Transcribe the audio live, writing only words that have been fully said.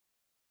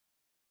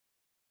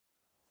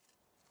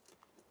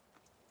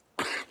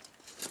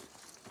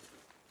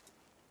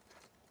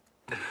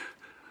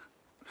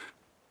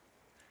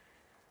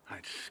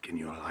risking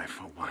your life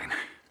for wine.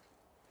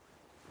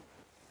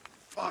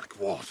 Fuck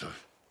water.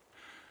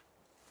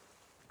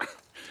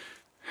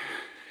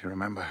 You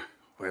remember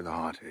where the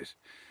heart is?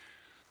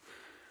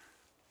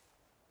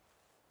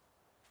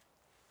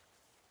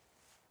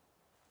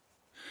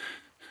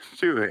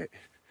 Do it.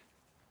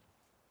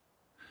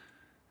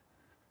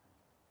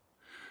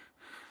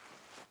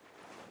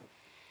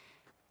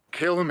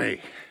 Kill me.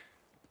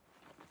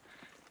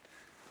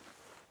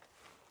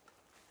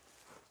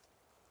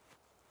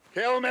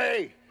 Kill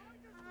me!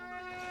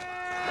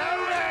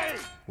 Kill me!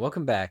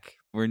 Welcome back.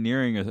 We're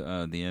nearing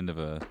the end of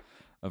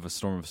a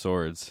Storm of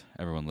Swords.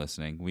 Everyone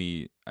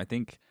listening, I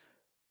think,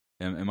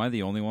 am I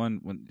the only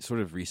one when sort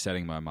of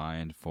resetting my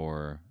mind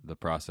for the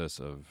process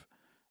of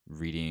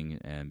reading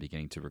and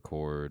beginning to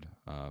record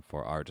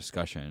for our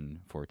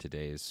discussion for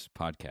today's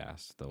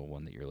podcast, the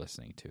one that you're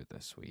listening to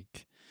this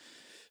week,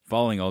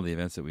 following all the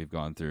events that we've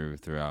gone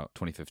throughout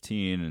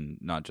 2015, and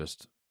not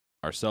just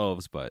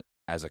ourselves, but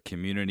as a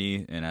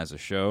community and as a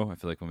show. I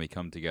feel like when we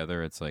come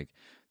together, it's like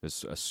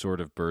there's a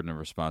sort of burden of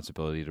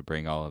responsibility to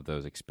bring all of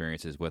those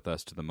experiences with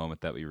us to the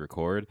moment that we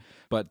record.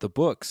 But the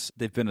books,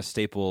 they've been a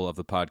staple of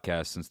the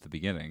podcast since the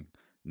beginning.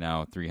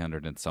 Now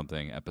 300 and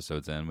something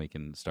episodes in, we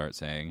can start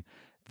saying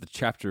the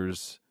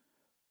chapters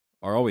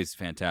are always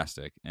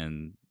fantastic,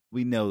 and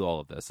we know all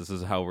of this. This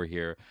is how we're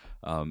here,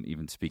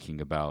 even speaking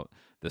about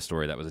the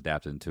story that was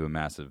adapted into a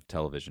massive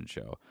television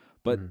show.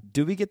 But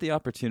do we get the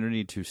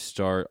opportunity to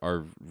start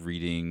our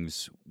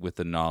readings with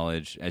the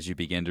knowledge as you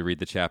begin to read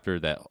the chapter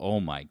that, oh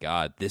my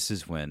God, this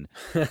is when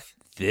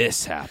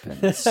this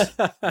happens?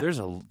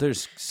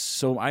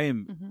 I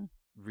am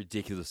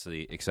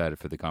ridiculously excited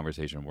for the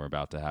conversation we're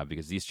about to have,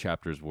 because these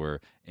chapters were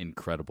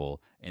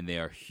incredible, and they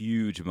are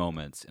huge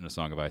moments in A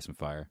Song of Ice and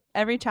Fire.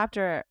 Every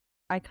chapter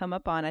I come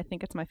up on, I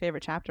think it's my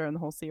favorite chapter in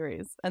the whole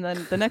series. And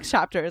then the next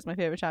chapter is my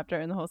favorite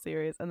chapter in the whole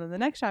series. And then the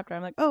next chapter,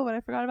 I'm like, oh, but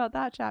I forgot about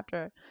that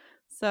chapter.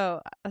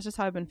 So that's just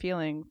how I've been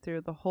feeling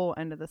through the whole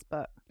end of this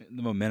book.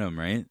 The momentum,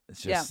 right?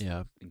 It's just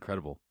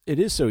incredible. It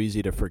is so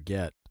easy to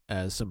forget,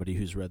 as somebody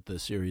who's read the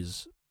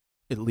series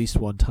at least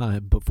one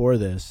time before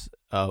this,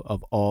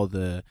 of all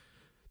the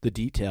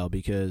detail,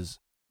 because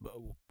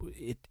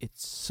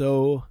it's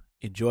so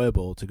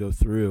enjoyable to go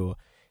through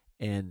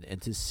and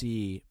to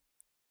see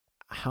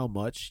how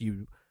much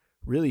you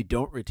really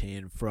don't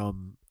retain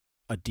from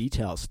a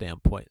detail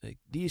standpoint. Like,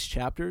 these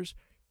chapters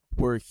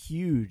were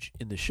huge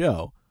in the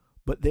show,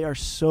 but they are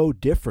so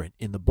different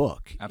in the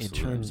book. Absolutely.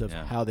 In terms of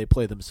how they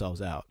play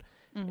themselves out.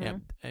 Mm-hmm.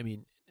 And I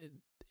mean,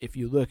 if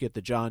you look at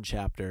the Jon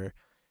chapter,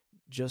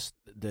 just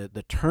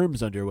the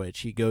terms under which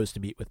he goes to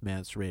meet with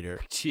Mance Rayder,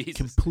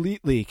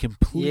 completely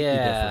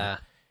different.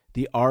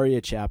 The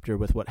Arya chapter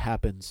with what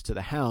happens to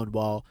the Hound,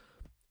 while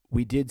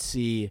we did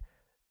see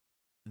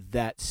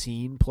that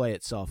scene play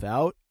itself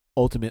out,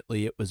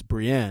 ultimately it was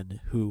Brienne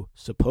who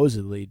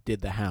supposedly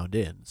did the Hound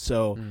in.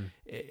 So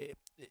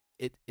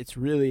it's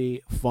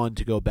really fun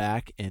to go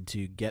back and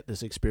to get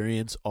this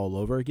experience all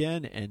over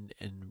again, and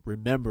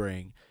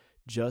remembering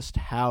just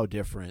how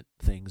different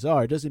things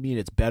are. It doesn't mean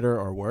it's better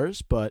or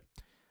worse, but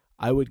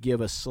I would give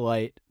a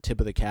slight tip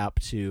of the cap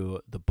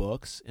to the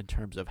books in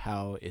terms of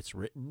how it's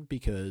written,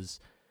 because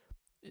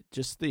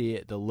just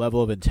the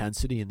level of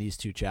intensity in these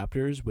two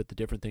chapters with the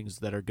different things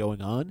that are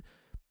going on.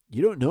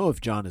 You don't know if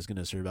Jon is going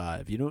to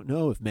survive. You don't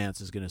know if Mance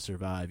is going to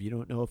survive. You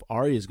don't know if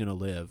Arya is going to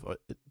live. Or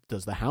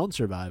does the Hound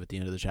survive at the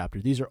end of the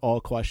chapter? These are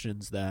all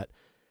questions that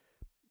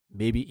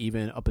maybe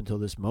even up until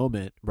this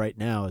moment, right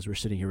now, as we're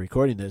sitting here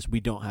recording this,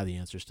 we don't have the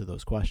answers to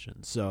those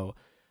questions. So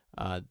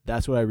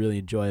that's what I really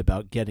enjoy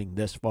about getting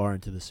this far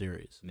into the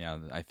series. Yeah,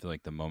 I feel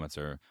like the moments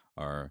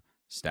are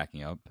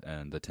stacking up,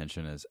 and the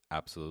tension is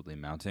absolutely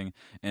mounting.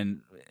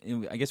 And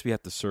I guess we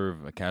have to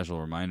serve a casual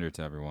reminder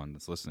to everyone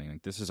that's listening.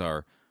 Like,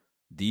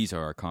 these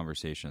are our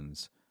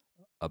conversations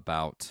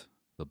about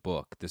the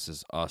book. This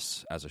is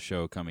us as a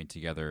show coming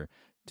together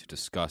to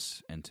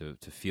discuss and to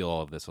feel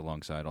all of this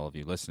alongside all of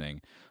you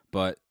listening.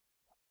 But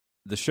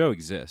the show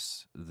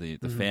exists. The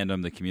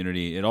fandom, the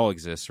community, it all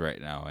exists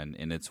right now.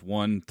 And it's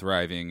one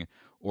thriving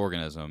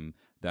organism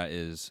that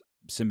is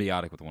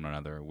symbiotic with one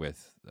another,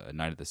 with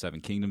Night of the Seven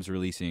Kingdoms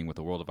releasing, with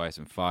the World of Ice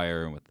and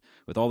Fire, and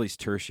with all these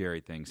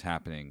tertiary things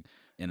happening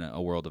in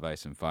a World of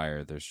Ice and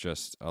Fire. There's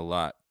just a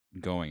lot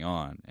going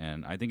on,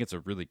 and I think it's a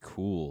really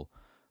cool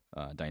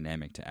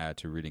dynamic to add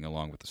to reading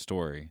along with the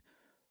story,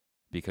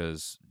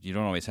 because you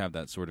don't always have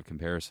that sort of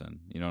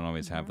comparison. You don't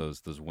always have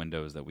those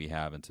windows that we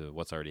have into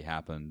what's already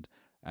happened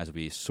as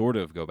we sort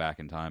of go back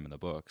in time in the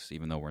books,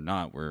 even though we're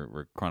not.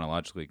 We're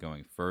chronologically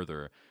going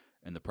further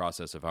in the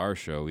process of our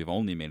show. We've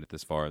only made it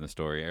this far in the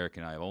story. Eric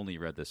and I have only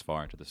read this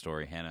far into the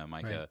story. Hannah and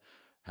Micah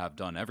have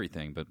done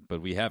everything,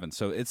 but we haven't.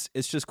 So it's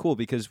just cool,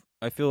 because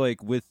I feel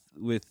like with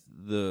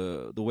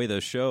the way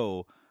the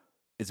show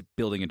is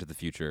building into the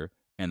future,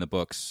 and the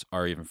books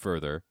are even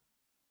further,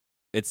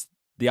 it's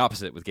the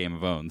opposite with Game of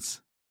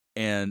Thrones.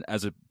 And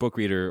as a book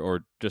reader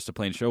or just a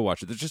plain show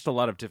watcher, there's just a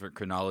lot of different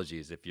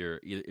chronologies if you're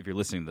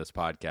listening to this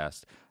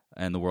podcast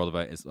and the world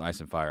of Ice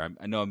and Fire.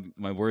 I know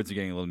my words are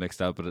getting a little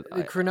mixed up, but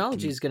The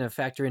chronology is going to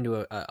factor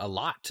into a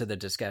lot to the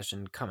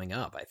discussion coming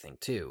up, I think,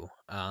 too,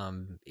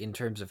 in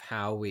terms of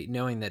how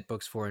knowing that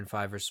books 4 and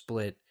 5 are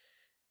split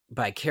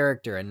by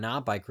character and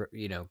not by,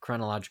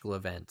 chronological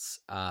events,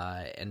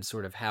 and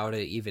sort of how to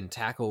even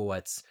tackle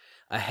what's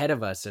ahead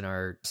of us in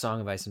our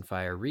Song of Ice and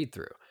Fire read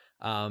through.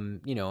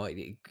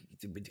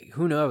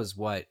 Who knows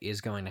what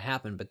is going to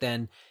happen, but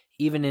then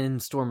even in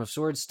Storm of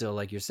Swords still,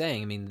 like you're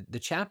saying, I mean, the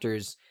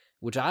chapters,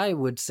 which I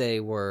would say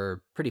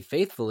were pretty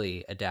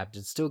faithfully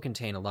adapted, still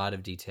contain a lot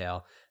of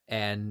detail,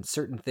 and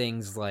certain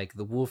things like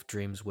the wolf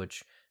dreams,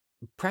 which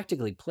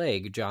practically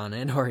plague Jon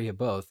and Arya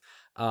both,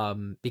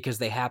 because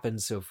they happen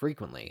so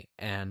frequently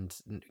and,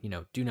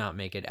 do not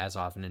make it as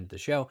often into the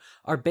show,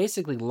 are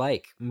basically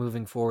like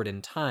moving forward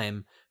in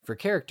time for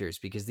characters,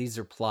 because these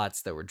are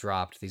plots that were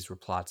dropped, these were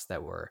plots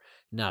that were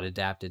not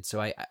adapted.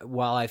 So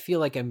while I feel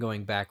like I'm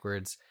going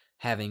backwards,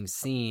 having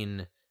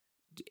seen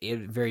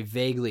it very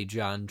vaguely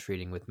Jon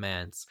treating with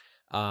Mance,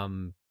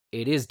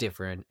 it is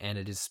different and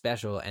it is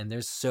special, and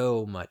there's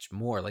so much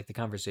more, like the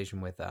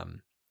conversation with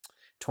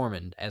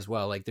Tormund as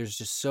well. Like there's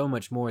just so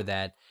much more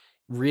that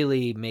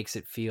really makes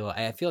it feel,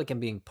 I feel like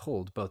I'm being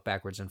pulled both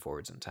backwards and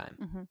forwards in time.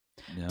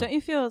 Mm-hmm. Yeah. Don't you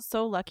feel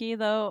so lucky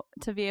though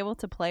to be able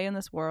to play in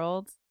this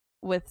world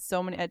with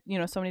so many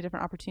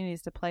different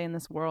opportunities to play in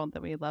this world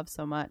that we love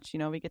so much?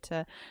 We get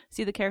to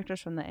see the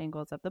characters from the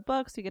angles of the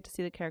books, we get to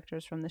see the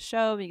characters from the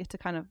show, we get to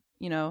kind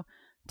of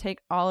take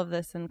all of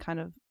this and kind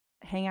of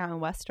hang out in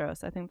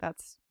Westeros. I think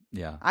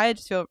I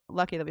just feel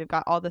lucky that we've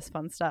got all this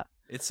fun stuff.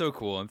 It's so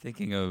cool. I'm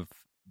thinking of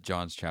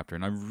Jon's chapter,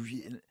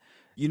 and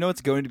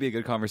it's going to be a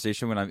good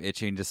conversation when I'm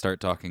itching to start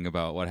talking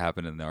about what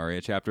happened in the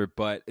Arya chapter,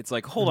 but it's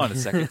like, hold on a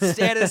second.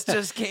 Stannis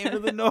just came to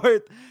the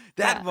north.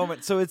 That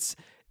moment. So it's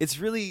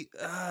really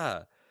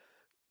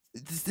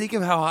just think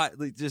of how hot,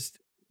 like, just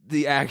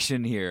the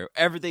action here,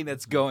 everything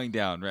that's going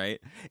down, right?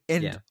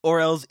 And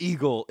Orell's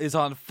eagle is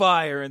on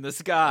fire in the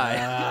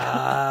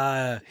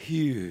sky.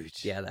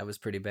 Huge. Yeah, that was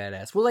pretty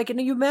badass. Well, like,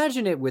 and you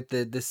imagine it with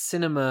the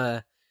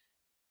cinema.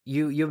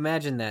 You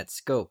imagine that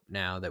scope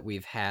now that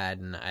we've had,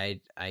 and I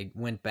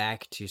went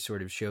back to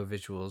sort of show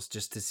visuals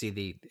just to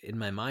see in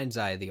my mind's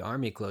eye, the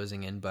army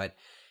closing in, but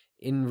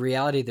in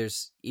reality,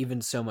 there's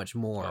even so much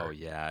more. Oh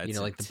yeah,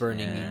 like the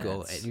burning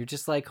eagle, and you're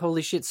just like,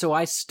 holy shit. So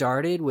I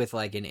started with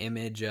like an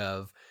image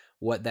of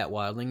what that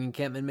wildling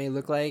encampment may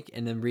look like,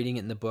 and then reading it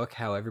in the book,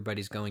 how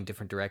everybody's going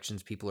different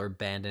directions, people are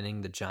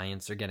abandoning, the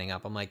giants are getting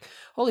up. I'm like,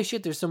 holy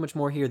shit, there's so much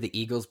more here. The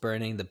eagle's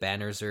burning, the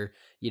banners are,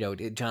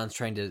 Jon's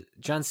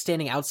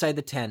standing outside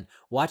the tent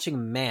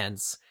watching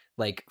Mance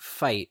like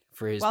fight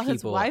for his while people.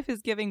 His wife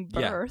is giving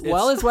birth.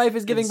 While his wife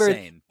is giving birth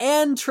insane.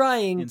 and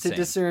trying to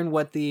discern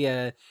what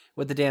the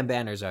damn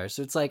banners are.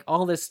 So it's like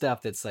all this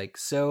stuff that's like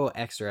so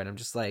extra, and I'm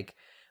just like,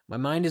 my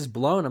mind is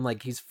blown. I'm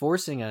like, he's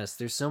forcing us.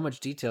 There's so much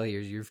detail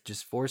here. You're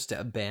just forced to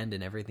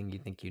abandon everything you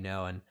think you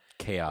know and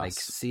chaos. Like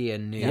see a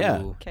new.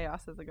 Yeah.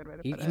 Chaos is a good way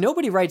to put it.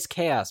 Nobody writes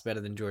chaos better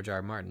than George R.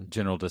 R. Martin.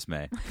 General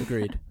dismay.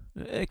 Agreed.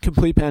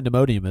 Complete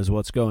pandemonium is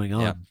what's going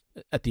on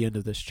at the end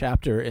of this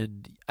chapter,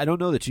 and I don't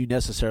know that you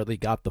necessarily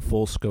got the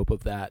full scope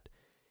of that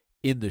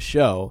in the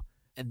show,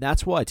 and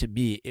that's why, to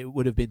me, it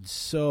would have been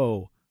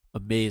so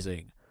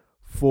amazing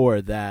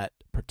for that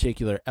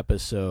particular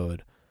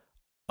episode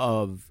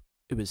of,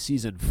 it was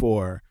season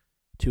 4,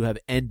 to have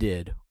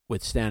ended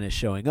with Stannis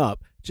showing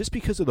up, just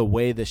because of the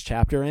way this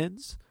chapter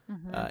ends.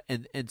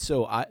 Mm-hmm. And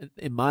so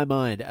in my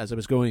mind, as I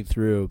was going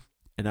through,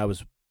 and I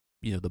was,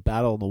 the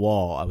battle on the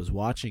wall, I was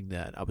watching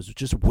that, I was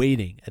just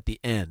waiting at the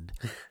end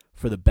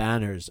for the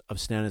banners of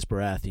Stannis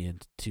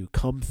Baratheon to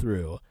come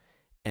through,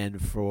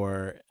 and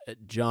for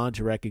Jon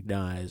to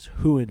recognize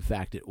who in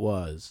fact it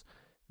was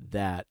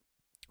that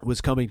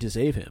was coming to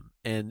save him.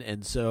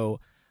 And so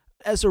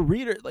as a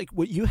reader, like,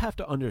 what you have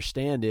to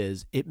understand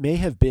is it may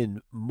have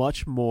been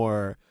much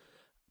more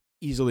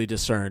easily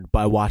discerned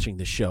by watching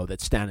the show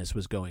that Stannis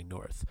was going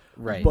north.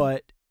 Right.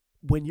 But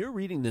when you're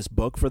reading this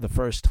book for the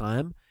first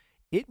time,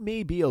 it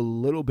may be a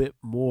little bit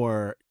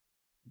more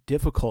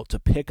difficult to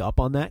pick up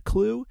on that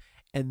clue.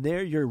 And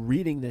there you're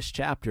reading this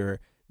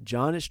chapter,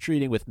 Jon is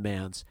treating with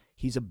Mance.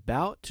 He's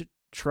about to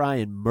try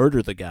and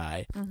murder the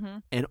guy. Mm-hmm.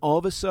 And all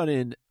of a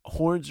sudden,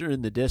 horns are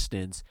in the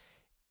distance.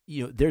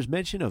 There's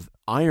mention of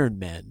Iron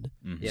Men.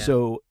 Mm-hmm. Yeah.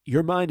 So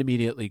your mind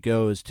immediately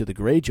goes to the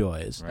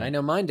Greyjoys. Right. I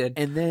know mine did.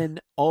 And then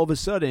all of a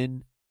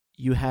sudden,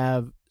 you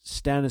have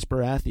Stannis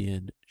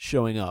Baratheon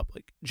showing up.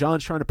 Like,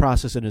 Jon's trying to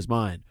process in his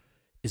mind.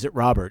 Is it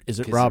Robert? Is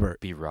it Robert?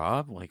 Be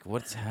Rob? Like,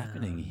 what's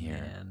happening here?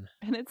 Man.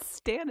 And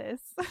it's Stannis.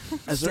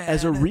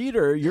 As a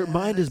reader, your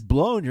mind is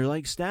blown. You're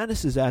like,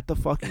 Stannis is at the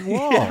fucking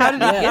wall. How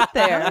did he get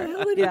there?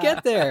 How did he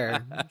get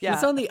there? Yeah.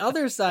 He's on the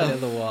other side of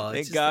the wall.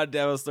 Thank God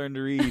Dad was starting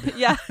to read.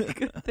 Yeah,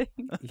 good thing.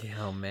 Yeah,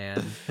 oh,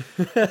 man.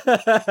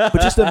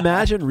 But just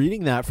imagine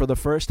reading that for the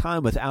first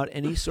time without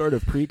any sort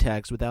of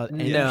pretext, without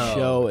any No.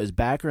 show as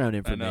background I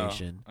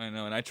information.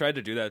 know, and I tried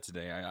to do that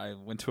today. I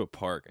went to a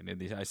park and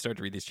I started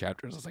to read these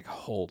chapters. I was like,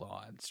 hold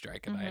on,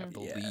 Strike, and I have to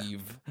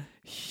leave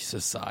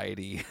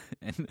society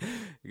and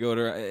go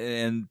to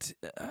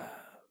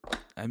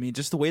I mean,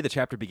 just the way the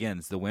chapter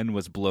begins, the wind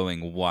was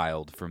blowing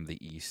wild from the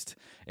east,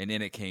 and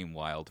in it came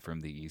wild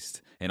from the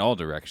east in all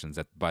directions.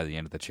 By the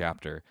end of the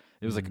chapter,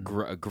 it was like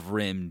a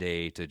grim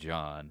day to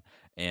John,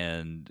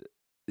 and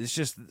it's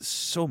just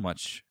so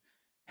much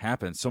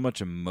happened, so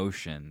much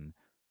emotion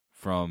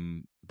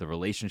from the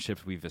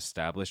relationships we've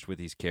established with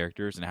these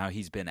characters, and how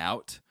he's been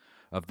out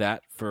of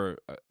that for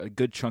a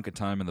good chunk of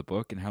time in the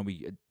book, and how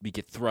we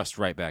get thrust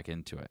right back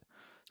into it.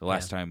 The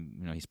last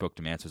time he spoke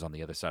to Mance was on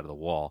the other side of the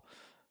wall.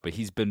 But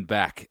he's been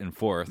back and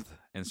forth,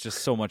 and it's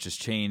just so much has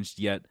changed,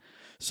 yet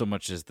so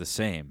much is the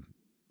same.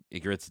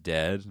 Ygritte's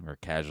dead. We're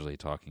casually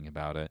talking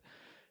about it.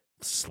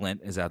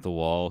 Slint is at the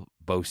wall,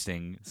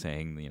 boasting,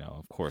 saying,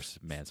 of course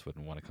Mance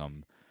wouldn't want to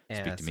come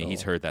speak to me.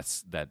 He's heard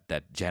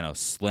that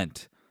Janos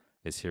Slint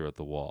is here at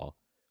the wall.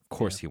 Of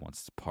course he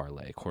wants to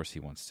parlay. Of course he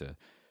wants to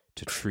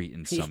treat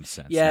in some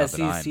sense. Yes,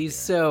 he's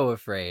so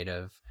afraid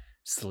of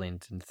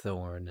Slint and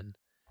Thorn and...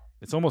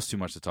 It's almost too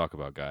much to talk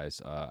about,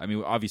 guys. I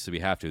mean, obviously we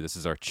have to. This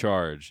is our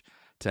charge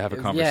to have a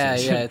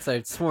conversation. Yeah, it's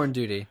our sworn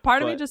duty.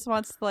 Part of me just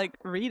wants to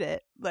read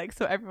it,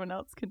 so everyone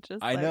else can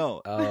just. I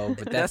know. Oh,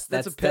 but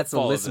that's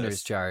a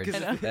listener's charge.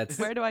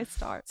 Where do I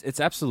start? It's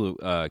absolute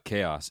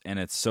chaos, and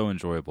it's so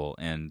enjoyable.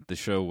 And the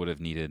show would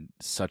have needed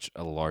such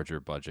a larger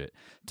budget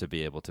to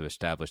be able to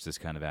establish this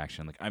kind of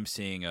action. I'm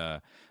seeing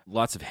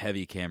lots of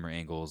heavy camera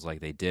angles, like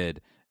they did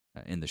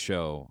in the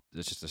show.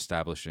 It's just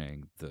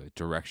establishing the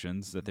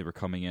directions that they were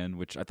coming in,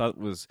 which I thought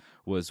was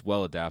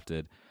well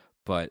adapted.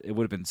 But it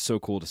would have been so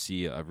cool to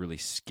see a really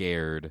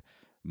scared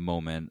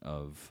moment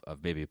of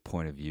maybe a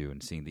point of view,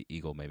 and seeing the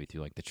eagle maybe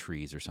through the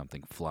trees or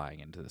something, flying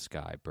into the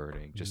sky,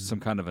 birding, just some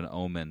kind of an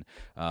omen,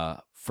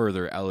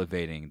 further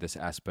elevating this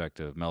aspect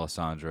of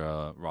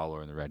Melisandre,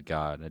 R'hllor, and the Red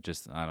God. And it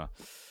just, I don't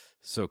know.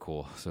 So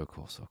cool.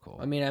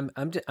 I mean,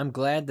 I'm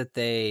glad that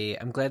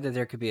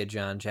there could be a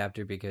Jon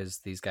chapter, because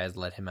these guys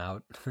let him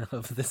out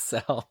of the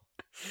cell.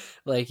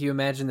 You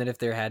imagine that if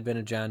there had been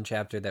a Jon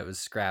chapter that was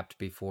scrapped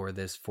before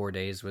this 4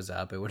 days was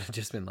up, it would have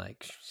just been I'm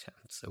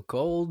so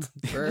cold.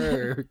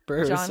 Brr,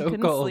 Jon so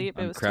couldn't cold. sleep.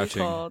 It was too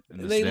cold.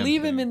 They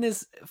leave him in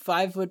this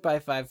 5 foot by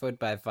 5 foot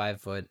by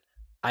 5 foot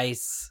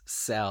ice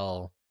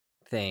cell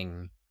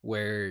thing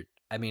where,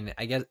 I mean,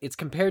 I guess it's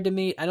compared to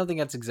meat. I don't think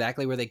that's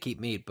exactly where they keep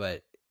meat,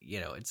 but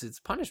it's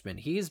punishment.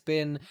 He's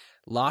been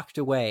locked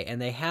away,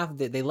 and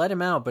they let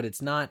him out, but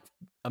it's not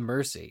a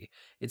mercy.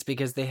 It's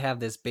because they have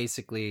this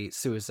basically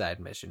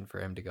suicide mission for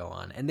him to go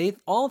on. And they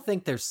all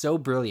think they're so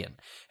brilliant.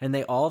 And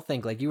they all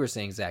think, like you were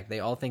saying, Zach, they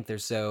all think they're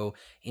so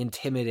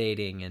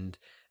intimidating, and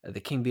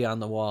the King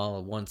Beyond the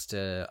Wall wants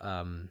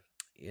to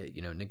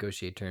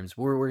negotiate terms.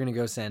 We're going to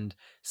go send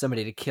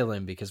somebody to kill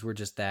him because we're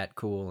just that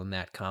cool and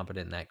that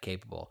competent and that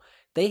capable.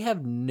 They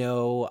have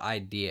no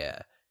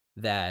idea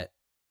that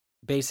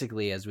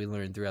basically, as we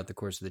learned throughout the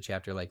course of the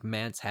chapter,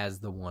 Mance has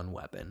the one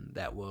weapon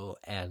that will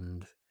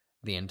end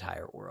the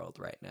entire world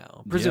right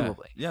now,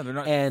 presumably. Yeah, they're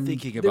not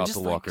thinking about the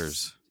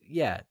walkers.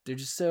 They're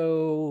just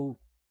so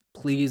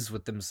pleased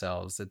with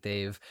themselves that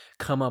they've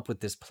come up with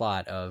this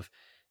plot of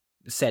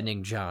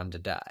sending Jon to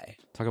die.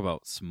 Talk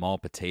about small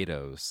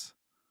potatoes.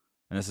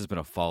 And this has been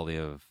a folly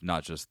of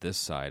not just this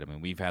side. I mean,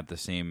 we've had the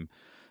same...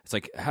 It's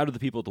how do the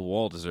people at the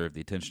wall deserve the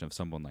attention of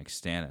someone like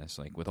Stannis?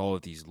 With all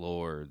of these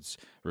lords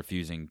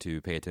refusing to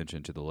pay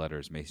attention to the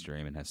letters Maester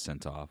Aemon has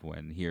sent off,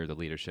 when here the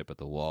leadership at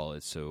the wall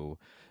is so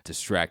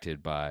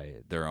distracted by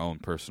their own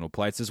personal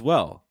plights as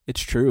well. It's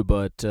true,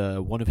 but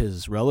one of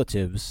his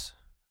relatives,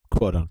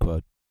 quote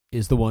unquote,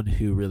 is the one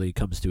who really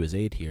comes to his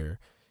aid here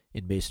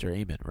in Maester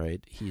Aemon,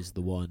 right? He's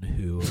the one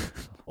who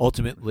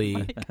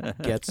ultimately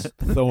gets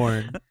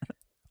Thorn.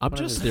 I'm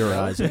just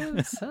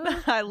theorizing.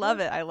 I love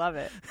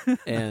it.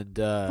 And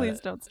please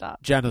don't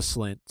stop. Janos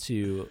Slint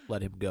to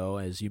let him go,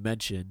 as you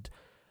mentioned,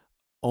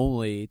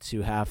 only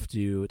to have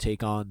to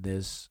take on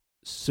this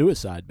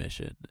suicide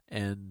mission.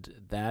 And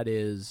that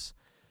is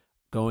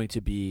going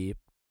to be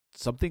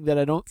something that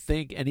I don't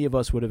think any of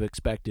us would have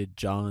expected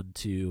Jon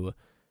to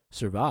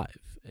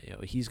survive.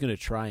 He's going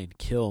to try and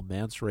kill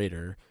Mance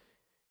Rayder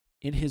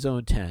in his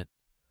own tent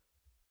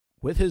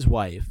with his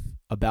wife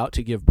about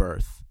to give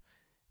birth.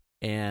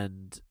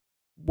 And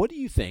what do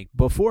you think?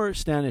 Before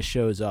Stannis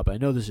shows up, I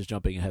know this is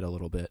jumping ahead a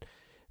little bit,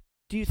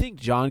 do you think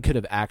Jon could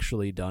have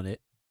actually done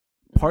it?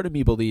 Part of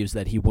me believes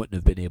that he wouldn't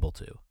have been able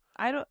to.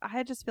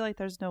 I just feel like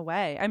there's no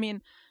way. I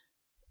mean,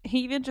 he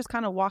even just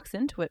kind of walks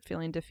into it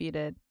feeling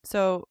defeated.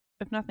 So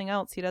if nothing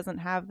else, he doesn't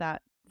have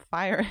that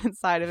fire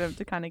inside of him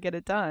to kind of get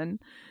it done.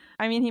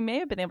 I mean, he may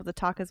have been able to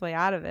talk his way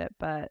out of it,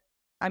 but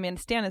I mean,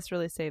 Stannis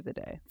really saved the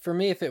day. For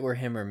me, if it were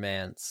him or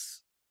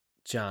Mance,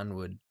 Jon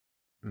would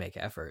make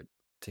effort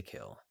to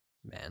kill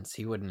Mance.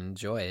 He wouldn't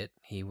enjoy it.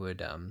 He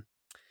would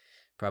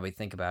probably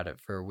think about it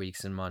for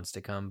weeks and months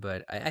to come,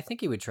 but I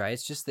think he would try.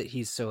 It's just that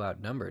he's so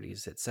outnumbered.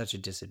 He's at such a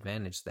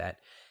disadvantage that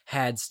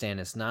had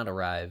Stannis not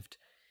arrived,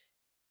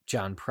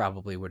 Jon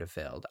probably would have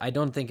failed. I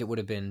don't think it would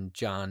have been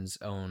Jon's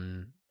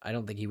own... I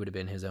don't think he would have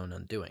been his own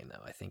undoing,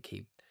 though. I think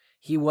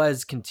he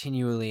was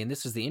continually, and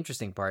this is the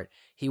interesting part,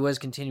 he was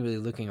continually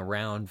looking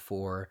around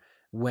for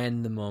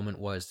when the moment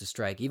was to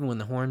strike. Even when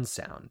the horns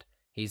sound,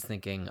 he's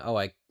thinking, oh,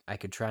 I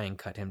could try and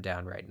cut him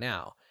down right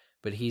now,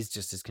 but he's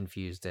just as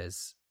confused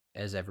as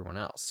everyone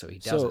else, so he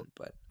doesn't.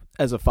 But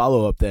as a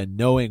follow-up then,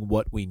 knowing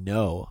what we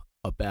know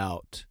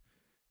about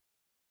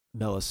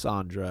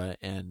Melisandre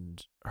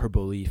and her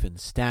belief in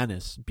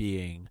Stannis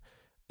being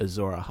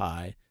Azor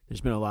Ahai,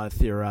 there's been a lot of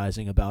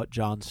theorizing about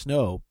Jon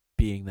Snow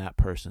being that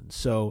person.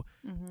 So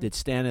did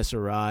Stannis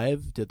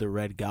arrive? Did the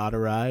Red God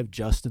arrive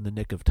just in the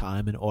nick of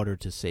time in order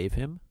to save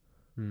him?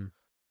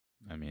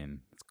 I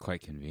mean, it's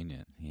quite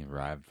convenient. He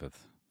arrived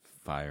with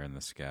fire in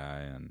the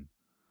sky and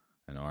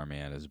an army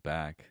at his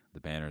back. The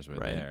banners were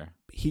there.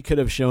 He could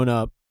have shown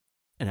up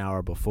an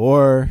hour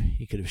before.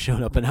 He could have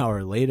shown up an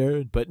hour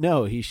later. But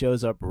no, he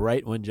shows up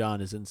right when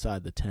Jon is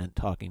inside the tent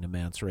talking to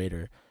Mance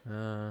Rayder.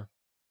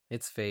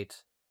 It's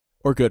fate.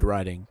 Or good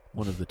writing,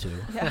 one of the two.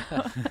 Yeah.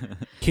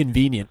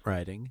 Convenient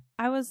writing.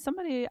 I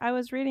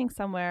was reading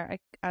somewhere,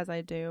 as I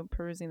do,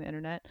 perusing the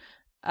internet,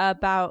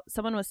 about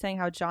someone was saying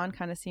how Jon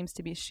kind of seems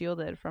to be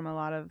shielded from a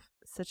lot of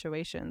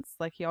situations.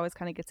 Like he always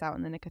kind of gets out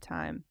in the nick of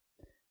time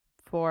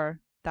for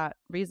that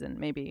reason,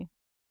 maybe,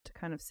 to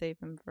kind of save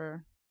him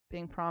for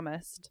being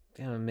promised.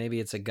 Yeah, maybe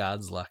it's a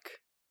god's luck,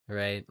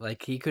 right?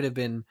 Like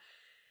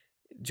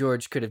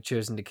George could have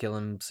chosen to kill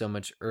him so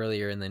much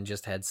earlier and then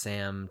just had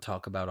Sam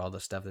talk about all the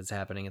stuff that's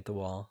happening at the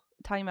wall.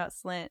 Talking about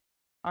Slint,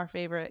 our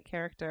favorite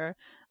character,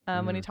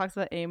 when he talks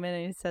about Aemon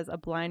and he says, a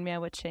blind man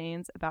with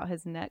chains about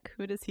his neck,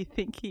 who does he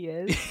think he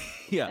is?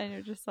 Yeah. And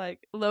you're just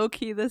like,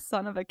 low-key the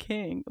son of a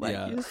king.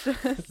 Like, he's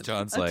just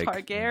Jon's a like,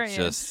 Targaryen.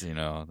 just, the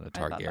Targaryen. I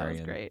thought that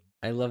was great.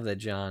 I love that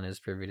Jon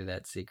is privy to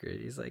that secret.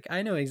 He's like,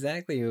 I know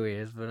exactly who he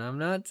is, but I'm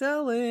not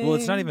telling. Well,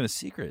 it's not even a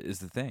secret is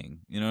the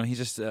thing. He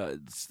just,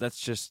 that's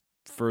just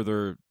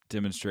further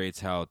demonstrates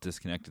how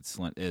disconnected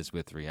Slint is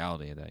with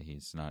reality, that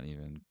he's not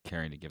even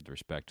caring to give the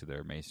respect to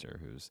their maester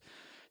who's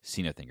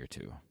seen a thing or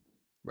two.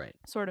 Right.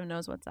 Sort of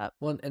knows what's up.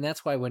 Well, and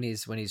that's why when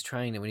he's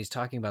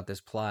talking about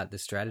this plot,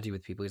 this strategy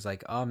with people, he's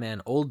like, oh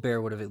man, Old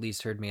Bear would have at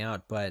least heard me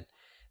out, but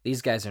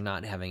these guys are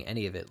not having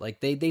any of it. Like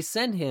they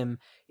send him,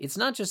 it's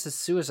not just a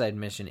suicide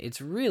mission,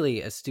 it's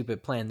really a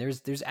stupid plan.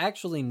 There's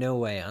actually no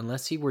way,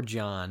 unless he were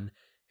Jon,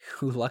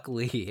 who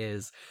luckily he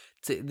is,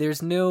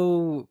 there's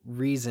no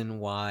reason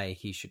why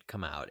he should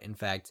come out. In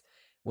fact,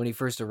 when he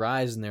first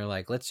arrives and they're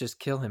like, let's just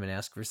kill him and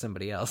ask for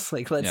somebody else.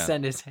 Like, let's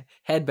send his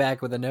head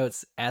back with a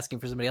note asking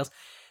for somebody else.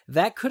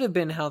 That could have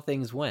been how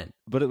things went.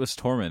 But it was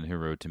Tormund who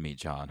rode to meet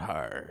Jon.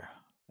 Har.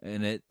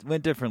 And it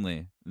went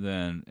differently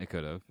than it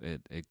could have.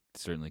 It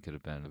certainly could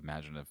have been.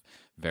 Imagine if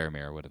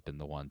Varamir would have been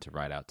the one to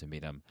ride out to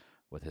meet him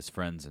with his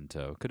friends in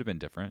tow. Could have been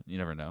different. You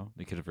never know.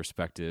 They could have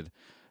respected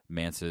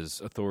Mance's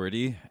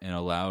authority and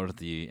allowed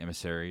the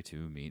emissary to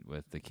meet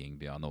with the king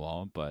beyond the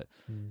wall. But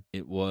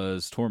it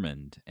was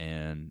Tormund,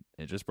 and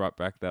it just brought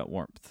back that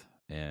warmth.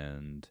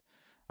 And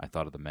I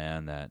thought of the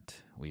man that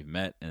we've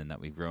met and that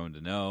we've grown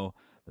to know.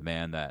 The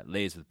man that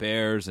lays with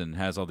bears and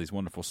has all these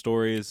wonderful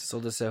stories.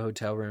 Sold us a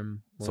hotel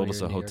room. Sold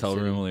us a hotel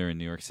room while we were in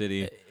New York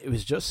City. It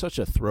was just such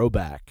a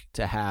throwback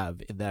to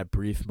have in that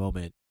brief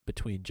moment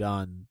between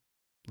Jon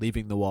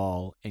leaving the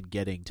wall and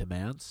getting to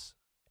Mance.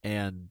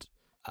 And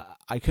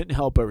I couldn't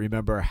help but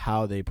remember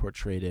how they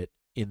portrayed it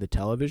in the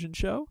television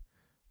show,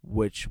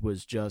 which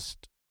was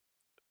just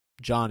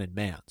Jon and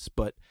Mance.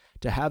 But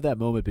to have that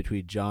moment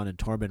between Jon and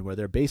Tormund where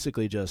they're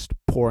basically just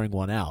pouring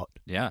one out.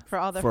 Yeah. For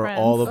all their for friends.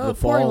 all of the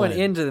pouring one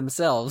fallen. into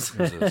themselves. It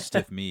was a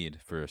stiff mead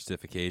for a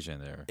stiff occasion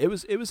there. It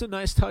was a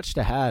nice touch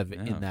to have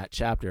in that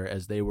chapter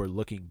as they were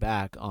looking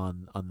back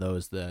on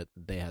those that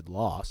they had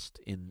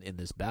lost in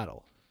this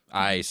battle.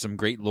 Aye, some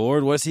great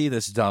lord was he,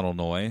 this Donald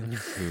Noy,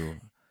 who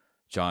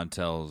Jon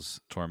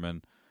tells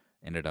Tormund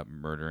ended up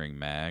murdering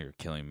Mag or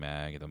killing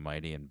Mag the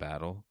Mighty in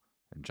battle.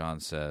 And Jon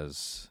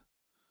says,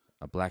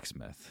 a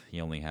blacksmith, he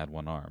only had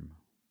one arm.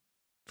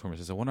 Tormund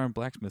says, a one-armed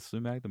blacksmith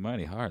slew Mag the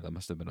Mighty. Hard, that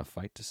must have been a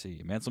fight to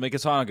see. Mance will make a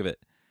song of it.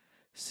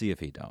 See if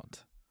he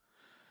don't.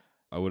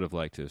 I would have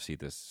liked to have seen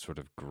this sort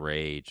of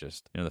gray,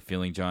 just, the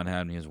feeling Jon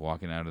had when he was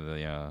walking out of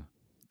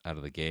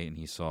the gate and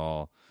he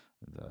saw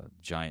the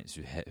giants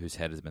whose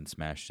head has been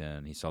smashed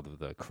in. He saw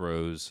the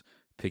crows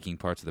picking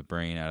parts of the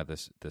brain out of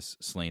this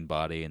slain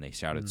body, and they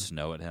shouted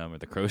snow at him, or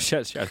the crows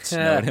shouted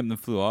snow at him and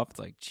flew off. It's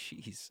like,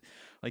 jeez,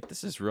 like,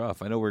 this is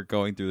rough. I know we're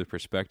going through the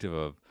perspective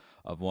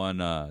of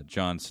one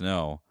Jon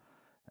Snow,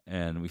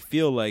 and we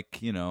feel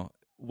like,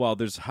 while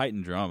there's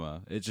heightened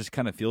drama, it just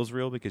kind of feels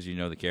real because you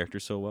know the character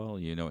so well.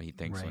 You know what he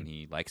thinks when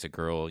he likes a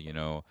girl. You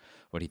know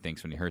what he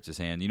thinks when he hurts his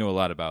hand. You know a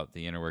lot about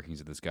the inner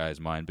workings of this guy's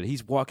mind, but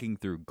he's walking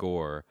through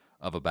gore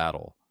of a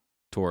battle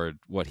toward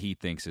what he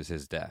thinks is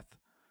his death.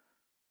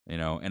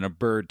 And a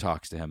bird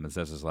talks to him and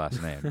says his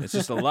last name. It's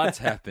just a lot's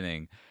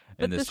happening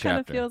in this chapter. But this kind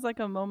of feels like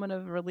a moment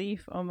of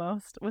relief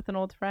almost with an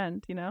old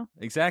friend,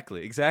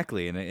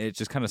 Exactly. And it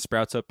just kind of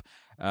sprouts up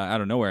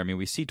out of nowhere. I mean,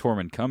 we see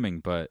Tormund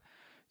coming, but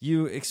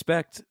you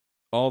expect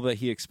all that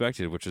he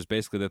expected, which was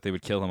basically that they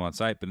would kill him on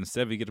sight. But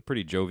instead, we get a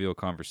pretty jovial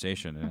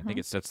conversation. And I think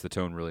it sets the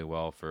tone really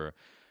well for,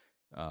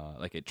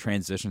 it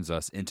transitions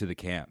us into the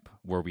camp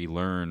where we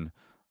learn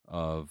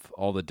of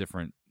all the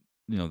different,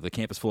 the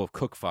camp is full of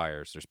cook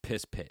fires. There's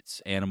piss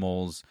pits,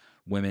 animals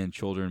women,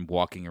 children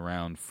walking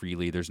around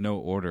freely. There's no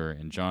order,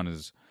 and Jon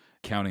is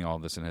counting all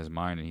this in his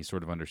mind, and he's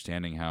sort of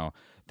understanding how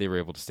they were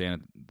able to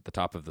stand at the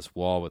top of this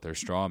wall with their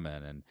straw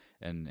men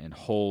and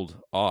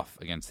hold off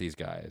against these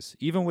guys.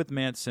 Even with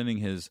Mance sending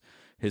his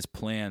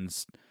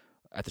plans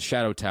at the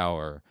Shadow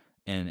Tower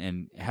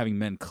and having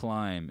men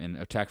climb and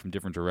attack from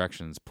different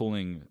directions,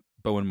 pulling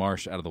Bowen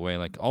Marsh out of the way,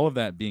 like all of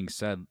that being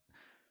said,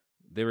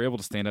 they were able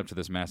to stand up to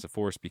this massive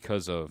force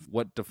because of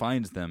what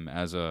defines them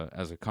as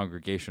a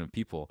congregation of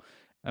people.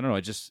 I don't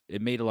know.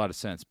 It made a lot of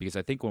sense because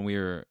I think when we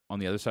were on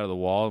the other side of the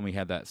wall and we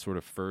had that sort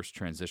of first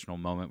transitional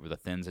moment where the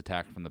Thinns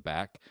attacked from the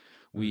back,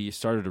 we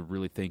started to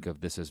really think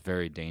of this as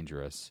very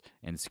dangerous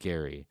and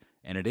scary.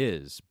 And it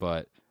is.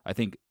 But I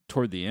think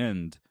toward the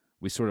end,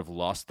 we sort of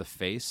lost the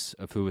face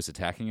of who was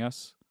attacking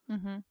us.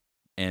 Mm-hmm.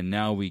 And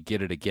now we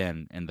get it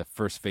again. And the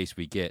first face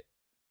we get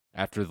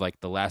after like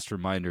the last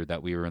reminder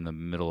that we were in the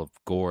middle of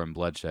gore and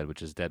bloodshed,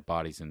 which is dead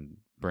bodies and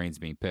brains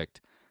being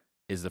picked,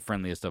 is the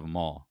friendliest of them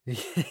all. He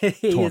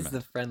Tormund. is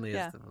the friendliest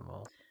Yeah. of them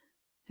all.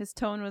 His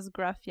tone was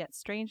gruff yet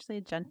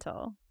strangely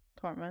gentle.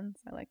 Tormund,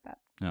 I like that.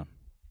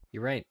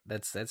 You're right.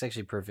 That's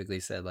actually perfectly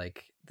said.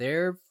 Like,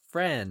 they're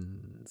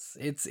friends.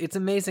 It's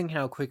amazing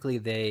how quickly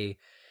things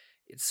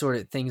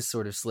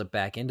sort of slip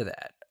back into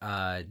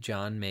that.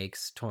 Jon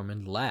makes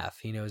Tormund laugh.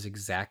 He knows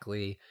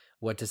exactly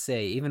what to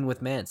say. Even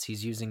with Mance,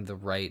 he's using the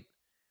right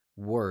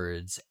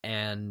words,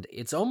 and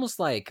it's almost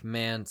like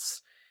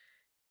Mance.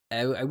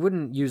 I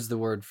wouldn't use the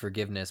word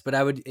forgiveness, but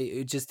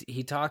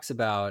he talks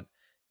about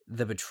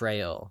the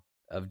betrayal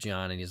of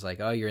Jon, and he's like,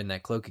 "Oh, you're in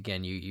that cloak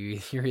again.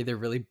 You're either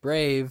really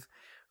brave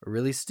or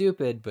really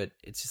stupid." But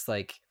it's just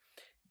like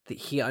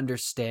he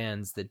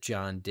understands that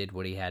Jon did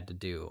what he had to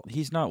do.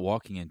 He's not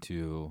walking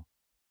into,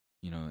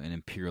 an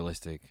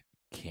imperialistic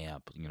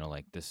camp,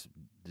 like this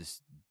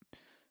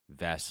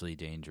vastly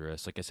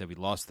dangerous. Like I said, we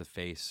lost the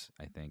face,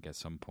 I think, at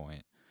some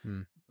point.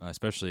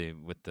 Especially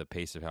with the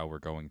pace of how we're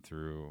going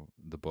through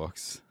the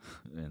books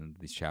and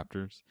these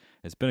chapters.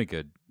 It's been a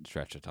good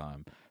stretch of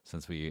time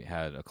since we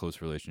had a close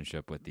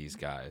relationship with these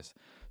guys.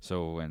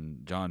 So when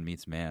Jon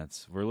meets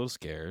Mance, we're a little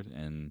scared,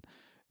 and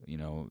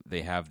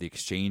they have the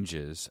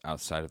exchanges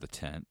outside of the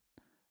tent,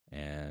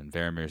 and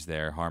Varamir's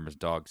there, Harmer's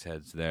dog's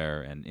head's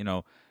there, and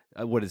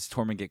what does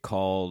Tormund get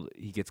called?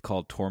 He gets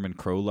called Tormund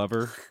Crow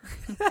Lover.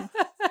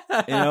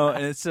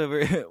 And it's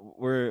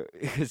we're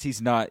because he's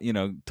not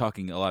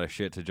talking a lot of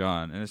shit to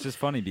Jon, and it's just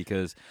funny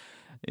because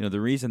the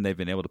reason they've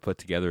been able to put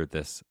together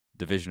this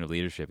division of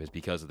leadership is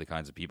because of the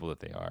kinds of people that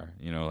they are.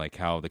 Like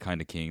how the kind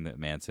of king that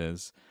Mance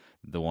is,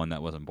 the one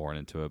that wasn't born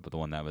into it, but the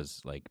one that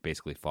was like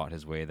basically fought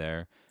his way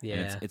there. Yeah,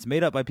 and it's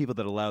made up by people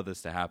that allow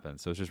this to happen.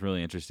 So it's just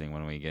really interesting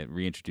when we get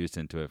reintroduced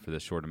into it for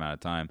this short amount of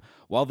time,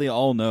 while they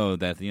all know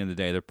that at the end of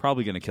the day they're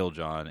probably going to kill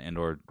Jon and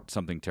or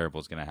something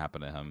terrible is going to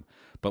happen to him.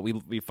 But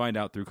we find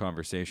out through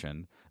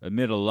conversation,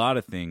 amid a lot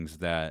of things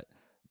that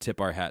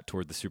tip our hat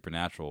toward the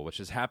supernatural, which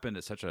has happened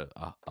at such a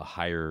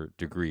higher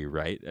degree,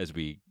 right? As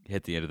we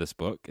hit the end of this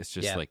book, it's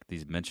just like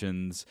these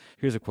mentions.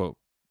 Here's a quote: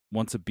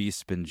 "Once a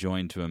beast's been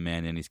joined to a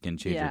man, any skin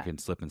changer can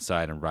slip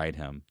inside and ride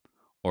him.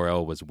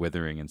 Orell was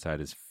withering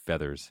inside his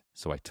feathers,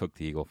 so I took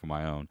the eagle for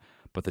my own.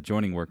 But the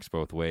joining works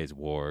both ways,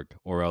 Warg.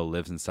 Orell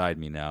lives inside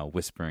me now,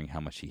 whispering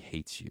how much he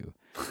hates you,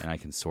 and I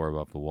can soar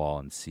above the wall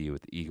and see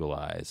with eagle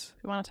eyes."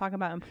 We want to talk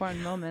about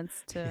important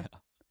moments to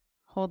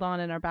hold on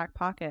in our back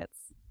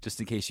pockets. Just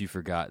in case you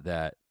forgot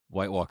that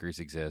White Walkers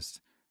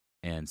exist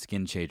and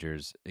skin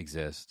changers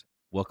exist,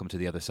 welcome to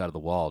the other side of the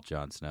wall,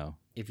 Jon Snow.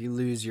 If you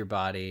lose your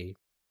body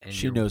and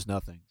She you're knows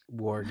nothing.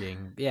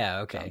 warging, yeah,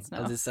 okay. Jon Snow.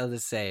 I'll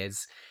just say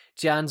it's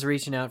Jon's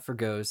reaching out for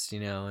Ghost,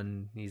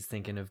 and he's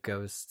thinking of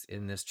Ghost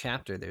in this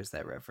chapter. There's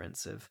that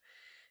reference of,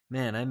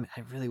 man, I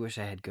really wish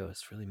I had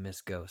Ghost. Really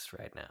miss Ghost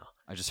right now.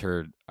 I just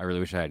heard, I really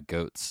wish I had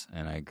goats,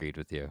 and I agreed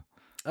with you.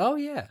 Oh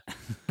yeah,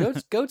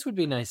 goats would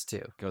be nice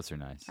too. Goats are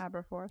nice.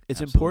 Aberforth. It's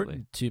Absolutely.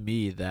 important to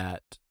me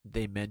that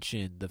they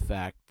mention the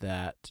fact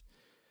that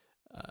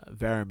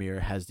Varamir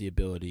has the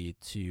ability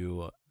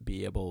to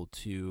be able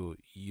to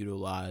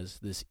utilize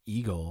this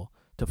eagle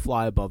to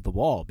fly above the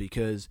wall,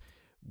 because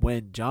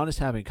when Jon is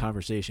having a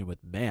conversation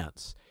with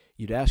Mance,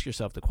 you'd ask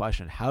yourself the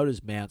question, how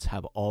does Mance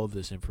have all of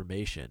this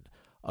information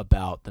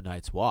about the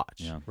Night's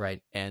Watch? Yeah.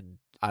 Right. And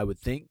I would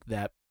think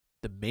that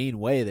the main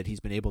way that he's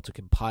been able to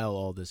compile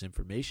all this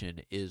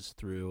information is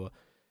through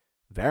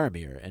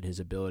Varamir and his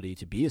ability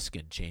to be a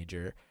skin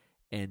changer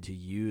and to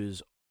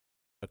use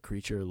a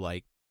creature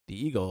like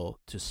the eagle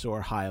to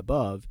soar high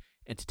above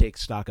and to take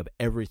stock of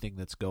everything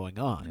that's going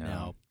on. Yeah.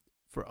 Now,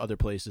 for other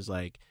places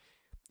like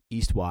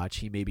Eastwatch,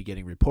 he may be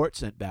getting reports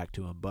sent back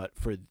to him, but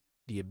for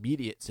the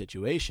immediate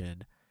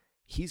situation,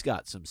 he's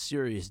got some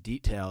serious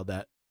detail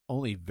that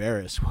only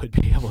Varys would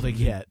be able to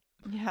get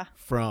Yeah.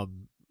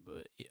 from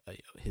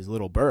his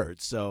little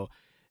bird. So,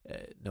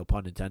 no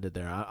pun intended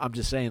there. I'm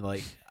just saying,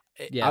 like,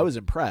 Yeah. I was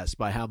impressed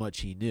by how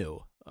much he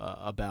knew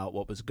about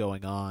what was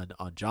going on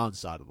Jon's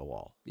side of the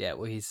wall. Yeah,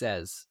 well, he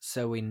says,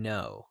 so we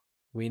know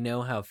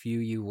how few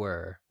you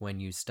were when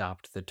you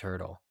stopped the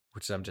turtle.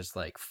 which I'm just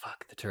like,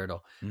 fuck the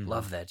turtle. Mhm.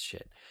 Love that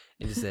shit.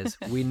 And he says,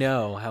 we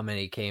know how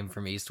many came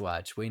from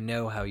Eastwatch. We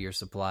know how your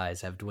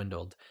supplies have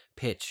dwindled.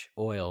 Pitch,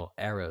 oil,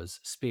 arrows,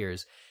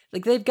 spears.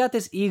 Like, they've got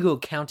this eagle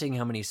counting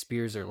how many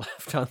spears are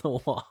left on the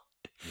wall.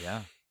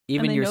 Yeah.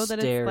 Even and they your know that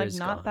stair it's like is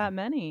not gone. that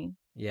many.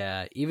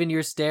 Yeah, even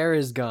your stair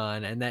is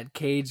gone, and that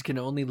cage can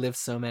only lift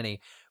so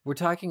many. We're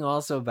talking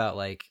also about,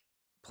 like,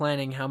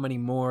 planning how many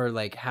more,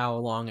 like, how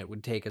long it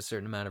would take a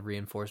certain amount of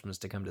reinforcements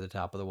to come to the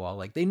top of the wall.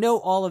 Like, they know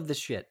all of this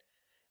shit.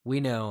 We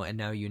know, and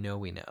now you know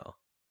we know.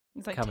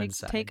 It's like Come take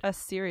inside. us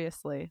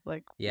seriously.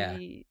 Like Yeah.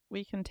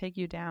 we can take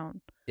you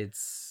down.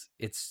 It's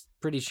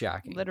pretty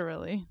shocking.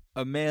 Literally.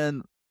 A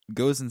man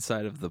goes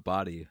inside of the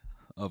body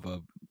of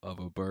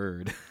a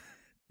bird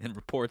and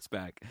reports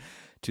back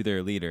to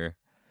their leader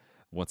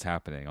what's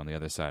happening on the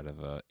other side of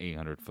a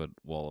 800-foot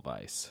wall of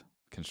ice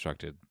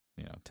constructed,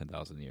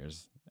 10,000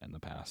 years in the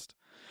past.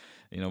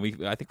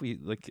 I think we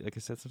like I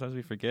said, sometimes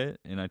we forget,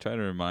 and I try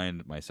to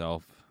remind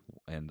myself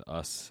and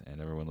us and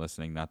everyone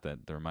listening, not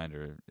that the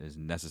reminder is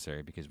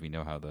necessary because we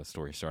know how the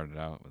story started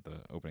out with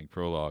the opening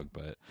prologue,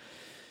 but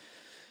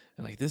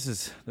like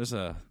these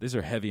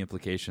are heavy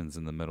implications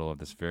in the middle of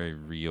this very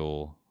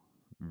real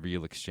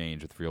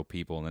exchange with real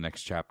people. In the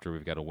next chapter,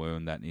 we've got a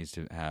wound that needs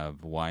to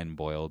have wine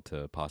boiled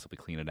to possibly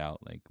clean it out.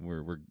 Like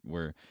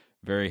we're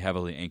very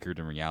heavily anchored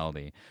in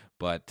reality,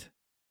 but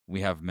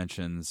we have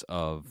mentions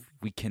of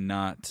we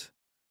cannot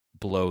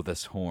blow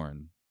this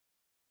horn,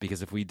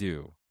 because if we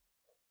do,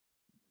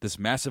 this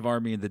massive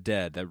army of the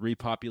dead that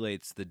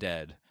repopulates the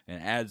dead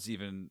and adds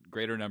even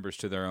greater numbers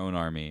to their own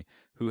army,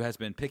 who has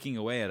been picking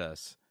away at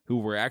us, who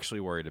we're actually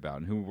worried about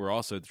and who we're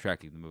also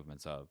tracking the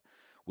movements of,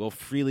 will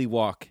freely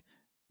walk,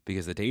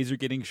 because the days are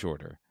getting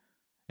shorter,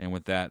 and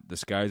with that, the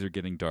skies are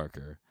getting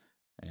darker,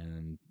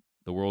 and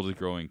the world is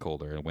growing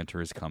colder, and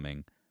winter is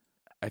coming.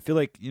 I feel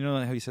like,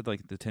 how you said,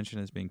 like, the tension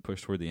is being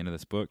pushed toward the end of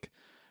this book?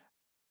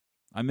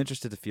 I'm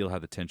interested to feel how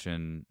the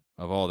tension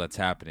of all that's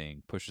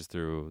happening pushes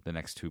through the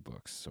next two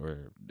books,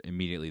 or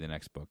immediately the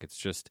next book. It's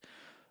just,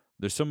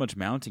 there's so much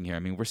mounting here. I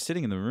mean, we're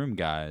sitting in the room,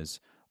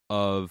 guys,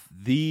 of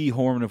the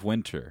Horn of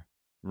Winter,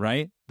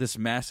 right? This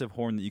massive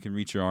horn that you can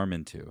reach your arm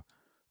into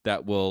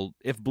that will,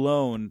 if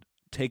blown,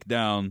 take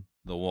down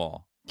the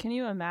wall. Can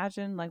you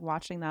imagine like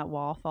watching that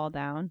wall fall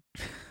down?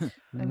 I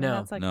mean, No.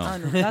 that's like No.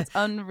 that's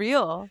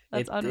unreal.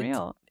 That's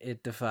unreal.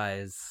 It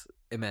defies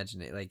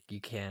imagination. Like,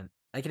 you can't.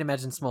 I can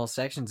imagine small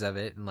sections of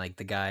it, and like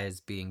the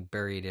guys being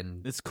buried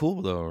in. It's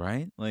cool though,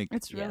 right? Like,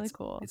 It's Yeah, really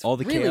cool. It's all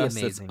the really chaos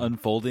amazing. that's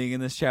unfolding in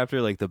this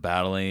chapter, like the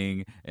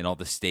battling and all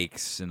the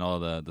stakes and all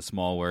the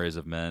small worries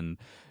of men.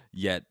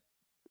 Yet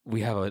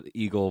we have an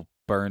eagle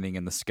burning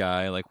in the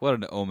sky. Like, what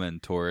an omen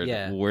toward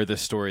where the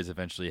story is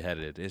eventually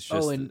headed. It's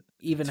just and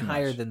even too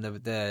higher much. than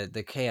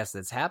the chaos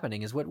that's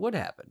happening is what would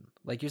happen.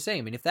 Like you're saying,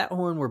 I mean, if that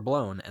horn were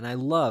blown, and I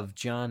love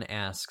John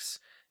asks,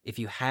 if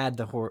you had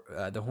the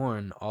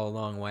horn all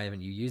along, why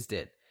haven't you used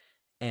it?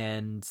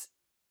 And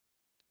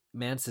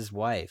Mance's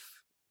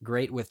wife,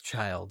 great with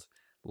child,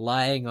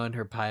 lying on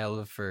her pile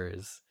of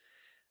furs,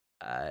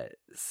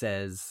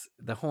 says,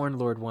 the Horn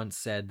Lord once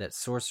said that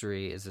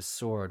sorcery is a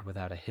sword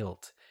without a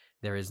hilt.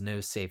 There is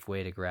no safe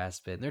way to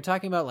grasp it. And they're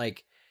talking about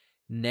like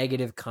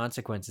negative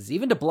consequences,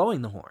 even to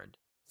blowing the horn.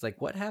 It's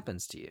like, what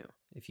happens to you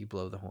if you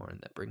blow the horn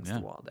that brings the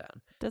wall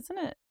down? Doesn't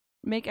it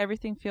make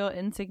everything feel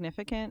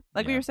insignificant?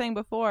 Like we Yeah. were saying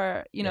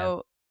before, you Yeah.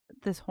 know,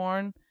 this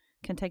horn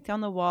can take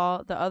down the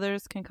wall. The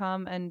others can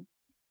come and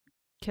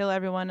kill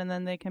everyone, and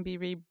then they can be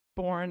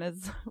reborn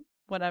as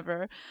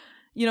whatever.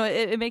 You know,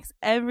 it makes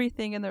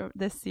everything in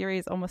this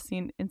series almost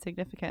seem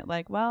insignificant.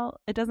 Like, well,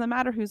 it doesn't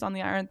matter who's on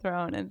the Iron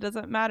Throne, and it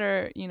doesn't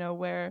matter, you know,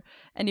 where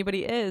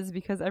anybody is,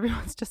 because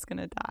everyone's just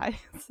gonna die.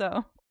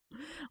 So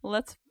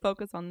let's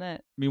focus on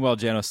that. Meanwhile,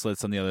 Janos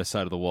Slit's on the other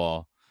side of the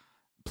wall,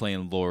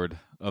 playing Lord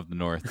of the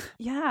North.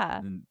 Yeah.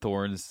 And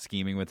Thorne's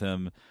scheming with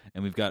him,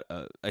 and we've got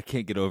I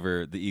can't get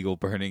over the eagle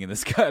burning in the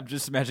sky. I'm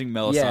just imagining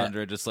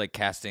Melisandre just like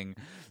casting,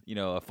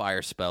 a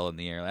fire spell in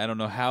the air. I don't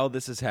know how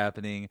this is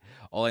happening.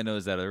 All I know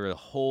is that there are a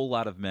whole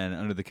lot of men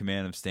under the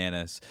command of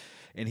Stannis,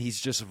 and he's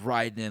just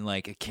riding in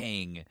like a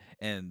king,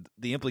 and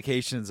the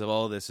implications of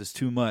all of this is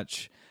too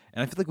much.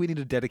 And I feel like we need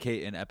to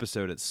dedicate an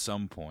episode at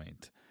some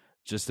point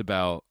just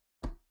about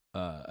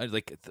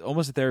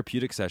almost a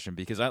therapeutic session,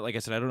 because like I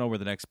said, I don't know where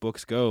the next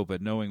books go,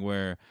 but knowing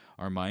where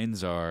our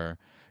minds are,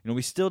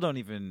 we still don't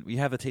even, we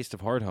have a taste of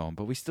Hardhome,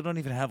 but we still don't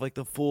even have like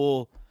the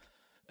full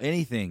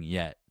anything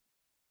yet.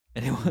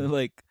 And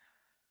like,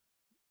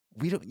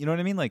 we don't, you know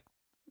what I mean? Like,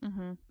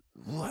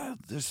 wow,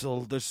 there's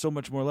so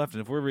much more left.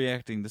 And if we're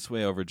reacting this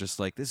way over just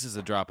like, this is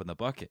a drop in the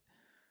bucket,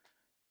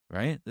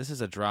 right? This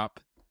is a drop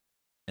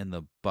in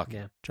the bucket.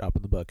 Yeah. Drop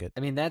in the bucket. I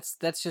mean, that's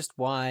just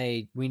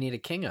why we need a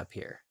king up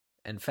here.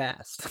 And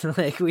fast.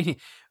 Like we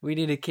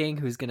need a king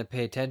who's going to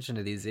pay attention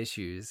to these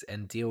issues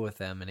and deal with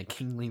them in a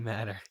kingly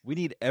manner. We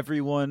need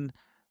everyone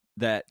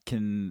that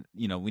can,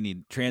 we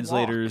need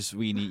translators.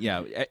 We need,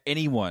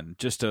 anyone,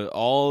 just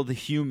all the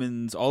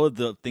humans, all of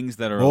the things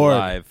that are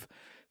alive.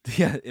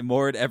 Yeah,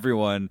 Mord,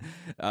 everyone,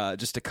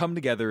 just to come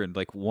together in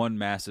like one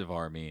massive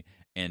army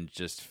and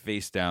just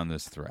face down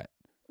this threat.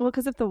 Well,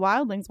 because if the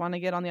wildlings want to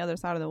get on the other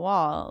side of the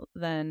wall,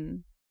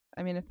 then,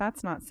 I mean, if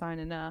that's not sign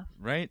enough,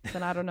 Right?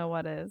 then I don't know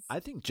what is. I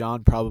think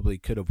Jon probably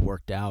could have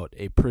worked out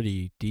a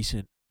pretty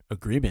decent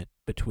agreement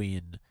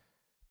between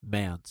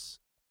Mance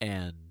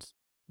and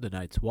the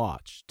Night's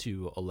Watch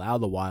to allow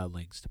the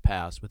wildlings to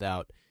pass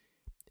without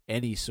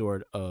any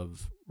sort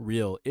of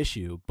real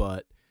issue.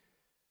 But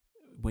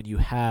when you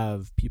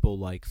have people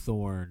like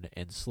Thorne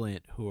and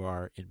Slynt who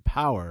are in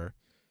power,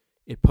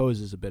 it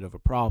poses a bit of a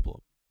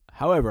problem.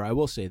 However, I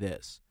will say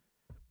this.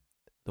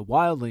 The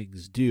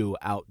wildlings do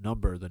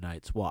outnumber the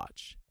Night's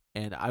Watch,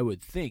 and I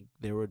would think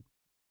there would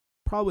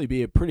probably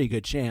be a pretty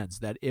good chance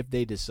that if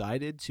they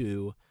decided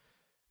to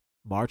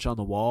march on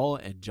the wall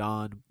and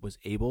Jon was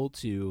able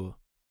to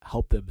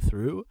help them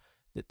through,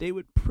 that they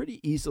would pretty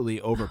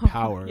easily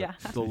overpower Yeah.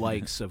 the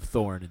likes of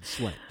Thorne and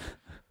Slynt.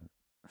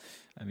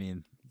 I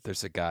mean,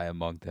 there's a guy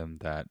among them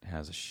that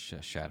has a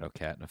shadow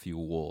cat and a few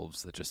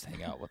wolves that just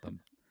hang out with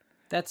them.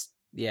 That's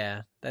You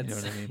know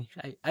what I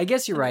mean? I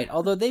guess you're right.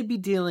 Although they'd be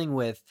dealing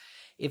with,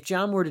 if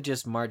Jon were to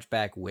just march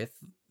back with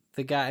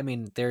the guy, I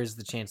mean, there's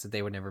the chance that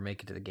they would never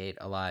make it to the gate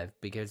alive,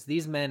 because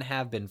these men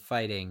have been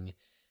fighting,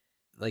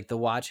 like the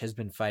Watch has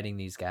been fighting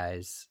these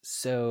guys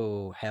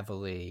so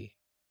heavily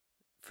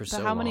for So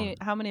so how long.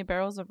 many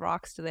barrels of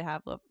rocks do they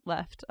have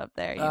left up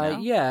there? You know?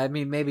 Yeah, I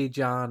mean, maybe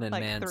Jon and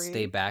Like Mance 3?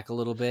 stay back a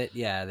little bit.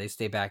 Yeah, they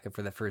stay back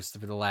for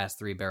the last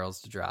 3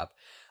 barrels to drop,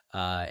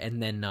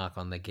 and then knock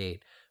on the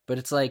gate. But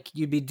it's like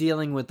you'd be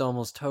dealing with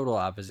almost total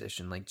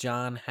opposition. Like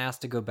Jon has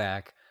to go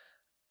back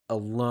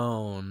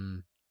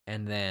alone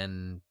and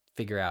then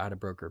figure out how to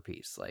broker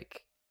peace,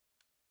 like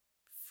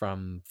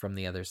from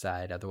the other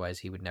side. Otherwise,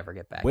 he would never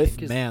get back. With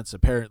 'Cause- Mance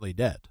apparently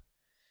dead.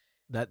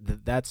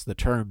 That's the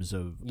terms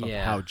of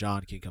Yeah. how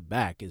Jon can come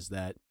back, is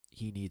that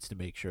he needs to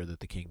make sure that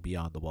the king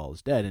beyond the wall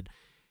is dead. And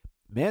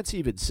Mance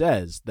even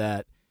says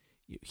that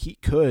he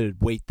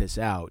could wait this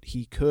out.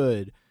 He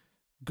could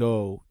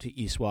go to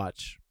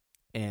Eastwatch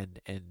and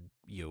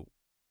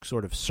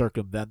sort of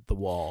circumvent the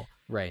wall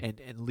right.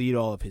 and lead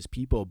all of his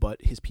people, but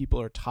his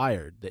people are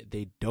tired.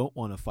 They don't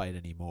want to fight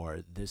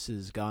anymore. This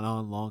has gone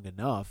on long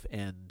enough,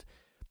 and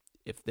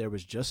if there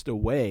was just a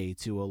way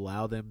to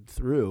allow them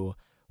through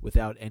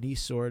without any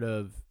sort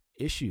of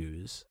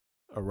issues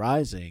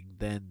arising,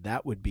 then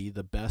that would be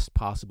the best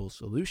possible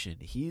solution.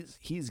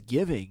 He's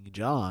giving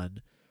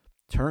Jon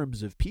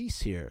terms of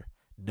peace here,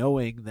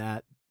 knowing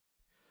that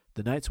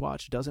the Night's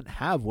Watch doesn't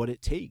have what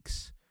it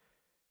takes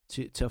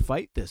to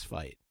fight this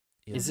fight.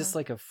 Is this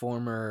like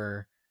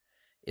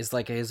is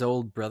like his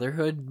old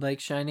brotherhood like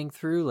shining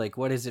through? Like,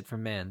 what is it for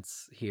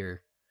Mance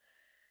here?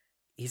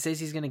 He says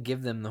he's going to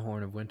give them the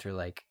Horn of Winter.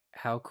 Like,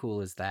 how cool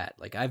is that?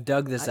 Like, I've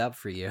dug this up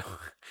for you.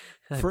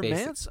 For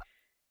Basic- Mance?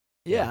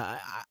 Yeah,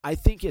 I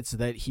think it's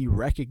that he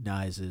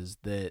recognizes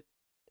that,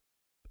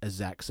 as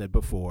Zach said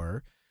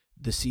before,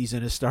 the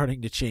season is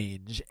starting to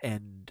change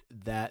and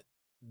that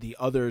the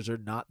others are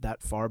not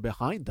that far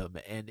behind them.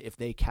 And if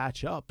they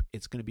catch up,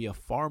 it's going to be a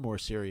far more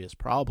serious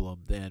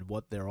problem than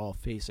what they're all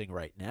facing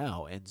right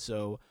now. And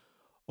so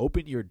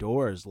open your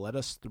doors, let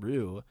us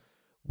through.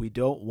 We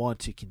don't want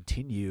to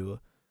continue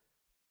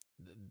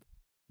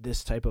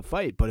this type of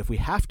fight, but if we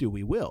have to,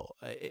 we will.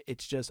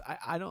 It's just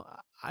I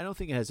don't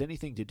think it has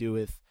anything to do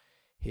with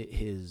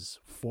his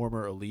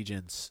former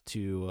allegiance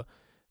to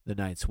the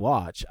Night's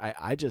Watch.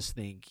 I just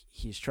think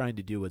he's trying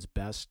to do what's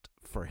best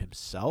for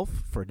himself,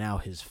 for now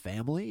his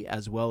family,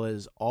 as well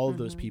as all of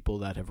those people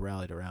that have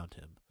rallied around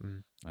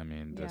him. I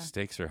mean, the Yeah.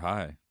 stakes are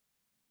high.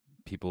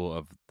 People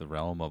of the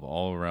realm of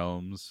all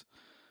realms,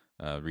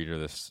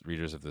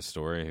 readers of the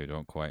story who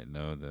don't quite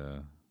know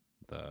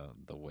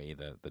the way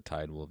that the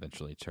tide will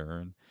eventually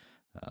turn.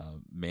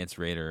 Mance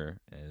Rayder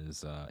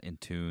is in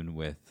tune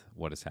with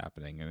what is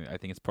happening, and I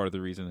think it's part of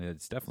the reason.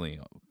 It's definitely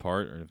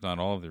part, or if not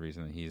all of the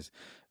reason, that he's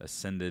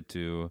ascended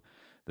to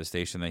the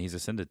station that he's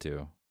ascended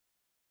to.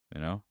 You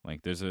know,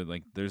 like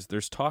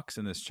there's talks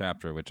in this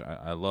chapter which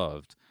I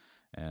loved,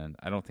 and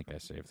I don't think I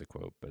saved the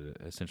quote, but it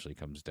essentially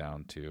comes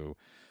down to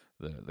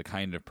the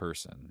kind of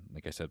person,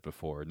 like I said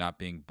before, not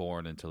being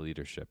born into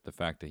leadership. The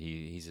fact that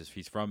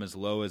he's from as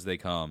low as they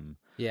come.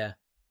 Yeah.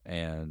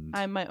 And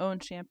I'm my own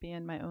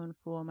champion, my own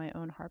fool, my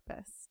own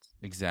harpist.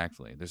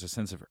 exactly, there's a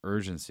sense of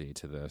urgency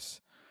to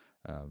this,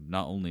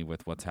 not only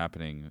with what's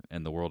happening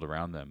in the world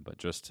around them, but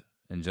just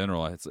in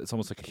general. It's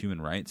almost like a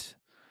human rights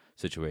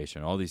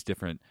situation. All these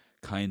different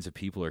kinds of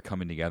people are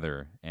coming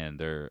together and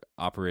they're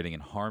operating in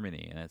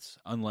harmony, and it's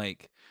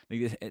unlike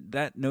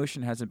that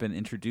notion hasn't been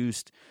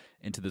introduced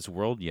into this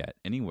world yet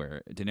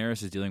anywhere.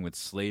 Daenerys is dealing with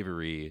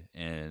slavery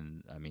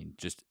and, I mean,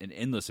 just an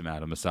endless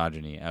amount of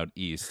misogyny out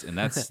east, and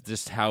that's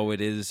just how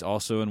it is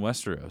also in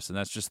Westeros, and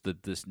that's just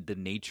the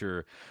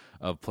nature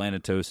of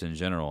Planetos in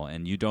general,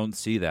 and you don't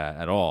see that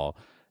at all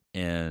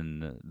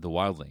in the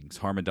Wildlings.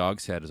 Harmon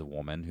Dogshead is a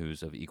woman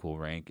who's of equal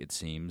rank, it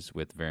seems,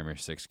 with Varamir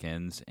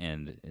Sixskins,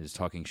 and is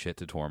talking shit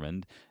to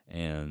Tormund,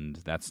 and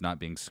that's not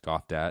being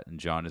scoffed at, and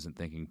Jon isn't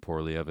thinking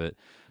poorly of it.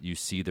 You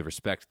see the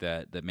respect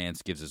that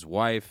Mance gives his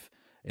wife,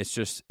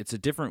 it's a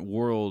different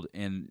world,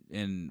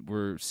 and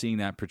we're seeing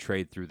that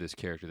portrayed through this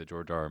character that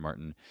George R. R.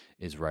 Martin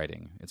is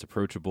writing. It's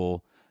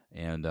approachable,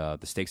 and the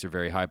stakes are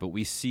very high. But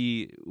we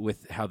see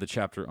with how the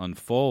chapter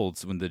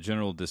unfolds when the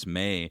general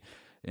dismay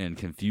and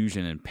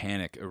confusion and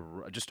panic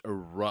just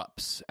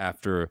erupts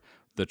after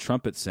the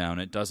trumpet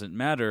sound. It doesn't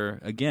matter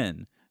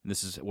again. And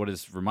this is what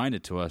is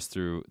reminded to us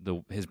through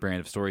his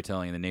brand of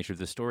storytelling and the nature of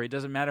the story. It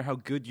doesn't matter how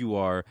good you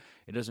are.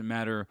 It doesn't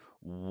matter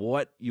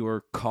what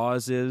your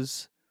cause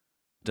is.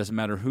 It doesn't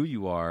matter who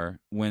you are.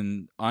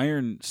 When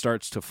iron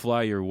starts to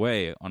fly your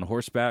way on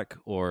horseback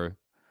or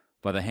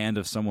by the hand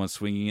of someone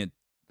swinging it,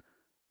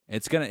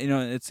 it's gonna,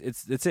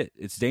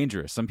 it's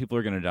dangerous. Some people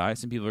are gonna die.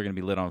 Some people are gonna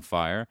be lit on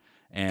fire.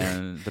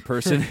 And the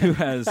person who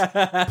has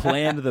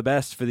planned the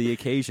best for the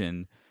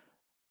occasion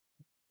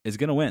is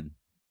gonna win.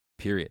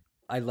 Period.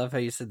 I love how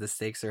you said the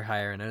stakes are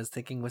higher, and I was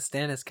thinking with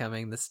Stannis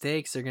coming, the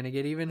stakes are going to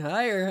get even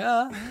higher.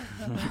 Huh?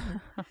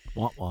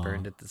 Wah, wah.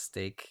 Burned at the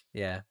stake.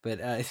 Yeah, but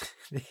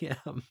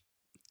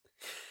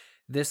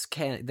this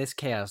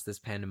chaos, this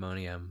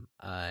pandemonium,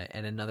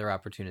 and another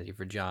opportunity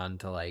for Jon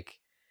to like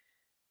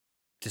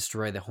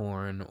destroy the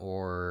horn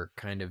or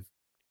kind of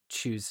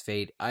choose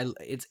fate.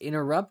 It's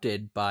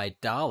interrupted by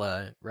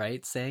Dalla,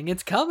 right, saying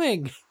it's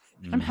coming.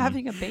 I'm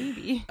having a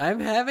baby.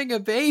 I'm having a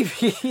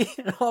baby.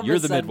 You're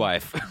the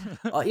midwife.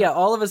 Yeah,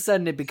 all of a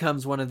sudden it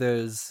becomes one of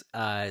those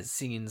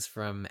scenes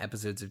from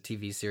episodes of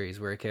TV series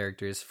where a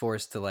character is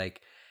forced to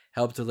like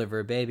help deliver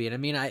a baby. And I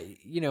mean,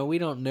 we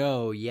don't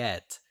know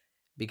yet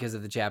because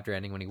of the chapter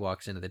ending when he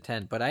walks into the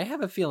tent, but I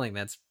have a feeling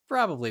that's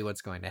probably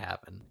what's going to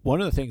happen.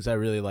 One of the things I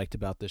really liked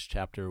about this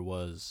chapter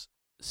was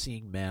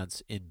seeing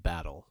Mance in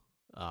battle.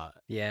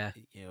 Yeah.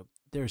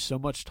 There's so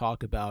much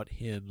talk about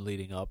him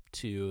leading up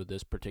to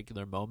this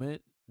particular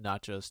moment,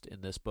 not just in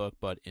this book,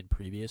 but in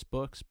previous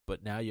books.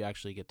 But now you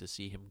actually get to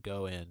see him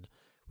go in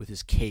with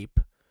his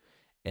cape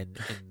and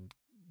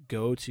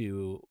go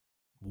to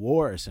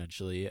war,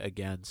 essentially,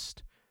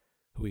 against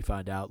who we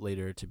find out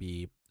later to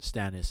be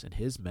Stannis and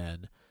his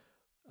men.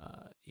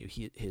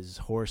 His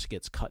horse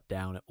gets cut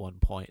down at one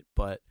point,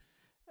 but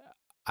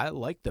I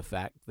like the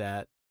fact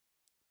that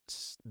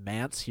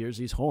Mance hears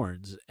these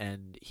horns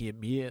and he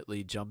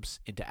immediately jumps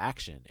into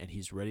action and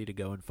he's ready to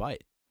go and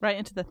fight. Right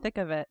into the thick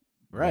of it.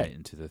 Right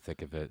into the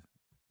thick of it.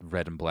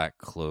 Red and black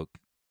cloak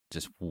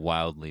just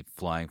wildly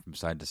flying from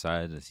side to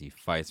side as he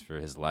fights for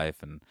his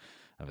life and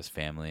of his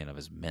family and of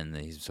his men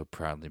that he's so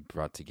proudly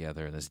brought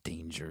together in this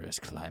dangerous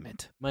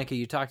climate. Micah,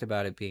 you talked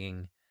about it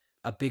being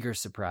a bigger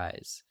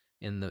surprise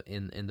in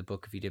the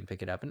book if you didn't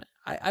pick it up, and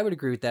I would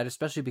agree with that,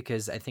 especially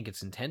because I think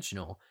it's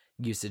intentional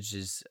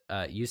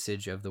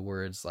usage of the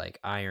words like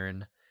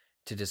iron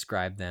to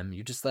describe them.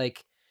 You're just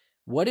like,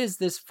 what is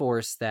this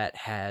force that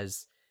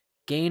has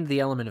gained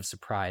the element of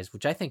surprise,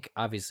 which I think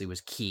obviously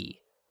was key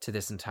to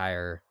this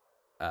entire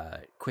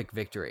quick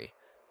victory?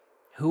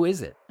 Who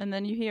is it? And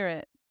then you hear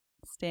it.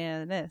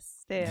 Stannis,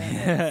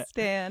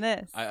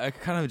 Stannis. I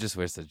kind of just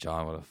wish that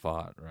Jon would have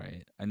fought,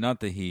 right? And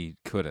not that he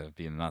could have,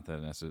 not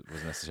that it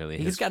was necessarily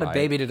his He's got fight. a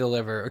baby to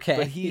deliver, okay?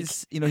 But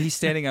he's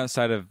standing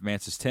outside of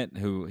Mance's tent,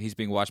 who he's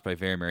being watched by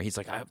Varamir. He's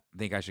like, I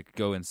think I should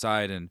go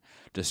inside and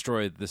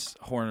destroy this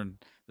horn,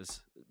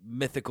 this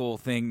mythical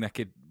thing that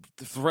could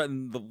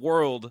threaten the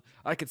world.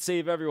 I could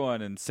save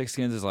everyone. And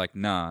Sixskins is like,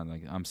 nah,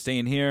 I'm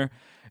staying here.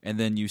 And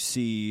then you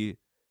see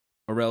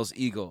Orell's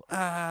eagle,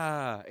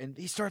 and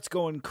he starts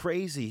going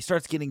crazy.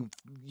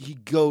 He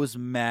goes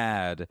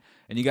mad.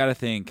 And you got to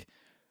think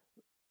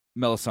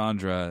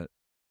Melisandre,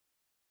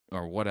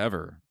 or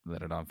whatever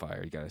lit it on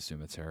fire, you got to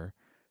assume it's her,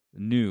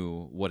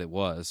 knew what it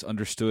was,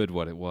 understood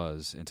what it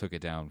was, and took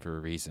it down for a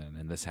reason.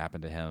 And this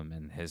happened to him,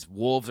 and his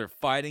wolves are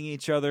fighting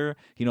each other.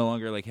 He no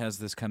longer has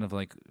this kind of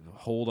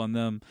hold on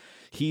them.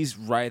 He's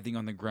writhing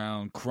on the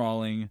ground,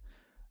 crawling.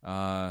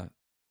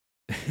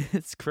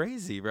 It's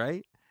crazy,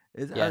 right?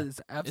 It's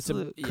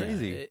absolutely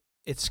crazy.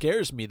 It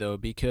scares me, though,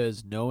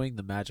 because knowing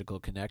the magical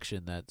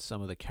connection that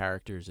some of the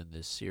characters in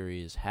this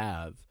series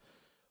have,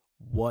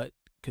 what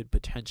could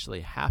potentially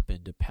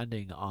happen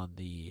depending on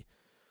the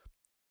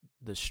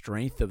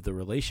strength of the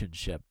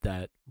relationship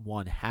that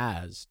one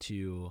has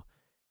to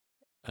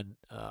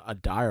a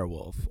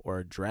direwolf or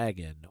a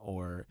dragon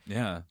or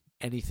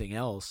anything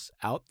else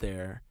out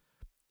there.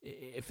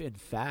 If in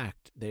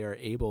fact they are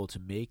able to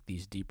make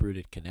these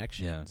deep-rooted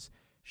connections,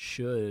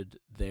 should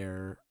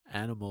their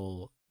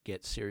animal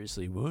get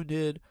seriously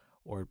wounded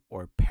or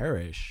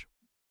perish,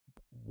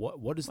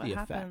 what is the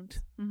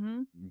effect?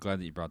 Mm-hmm. I'm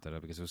glad that you brought that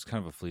up because it was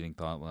kind of a fleeting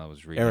thought when I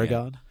was reading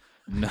Aragon?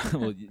 No,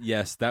 well,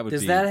 yes, that would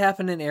Does be. that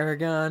happen in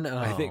Aragon? Oh.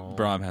 I think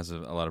Brom has a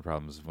lot of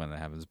problems when that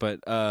happens. But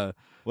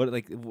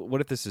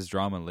what if this is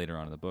drama later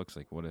on in the books?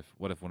 What if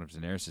one of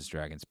Daenerys'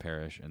 dragons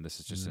perish, and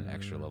this is just an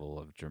extra level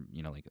of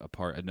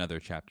another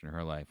chapter in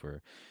her life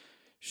where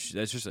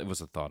it was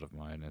a thought of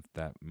mine. If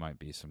that might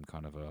be some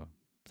kind of a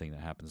thing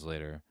that happens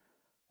later.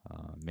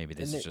 Maybe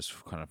this And is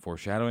just kind of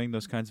foreshadowing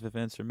those kinds of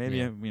events, or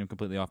maybe I'm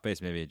completely off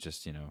base. Maybe it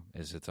just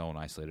is its own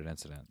isolated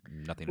incident,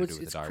 nothing to do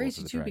with it's the direwolves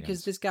crazy or the too because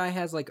dragons. this guy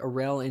has like a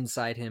rel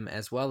inside him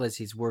as well as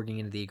he's working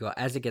into the ego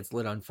as it gets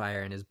lit on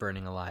fire and is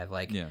burning alive.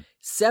 Like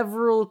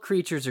several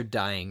creatures are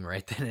dying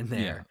right then and there.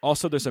 Yeah.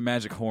 Also, there's a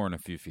magic horn a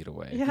few feet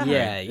away. Yeah. right?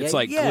 Yeah, It's yeah,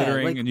 like yeah,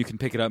 glittering, like- and you can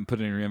pick it up and put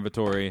it in your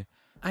inventory.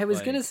 I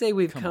was gonna Like, say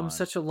we've come come on.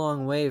 such a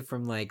long way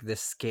from like the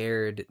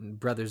scared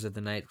Brothers of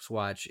the Night's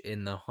Watch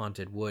in the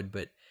Haunted Wood,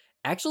 but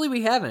actually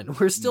we haven't.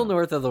 We're still No.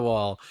 north of the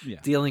wall, Yeah.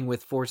 dealing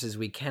with forces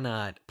we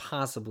cannot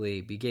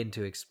possibly begin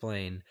to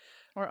explain.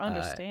 Or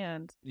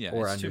understand. Yeah,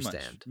 or it's too much.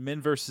 understand.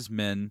 Men versus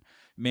men.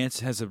 Mance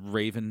has a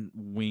raven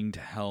winged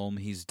helm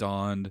he's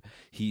donned.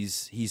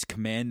 He's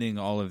commanding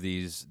all of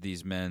these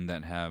men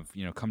that have,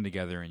 come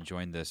together and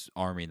joined this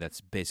army that's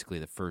basically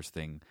the first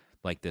thing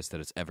like this that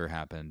has ever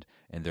happened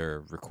in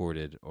their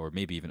recorded or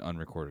maybe even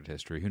unrecorded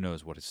history. Who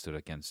knows what has stood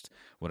against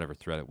whatever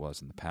threat it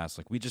was in the past.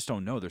 Like, we just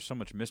don't know. There's so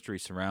much mystery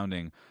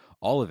surrounding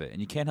all of it,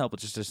 and you can't help but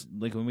just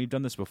like when we've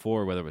done this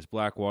before, whether it was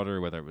Blackwater,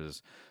 whether it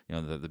was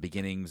the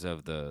beginnings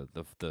of the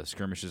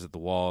skirmishes at the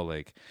wall,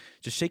 like,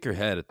 just shake your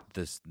head at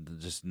this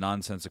just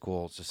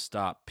nonsensical, just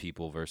stop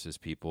people versus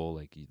people.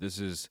 Like, this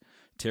is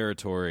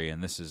territory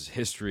and this is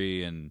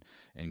history and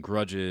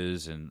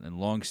grudges and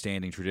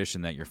long-standing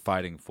tradition that you're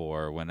fighting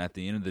for, when at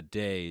the end of the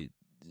day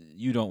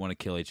you don't want to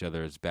kill each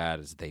other as bad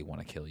as they want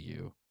to kill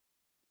you,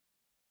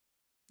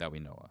 that we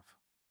know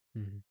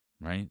of.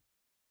 Right?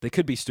 They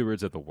could be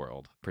stewards of the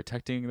world,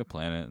 protecting the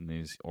planet, and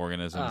these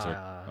organisms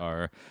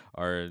are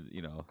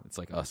it's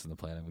like us and the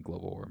planet with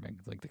global warming.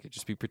 Like, they could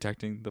just be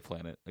protecting the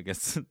planet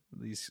against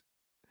these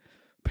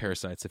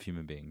parasites of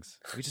human beings.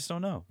 We just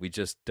don't know. We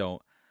just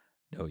don't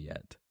know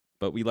yet.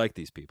 But we like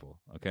these people,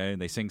 okay?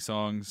 They sing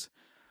songs,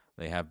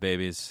 they have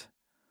babies,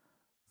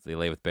 they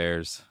lay with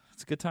bears.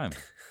 It's a good time.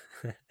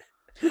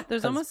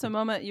 There's almost a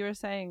moment you were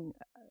saying,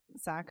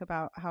 Zach,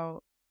 about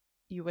how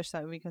you wish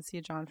that we could see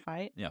Jon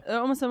fight. Yeah.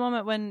 Almost a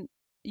moment when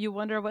you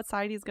wonder what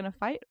side he's going to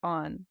fight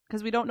on,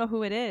 because we don't know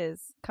who it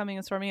is coming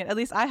and storming in. At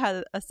least I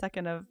had a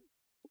second of,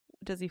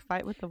 does he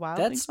fight with the wildlings?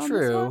 That's on this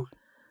true. one?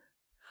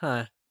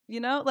 Huh.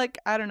 Like,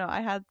 I don't know.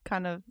 I had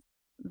kind of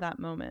that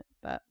moment,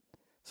 but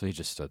So he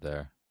just stood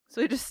there.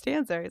 so he just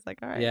stands there. He's like,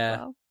 all right, Yeah.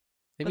 well.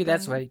 Maybe But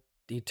that's then- why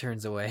he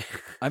turns away.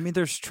 I mean,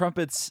 there's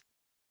trumpets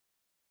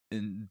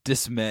in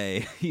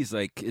dismay. He's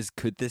like,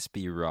 could this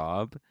be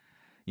Robb?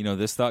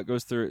 This thought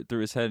goes through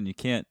his head, and you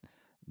can't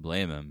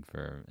blame him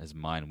for his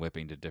mind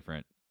whipping to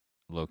different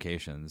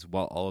locations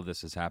while all of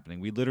this is happening.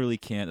 We literally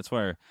can't. That's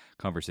why our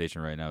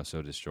conversation right now is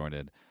so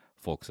disjointed,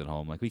 folks at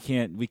home. Like, we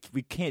can't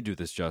do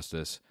this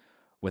justice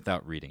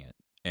without reading it.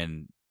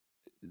 And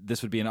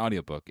this would be an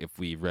audiobook if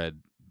we read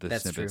the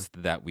That's snippets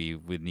true. that we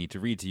would need to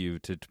read to you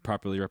to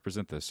properly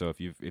represent this. So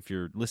if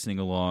you're listening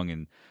along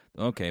and,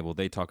 okay, well,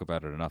 they talk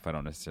about it enough, I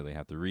don't necessarily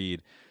have to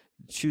read,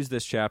 choose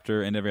this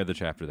chapter and every other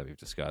chapter that we've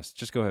discussed.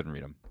 Just go ahead and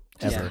read them.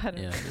 Just Yeah. go ahead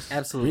and- just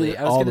Absolutely. read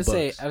I was all gonna the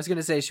say. books. I was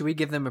gonna say. Should we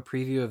give them a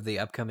preview of the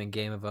upcoming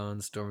Game of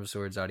Thrones Storm of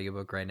Swords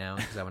audiobook right now?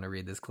 Because I want to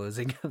read this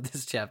closing of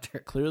this chapter.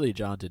 Clearly,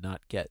 John did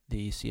not get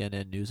the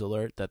CNN news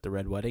alert that the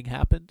Red Wedding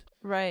happened.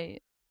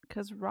 Right.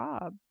 Because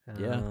Robb,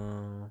 Yeah.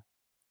 Oh.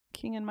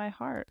 king in my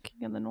heart,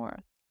 king in the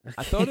north.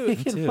 I thought it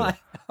was in too. my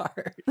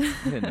heart. I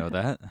didn't know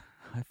that.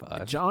 High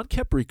five. John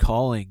kept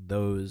recalling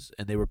those,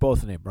 and they were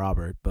both named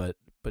Robert, but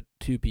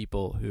two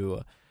people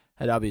who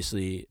had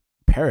obviously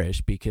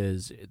perished,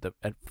 because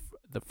at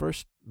the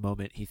first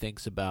moment he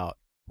thinks about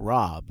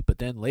Robb, but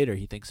then later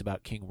he thinks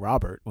about King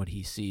Robert when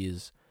he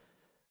sees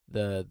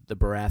the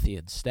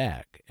Baratheon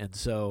stack. And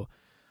so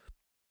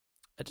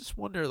I just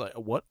wonder, like,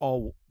 what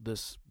all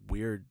this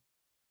weird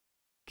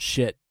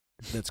shit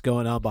that's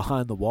going on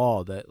behind the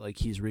wall, that, like,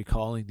 he's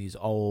recalling these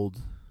old,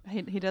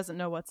 He doesn't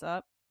know what's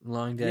up.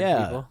 Long dead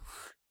Yeah. people.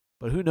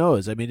 but who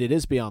knows? I mean, it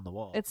is beyond the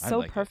wall. It's I so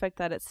like it. perfect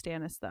that it's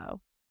Stannis,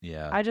 though.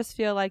 Yeah. I just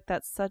feel like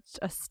that's such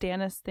a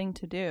Stannis thing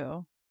to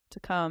do, to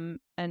come,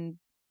 and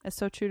is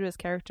so true to his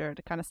character,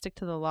 to kind of stick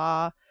to the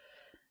law,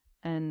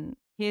 and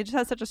he just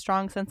has such a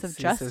strong sense of He's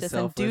so justice and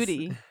selfless.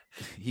 duty.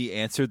 He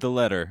answered the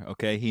letter.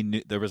 Okay. He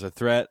knew there was a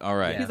threat. All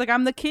right. Yeah. He's like,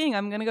 I'm the king,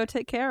 I'm gonna go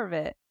take care of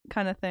it,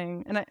 kind of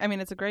thing. And I mean,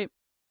 it's a great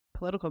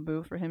political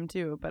move for him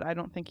too, but I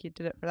don't think he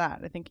did it for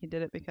that. I think he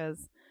did it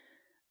because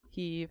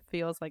he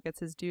feels like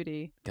it's his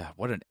duty. God,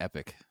 what an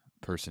epic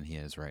person he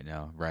is right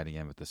now, riding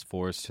in with this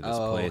force to this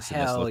Oh, place and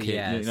this hell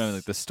location. You know, yes.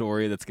 like the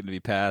story that's going to be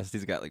passed.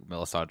 He's got like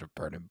Melisandre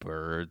burning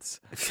birds.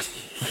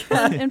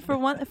 And for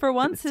once,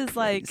 It's his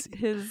like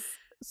crazy.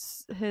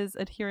 his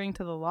adhering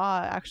to the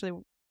law actually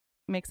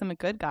makes him a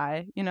good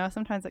guy.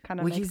 Sometimes it kind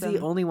of Well, makes he's him. the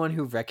only one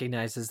who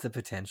recognizes the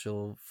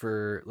potential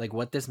for like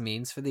what this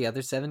means for the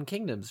other seven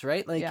kingdoms,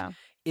 right? Like, yeah.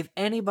 if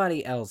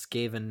anybody else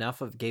gave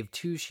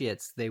two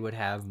shits, they would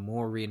have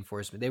more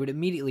reinforcement. They would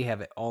immediately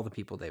have all the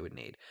people they would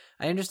need.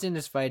 I understand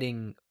there's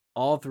fighting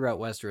all throughout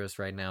Westeros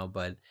right now,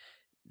 but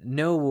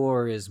no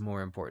war is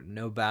more important.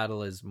 No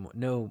battle is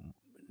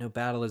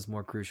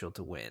more crucial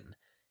to win.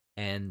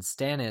 And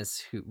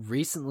Stannis, who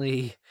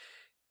recently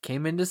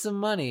came into some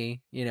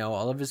money. You know,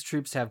 all of his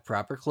troops have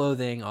proper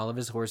clothing. All of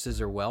his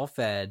horses are well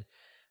fed.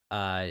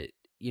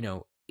 You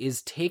know,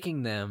 is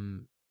taking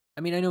them.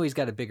 I mean, I know he's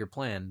got a bigger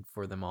plan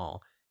for them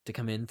all to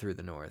come in through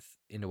the north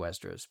into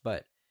Westeros,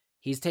 but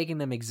he's taking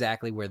them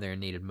exactly where they're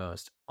needed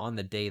most on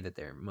the day that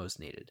they're most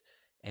needed.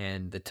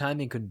 And the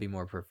timing couldn't be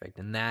more perfect.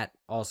 And that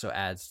also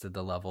adds to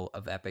the level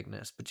of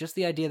epicness. But just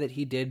the idea that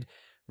he did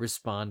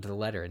respond to the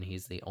letter and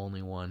he's the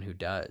only one who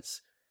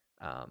does,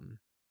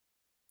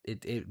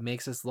 it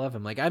makes us love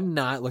him. Like, I'm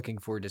not looking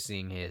forward to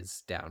seeing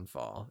his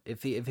downfall.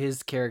 If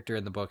his character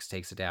in the books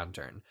takes a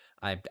downturn,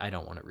 I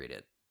don't want to read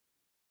it.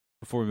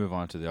 Before we move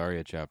on to the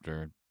Arya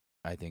chapter,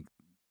 I think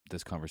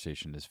this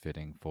conversation is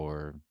fitting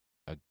for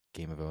a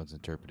Game of Thrones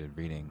interpreted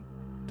reading.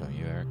 Don't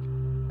you, Eric?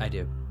 I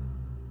do.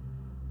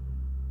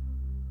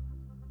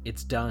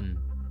 It's done,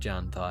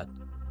 Jon thought.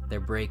 They're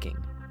breaking.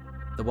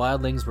 The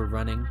wildlings were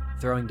running,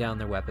 throwing down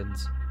their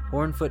weapons.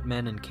 Hornfoot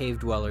men and cave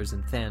dwellers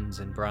and thens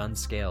and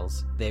bronze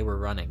scales, they were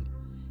running.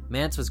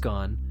 Mance was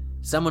gone.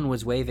 Someone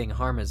was waving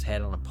Harma's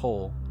head on a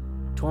pole.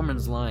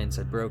 Tormund's lines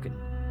had broken.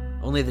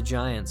 Only the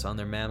giants on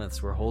their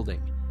mammoths were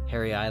holding,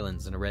 hairy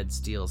islands in a red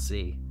steel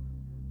sea.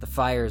 The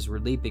fires were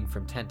leaping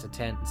from tent to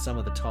tent, and some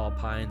of the tall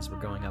pines were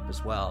going up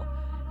as well,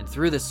 and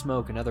through the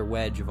smoke another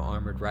wedge of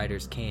armored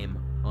riders came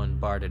on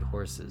barded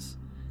horses.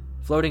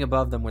 Floating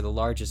above them were the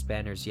largest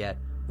banners yet,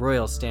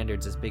 royal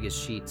standards as big as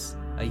sheets,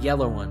 a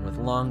yellow one with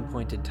long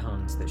pointed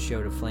tongues that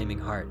showed a flaming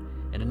heart,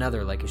 and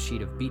another like a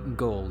sheet of beaten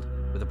gold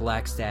with a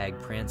black stag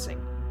prancing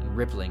and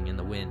rippling in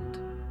the wind.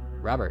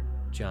 Robert,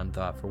 Jon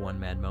thought for one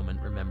mad moment,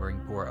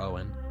 remembering poor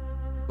Owen.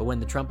 But when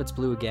the trumpets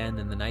blew again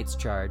and the knights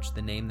charged,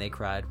 the name they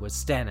cried was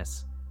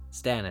Stannis.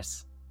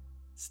 Stannis.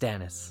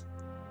 Stannis.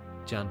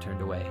 Jon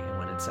turned away and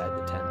went inside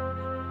the tent.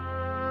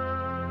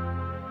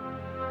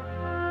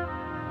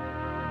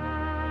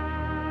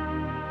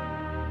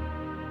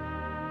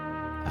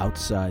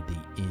 Outside the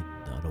inn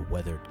on a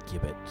weathered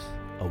gibbet,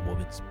 a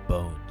woman's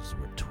bones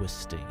were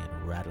twisting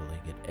and rattling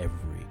in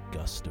every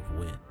gust of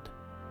wind.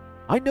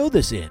 I know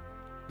this inn.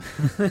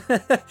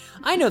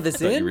 I know this I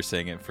thought inn. you were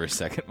saying it for a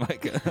second,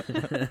 Micah.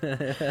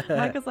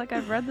 Micah's like,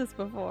 I've read this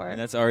before. And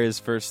that's Arya's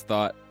first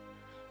thought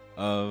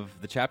of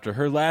the chapter.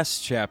 Her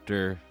last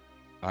chapter,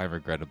 I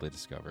regrettably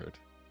discovered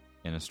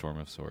in A Storm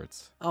of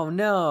Swords. Oh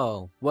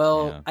no.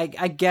 Well, Yeah.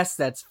 I guess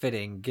that's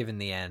fitting given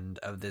the end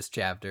of this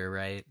chapter,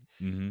 right?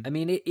 Mm-hmm. I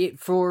mean, it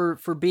for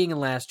being a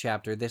last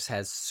chapter, this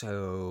has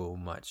so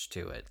much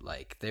to it.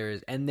 Like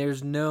there's an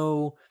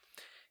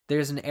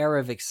air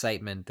of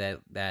excitement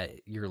that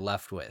you're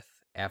left with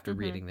after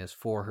reading this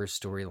for her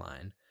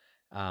storyline.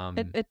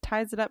 It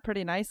ties it up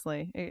pretty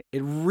nicely. It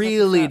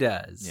really up.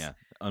 does. Yeah,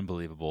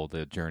 unbelievable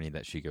the journey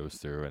that she goes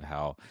through and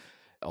how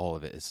all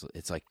of it is.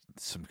 It's like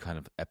some kind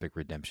of epic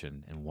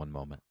redemption in one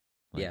moment.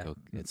 Like, Yeah.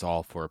 it's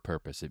all for a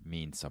purpose. It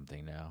means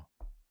something now.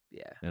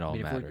 Yeah. It all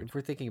mattered. If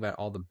we're thinking about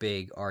all the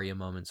big Arya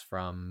moments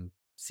from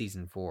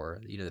season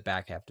 4, the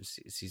back half of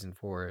season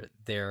 4,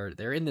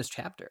 they're in this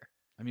chapter.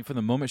 I mean, from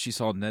the moment she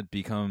saw Ned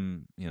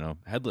become,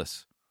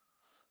 headless,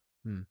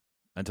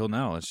 until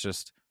now, it's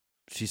just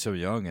she's so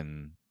young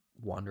and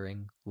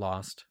Wandering,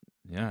 lost.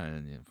 yeah,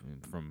 and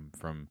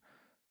from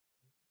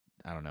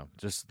I don't know,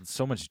 just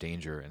so much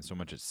danger and so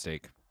much at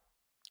stake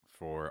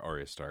for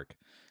Arya Stark.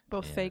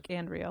 Both Yeah. fake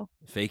and real.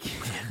 Fake.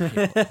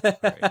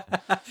 Right.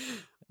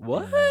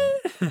 What?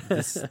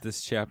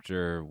 This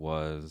chapter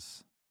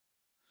was.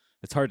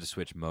 It's hard to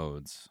switch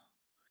modes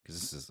because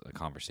this is a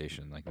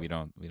conversation. Like we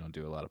don't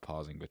do a lot of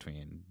pausing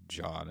between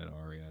Jon and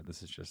Arya.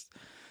 This is just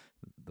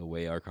the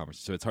way our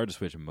conversation. So it's hard to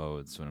switch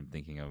modes when I'm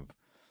thinking of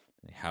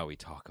how we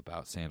talk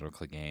about Sandor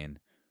Clegane,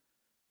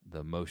 the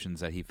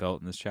emotions that he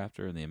felt in this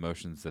chapter, and the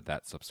emotions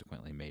that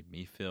subsequently made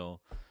me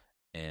feel,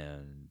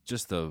 and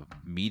just the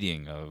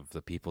meeting of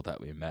the people that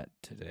we met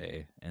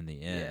today in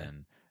the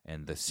inn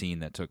and the scene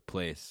that took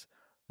place.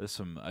 There's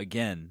some,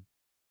 again,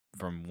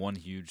 from one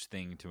huge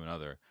thing to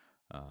another.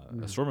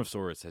 A Storm of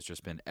Swords has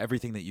just been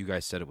everything that you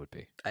guys said it would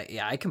be.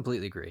 I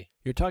completely agree.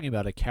 You're talking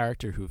about a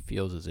character who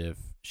feels as if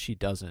she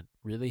doesn't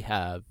really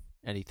have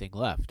anything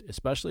left,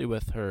 especially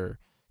with her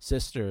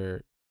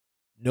sister.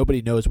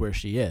 Nobody knows where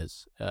she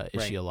is.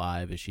 Is she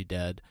alive? Is she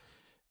dead?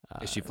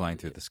 Is she flying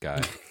through the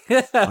sky?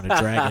 On a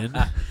dragon?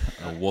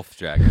 A wolf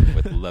dragon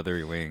with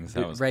leathery wings.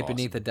 That was right awesome.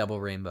 beneath the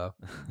double rainbow.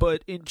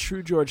 But in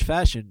true George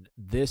fashion,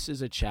 this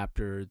is a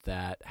chapter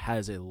that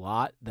has a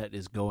lot that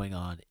is going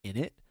on in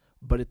it,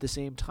 but at the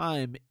same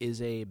time is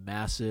a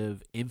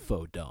massive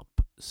info dump.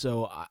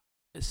 So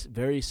it's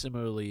very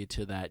similarly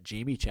to that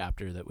Jaime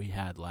chapter that we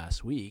had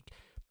last week.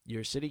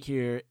 You're sitting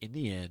here in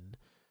the inn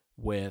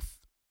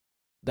with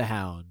the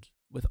Hound,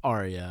 with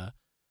Arya,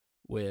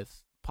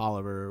 with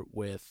Polliver,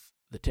 with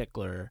the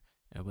Tickler,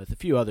 and with a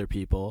few other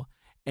people,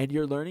 and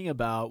you're learning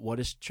about what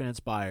has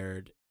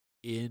transpired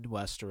in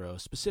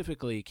Westeros,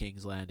 specifically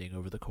King's Landing,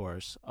 over the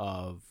course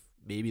of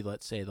maybe,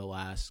 let's say, the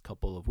last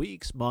couple of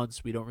weeks,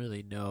 months. We don't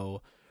really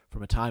know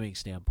from a timing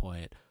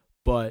standpoint,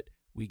 but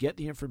we get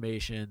the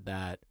information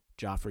that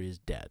Joffrey is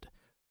dead.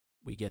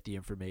 we get the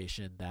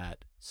information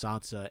that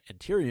Sansa and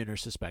Tyrion are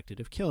suspected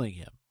of killing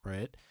him,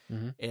 right?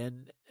 Mm-hmm.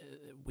 And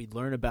we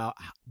learn about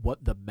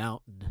what the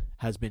Mountain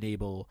has been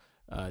able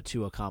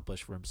to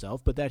accomplish for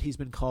himself, but that he's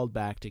been called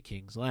back to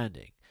King's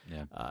Landing.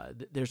 Yeah.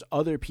 There's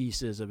other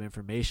pieces of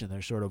information that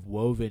are sort of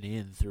woven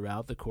in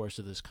throughout the course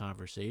of this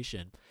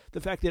conversation. The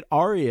fact that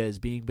Arya is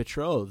being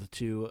betrothed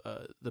to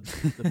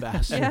the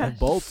bastard Yeah. of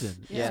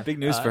Bolton. Yeah. It's big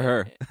news for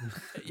her.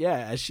 Yeah,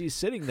 as she's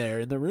sitting there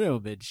in the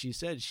room, and she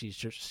said she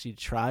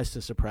tries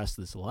to suppress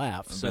this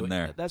laugh. I've So been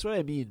there. that's what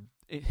I mean.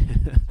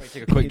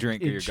 Take a quick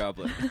drink of your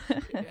goblet.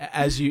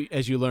 As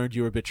you learned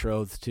you were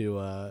betrothed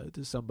to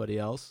somebody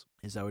else.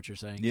 Is that what you're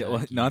saying? Yeah, Zach?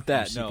 well, not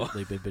that, You've no.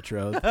 secretly been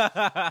betrothed.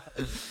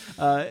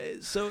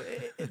 So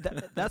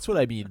that's what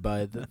I mean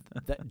by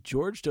that.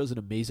 George does an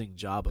amazing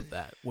job of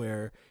that.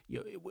 Where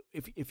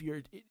if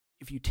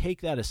you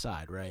take that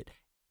aside, right,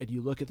 and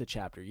you look at the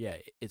chapter, yeah,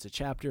 it's a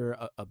chapter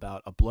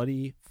about a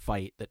bloody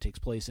fight that takes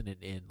place in an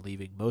inn,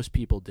 leaving most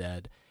people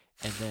dead,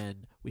 and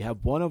then we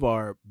have one of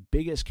our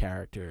biggest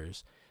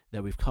characters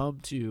that we've come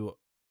to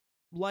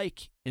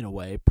like in a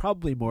way,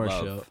 probably more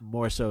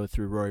so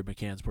through Rory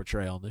McCann's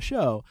portrayal in the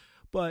show,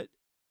 but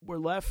we're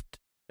left.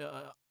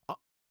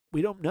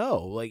 We don't know.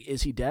 Like,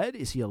 is he dead?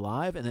 Is he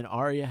alive? And then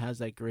Arya has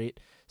that great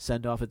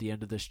send off at the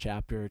end of this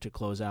chapter to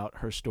close out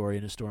her story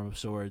in A Storm of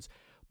Swords.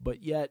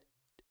 But yet,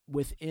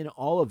 within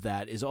all of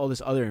that is all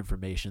this other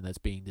information that's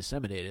being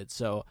disseminated.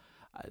 So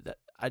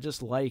I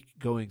just like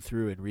going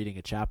through and reading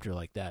a chapter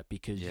like that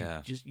because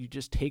you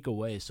just take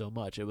away so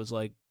much. It was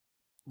like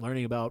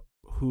learning about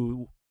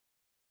who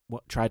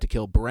tried to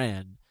kill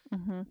Bran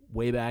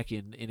way back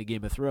in A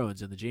Game of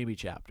Thrones in the Jaime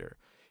chapter.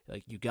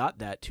 Like, you got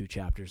that 2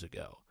 chapters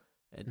ago.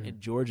 And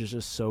George is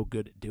just so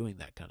good at doing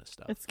that kind of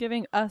stuff. It's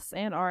giving us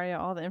and Arya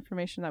all the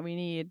information that we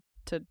need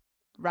to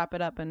wrap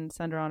it up and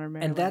send her on her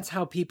merry way. And that's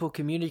how people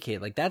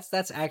communicate. Like,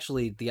 that's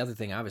actually the other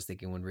thing I was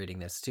thinking when reading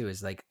this too,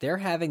 is like they're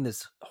having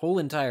this whole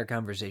entire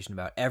conversation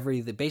about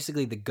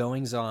basically the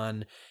goings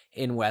on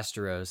in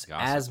Westeros.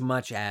 Gossip. As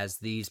much as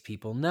these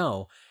people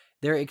know.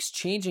 They're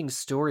exchanging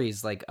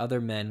stories like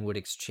other men would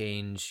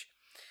exchange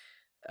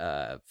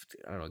I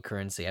don't know,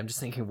 currency. I'm just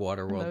thinking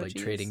Waterworld, like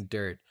trading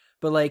dirt.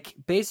 But like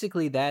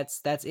basically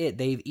that's it.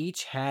 They've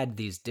each had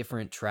these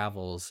different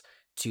travels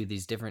to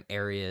these different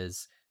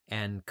areas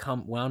and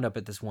wound up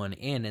at this one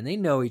inn, and they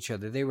know each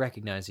other. They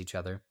recognize each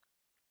other.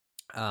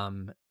 At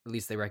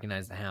least they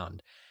recognize the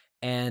Hound.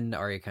 And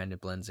Arya kind of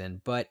blends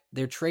in. But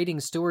they're trading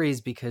stories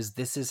because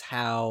this is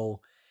how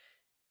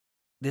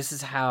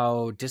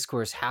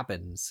discourse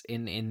happens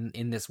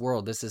in this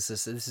world. This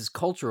is a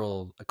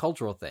cultural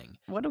thing.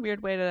 What a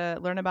weird way to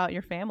learn about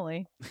your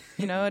family,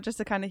 just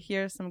to kind of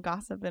hear some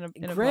gossip in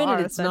a granted,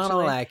 bar. It's not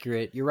all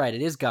accurate. You're right,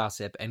 it is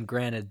gossip. And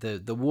granted,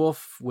 the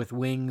wolf with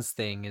wings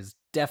thing is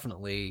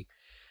definitely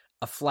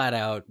a flat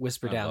out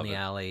whisper down the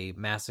alley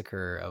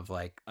massacre of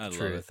like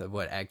truth of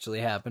what actually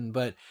happened.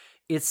 But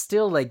it's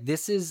still like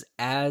this is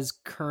as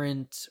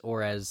current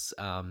or as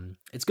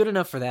it's good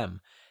enough for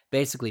them.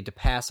 Basically, to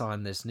pass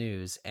on this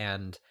news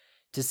and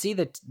to see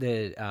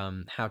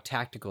the how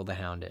tactical the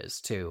Hound is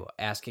too,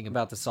 asking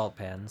about the salt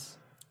pans,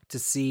 to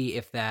see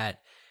if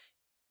that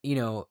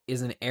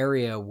is an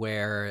area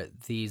where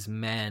these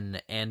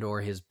men and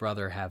or his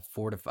brother have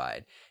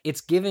fortified.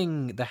 It's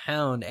giving the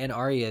Hound and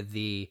Arya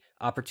the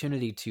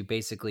opportunity to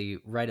basically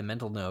write a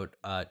mental note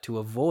to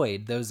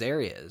avoid those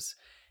areas.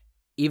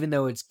 Even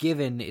though it's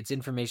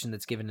information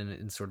that's given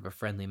in sort of a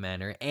friendly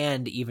manner,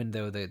 and even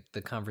though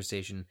the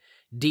conversation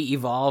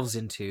de-evolves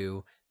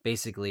into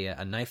basically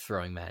a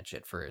knife-throwing match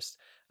at first,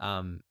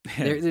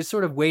 they're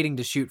sort of waiting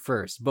to shoot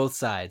first. Both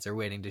sides are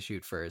waiting to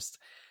shoot first.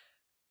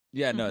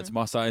 Yeah, no, it's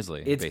Mos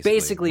Eisley. It's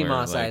basically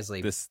Mos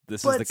Eisley. This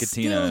is the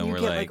Katina, and we're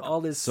like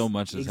all this so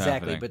much is exactly.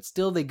 happening. But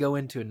still, they go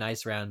into a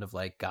nice round of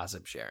like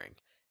gossip sharing,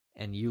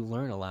 and you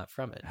learn a lot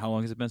from it. How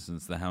long has it been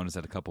since the Hound has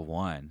had a cup of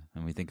wine?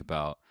 And we think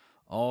about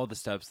all the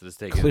steps that it's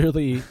taken.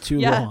 Clearly too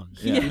long.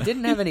 He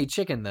didn't have any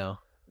chicken though.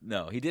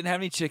 No, he didn't have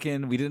any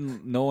chicken.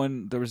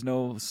 There was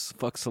no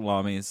fuck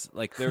salamis.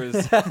 Like there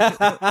was,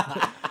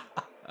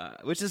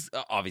 which is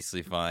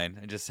obviously fine.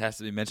 It just has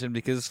to be mentioned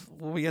because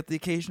we get the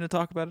occasion to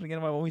talk about it again.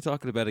 When we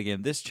talk about it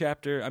again, this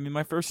chapter, I mean,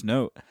 my first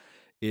note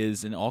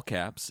is in all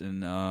caps,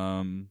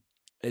 and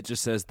it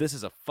just says, "This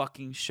is a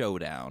fucking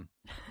showdown."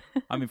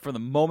 I mean, from the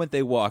moment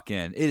they walk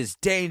in, it is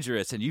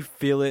dangerous, and you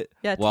feel it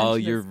while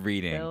you're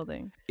reading.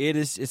 Building.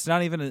 It's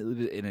not even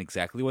in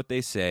exactly what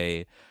they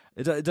say.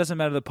 It doesn't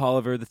matter the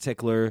Polliver, the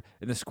Tickler,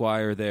 and the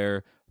Squire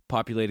there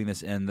populating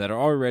this inn that are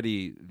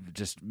already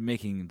just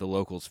making the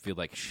locals feel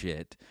like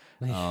shit.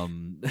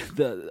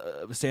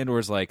 The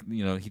Sandor's like,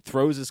 he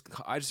throws his...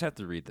 I just have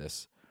to read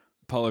this.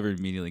 Polliver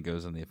immediately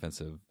goes on the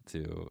offensive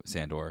to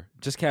Sandor,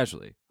 just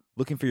casually.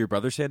 "Looking for your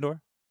brother,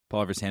 Sandor?"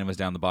 Polliver's hand was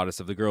down the bodice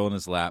of the girl in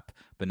his lap,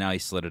 but now he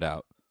slid it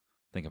out.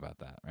 Think about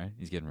that, right?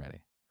 He's getting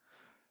ready.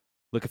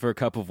 "Looking for a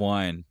cup of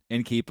wine.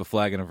 Innkeep, a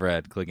flagon of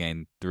red."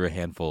 Clegane threw a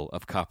handful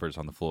of coppers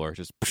on the floor,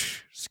 just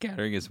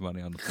scattering his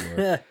money on the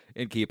floor.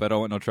 "Innkeep, I don't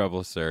want no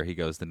trouble, sir." He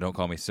goes, "Then don't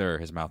call me sir."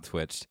 His mouth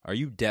twitched. "Are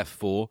you deaf,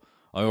 fool?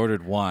 I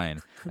ordered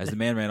wine. As the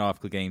man ran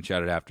off, Clegane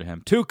shouted after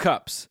him, 2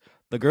 cups!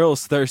 The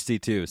girl's thirsty,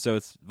 too. So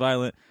it's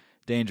violent,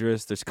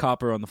 dangerous. There's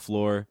copper on the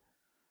floor.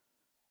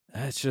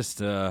 It's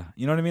just, you know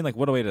what I mean? Like,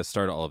 what a way to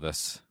start all of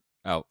this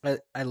out.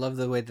 I love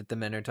the way that the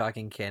men are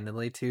talking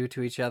candidly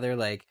to each other.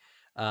 Like,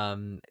 I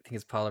think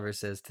it's Polliver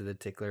says to the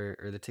tickler,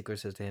 or the tickler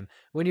says to him,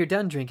 "When you're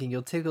done drinking,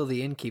 you'll tickle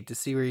the innkeep to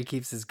see where he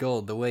keeps his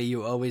gold, the way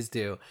you always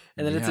do."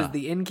 And then it says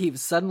the innkeep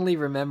suddenly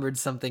remembered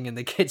something in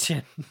the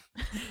kitchen.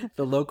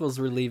 The locals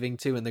were leaving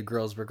too, and the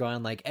girls were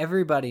gone. Like,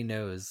 everybody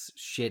knows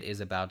shit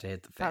is about to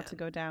hit the fan. About to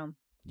go down.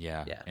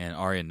 Yeah. And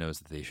Arya knows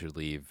that they should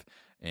leave.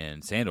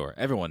 And Sandor,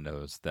 everyone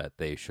knows that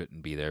they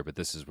shouldn't be there, but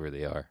this is where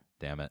they are.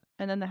 Damn it.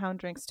 And then the Hound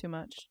drinks too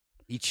much.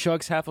 He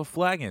chugs half a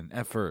flagon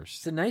at first.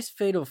 It's a nice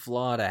fatal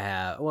flaw to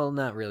have. Well,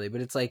 not really,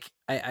 but it's like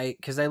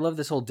because I love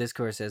this whole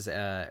discourse as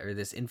or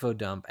this info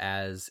dump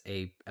as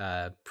a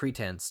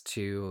pretense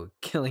to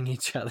killing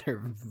each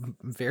other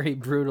very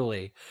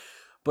brutally,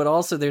 but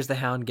also there's the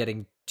Hound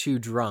getting too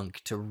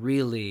drunk to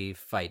really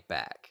fight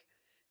back.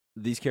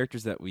 These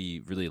characters that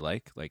we really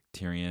like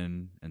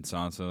Tyrion and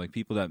Sansa, like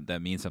people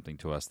that mean something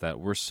to us,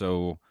 that we're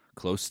so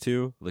close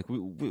to, like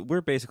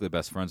we're basically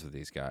best friends with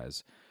these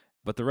guys.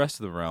 But the rest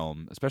of the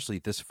realm, especially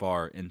this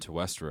far into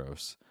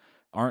Westeros,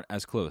 aren't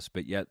as close.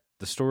 But yet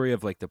the story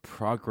of like the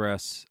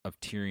progress of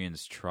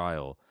Tyrion's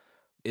trial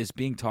is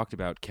being talked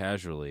about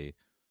casually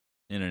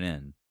in an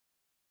inn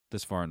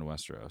this far into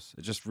Westeros.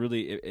 It just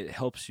really, it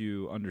helps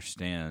you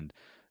understand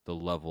the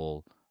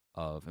level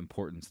of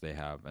importance they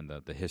have and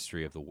the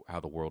history of how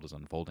the world is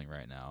unfolding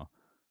right now,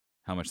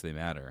 how much they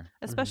matter.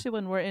 Especially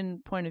when we're in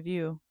point of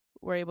view,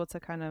 we're able to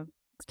kind of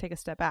take a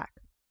step back.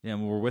 Yeah,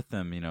 and when we're with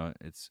them,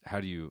 it's how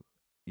do you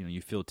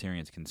feel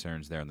Tyrion's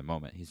concerns there in the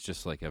moment. He's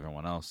just like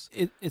everyone else.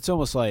 It's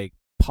almost like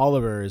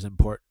Polliver is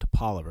important to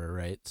Polliver,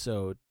 right?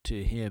 So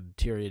to him,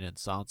 Tyrion and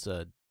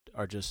Sansa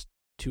are just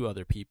 2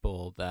 other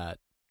people that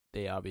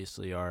they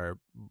obviously are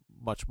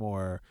much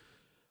more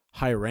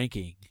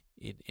high-ranking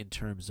in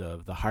terms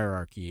of the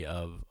hierarchy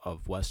of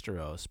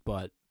Westeros.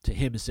 But to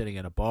him sitting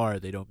in a bar,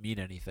 they don't mean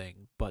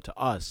anything. But to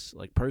us,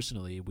 like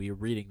personally, we are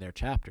reading their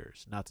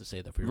chapters. Not to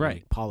say that if we were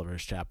reading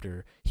Polliver's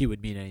chapter, he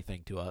would mean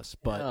anything to us.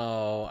 But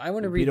I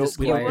want to read the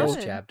Squire's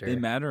chapter. They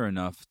matter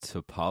enough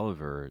to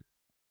Polliver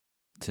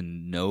to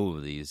know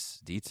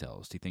these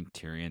details. Do you think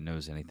Tyrion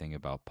knows anything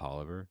about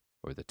Polliver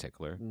or the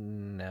Tickler?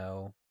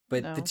 No.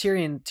 But No. the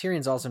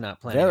Tyrion's also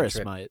not planning a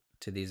trip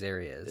to these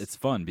areas. It's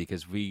fun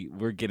because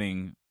we're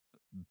getting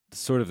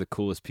sort of the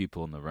coolest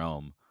people in the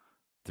realm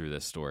through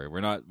this story.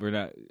 We're not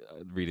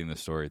reading the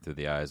story through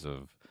the eyes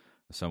of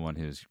someone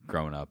who's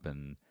grown up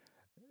and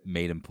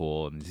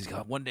Maidenpool, and he's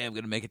got one day I'm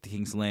going to make it to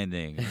King's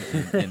Landing,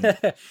 and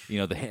the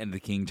end of the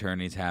king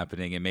tourney's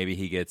happening, and maybe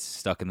he gets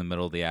stuck in the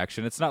middle of the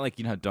action. It's not like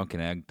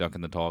Duncan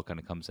the Tall kind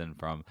of comes in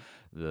from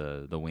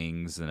the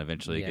wings and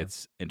eventually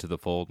gets into the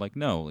fold. Like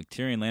no, like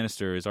Tyrion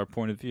Lannister is our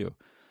point of view.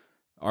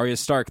 Arya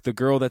Stark, the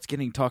girl that's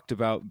getting talked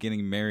about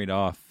getting married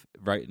off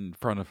right in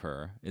front of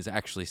her, is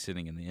actually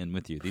sitting in the inn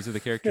with you. These are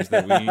the characters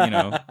that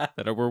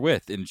we, we're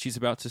with, and she's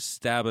about to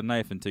stab a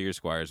knife into your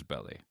squire's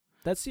belly.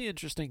 That's the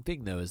interesting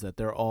thing, though, is that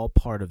they're all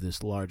part of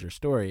this larger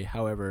story.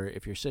 However,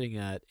 if you're sitting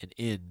at an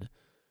inn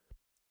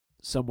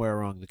somewhere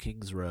along the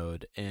King's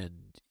Road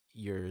and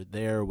you're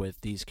there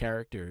with these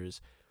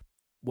characters,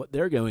 what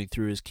they're going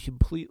through is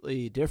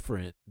completely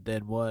different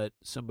than what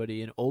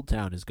somebody in Old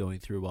Town is going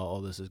through while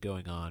all this is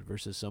going on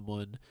versus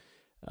someone,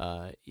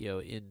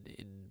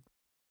 in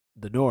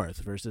the North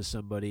versus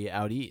somebody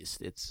out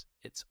East.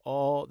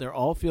 They're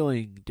all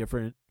feeling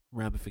different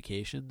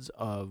ramifications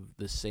of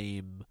the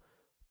same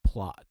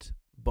plot,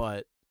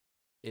 but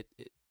it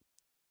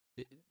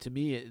to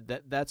me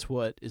that's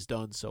what is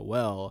done so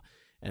well.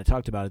 And I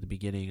talked about at the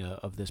beginning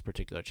of this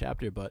particular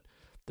chapter, but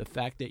the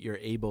fact that you're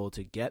able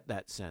to get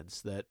that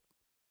sense that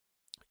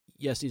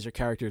yes, these are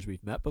characters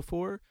we've met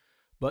before,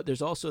 but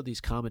there's also these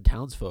common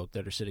townsfolk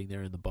that are sitting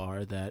there in the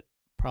bar that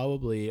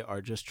probably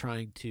are just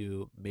trying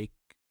to make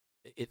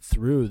it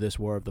through this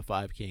War of the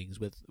Five Kings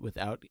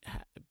without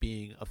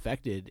being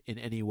affected in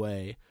any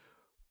way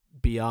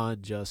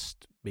beyond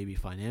just maybe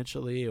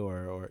financially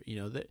or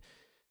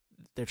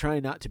they're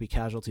trying not to be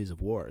casualties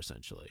of war,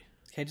 essentially.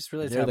 I just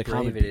realized how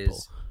brave it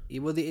is.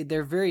 Well,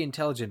 they're very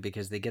intelligent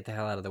because they get the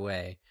hell out of the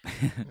way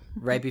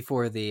right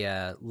before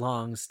the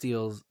long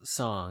steel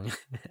song,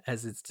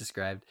 as it's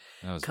described,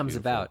 comes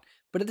about.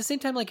 But at the same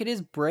time, like, it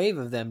is brave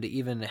of them to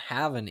even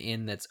have an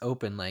inn that's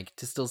open, like,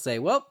 to still say,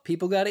 well,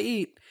 people got to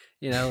eat.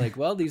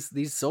 Well,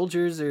 these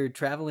soldiers are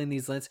traveling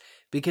these lands,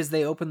 because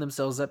they open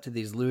themselves up to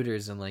these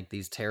looters and, like,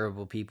 these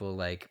terrible people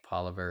like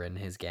Polliver and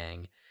his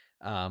gang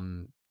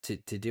to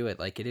do it.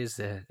 Like, it is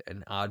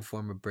an odd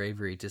form of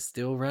bravery to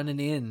still run an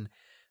inn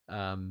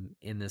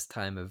in this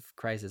time of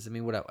crisis. I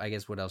mean, what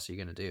else are you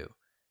going to do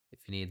if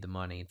you need the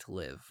money to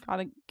live?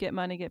 Gotta get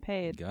money, get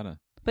paid. Gotta.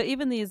 But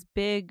even these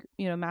big,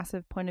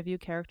 massive point of view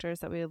characters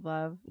that we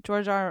love,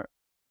 George R.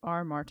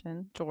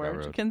 Martin,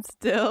 can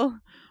still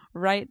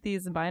write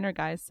these minor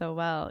guys so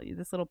well.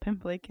 This little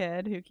pimply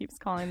kid who keeps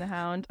calling the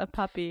Hound a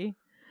puppy.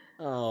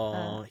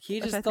 Oh, he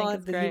which just I think thought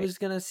is that he great. was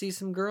going to see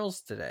some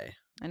girls today.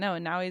 I know,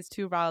 and now he's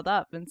too riled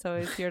up, and so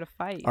he's here to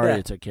fight.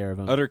 Arya took care of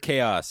him. Utter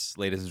chaos,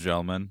 ladies and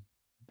gentlemen.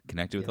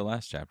 Connected with Yeah. the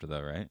last chapter,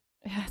 though, right?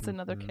 Yeah, it's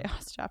another Mhm.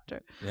 chaos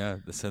chapter. Yeah,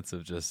 the sense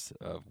of just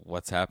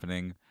what's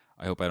happening.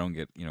 I hope I don't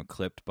get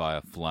clipped by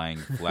a flying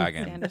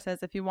flagon. Sander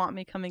says, "If you want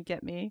me, come and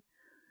get me."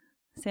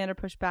 Sander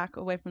pushed back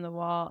away from the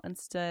wall and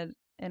stood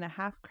in a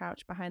half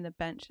crouch behind the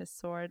bench, his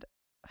sword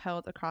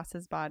held across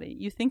his body.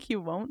 "You think you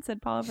won't?"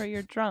 said Polliver.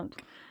 "You're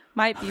drunk."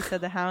 "Might be,"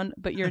 said the Hound,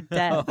 "but you're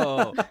dead."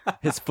 Oh,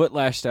 his foot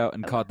lashed out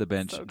and caught the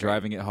bench, So great.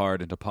 driving it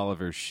hard into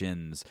Polliver's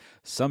shins.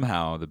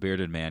 Somehow, the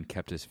bearded man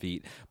kept his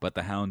feet, but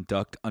the Hound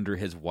ducked under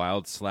his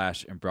wild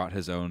slash and brought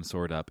his own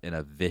sword up in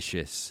a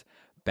vicious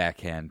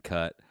backhand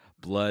cut.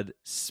 Blood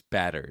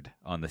spattered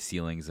on the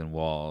ceilings and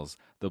walls.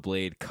 The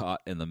blade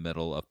caught in the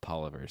middle of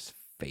Polliver's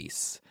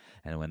face,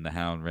 and when the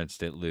Hound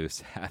wrenched it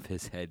loose, half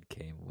his head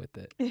came with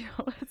it. Ew,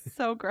 it's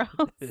so gross.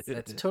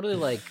 That's totally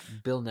like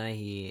Bill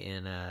Nighy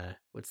in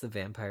what's the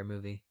vampire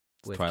movie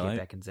with Twilight?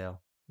 Kate Beckinsale?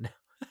 No.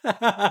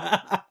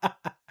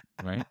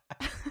 Right?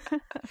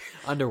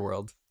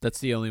 Underworld. That's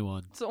the only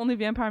one. It's the only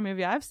vampire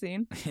movie I've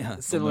seen. Yeah,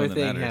 it's the Similar one that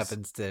thing matters.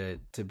 happens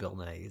to Bill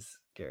Nighy's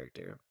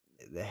character.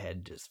 The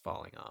head just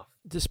falling off.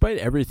 Despite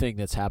everything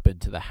that's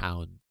happened to the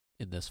Hound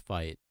in this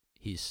fight,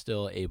 he's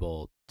still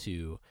able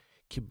to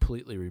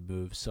completely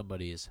remove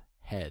somebody's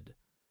head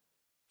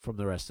from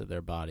the rest of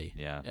their body.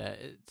 Yeah.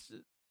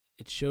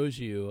 It shows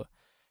you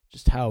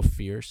just how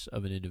fierce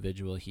of an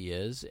individual he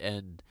is,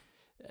 and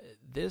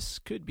this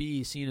could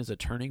be seen as a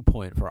turning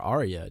point for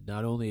Arya,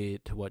 not only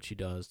to what she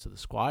does to the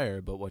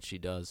Squire, but what she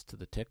does to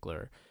the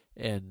Tickler.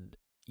 And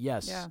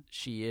yes, Yeah.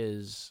 she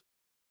is,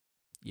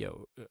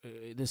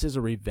 this is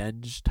a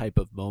revenge type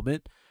of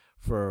moment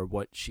for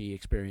what she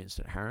experienced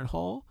at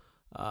Harrenhal,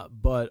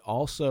 but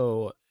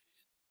also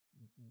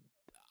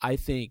I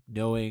think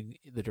knowing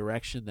the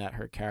direction that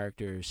her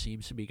character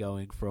seems to be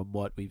going from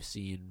what we've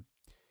seen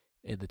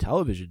in the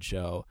television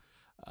show,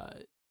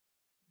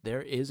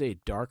 there is a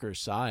darker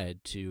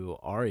side to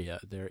Arya.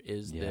 There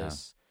is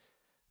this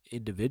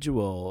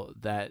individual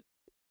that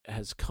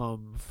has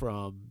come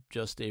from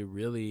just a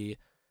really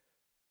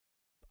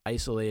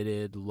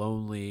isolated,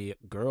 lonely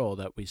girl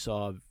that we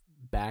saw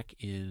back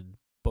in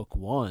book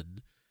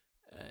 1.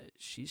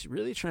 She's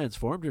really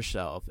transformed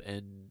herself,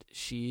 and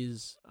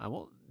she's, I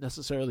won't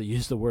necessarily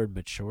use the word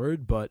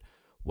matured, but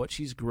what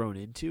she's grown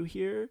into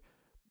here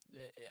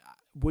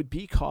would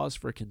be cause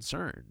for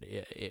concern.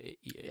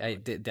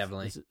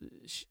 Definitely.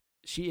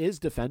 She is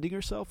defending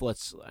herself.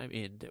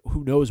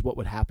 Who knows what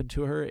would happen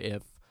to her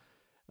if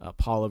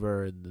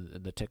Polliver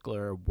and the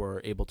Tickler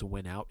were able to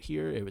win out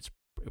here. It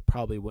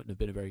probably wouldn't have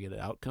been a very good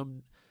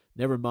outcome.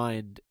 Never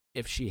mind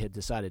if she had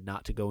decided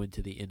not to go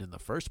into the inn in the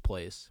first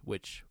place,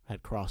 which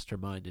had crossed her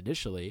mind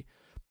initially,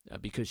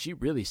 because she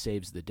really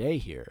saves the day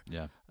here.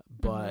 Yeah.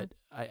 But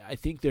I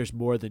think there's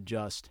more than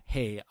just,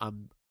 hey,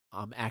 I'm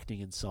acting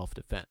in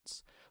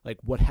self-defense. Like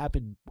what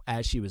happened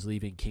as she was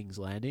leaving King's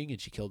Landing and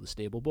she killed the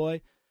stable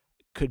boy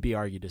could be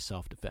argued as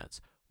self-defense.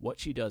 What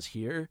she does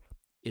here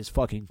is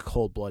fucking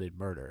cold-blooded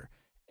murder.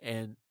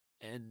 And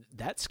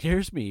that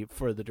scares me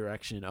for the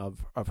direction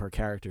of her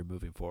character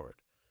moving forward.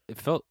 It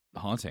felt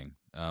haunting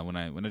when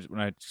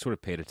I sort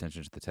of paid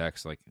attention to the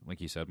text, like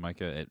you said,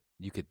 Micah.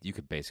 You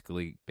could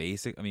basically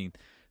I mean,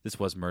 this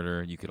was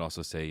murder. You could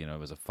also say it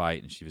was a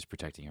fight and she was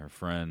protecting her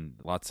friend.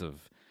 Lots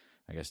of,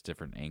 I guess,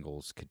 different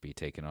angles could be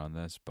taken on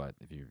this. But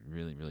if you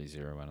really really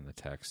zero in on the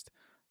text,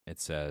 it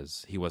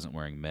says he wasn't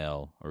wearing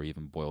mail or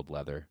even boiled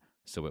leather,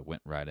 so it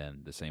went right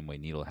in the same way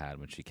Needle had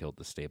when she killed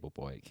the stable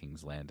boy at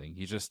King's Landing.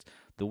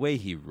 The way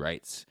he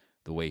writes,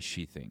 the way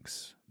she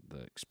thinks,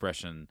 the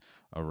expression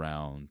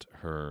around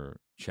her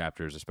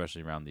chapters,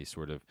 especially around these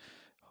sort of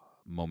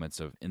moments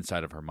of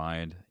inside of her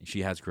mind.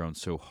 She has grown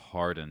so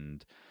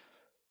hardened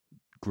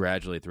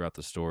gradually throughout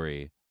the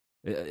story.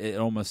 It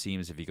almost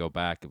seems, if you go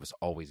back, it was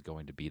always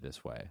going to be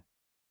this way.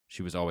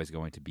 She was always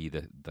going to be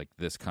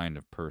this kind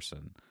of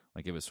person.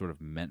 Like it was sort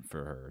of meant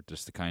for her,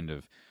 just the kind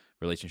of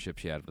relationship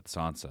she had with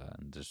Sansa,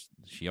 and just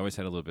she always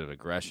had a little bit of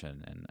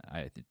aggression. And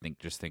I think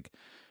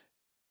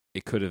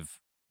it could have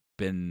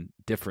been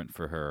different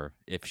for her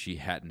if she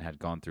hadn't had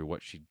gone through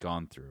what she'd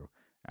gone through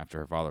after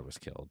her father was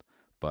killed.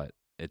 But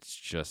it's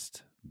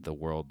just the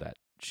world that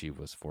she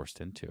was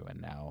forced into,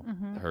 and now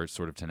her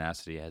sort of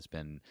tenacity has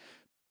been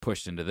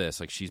pushed into this.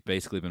 Like she's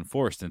basically been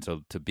forced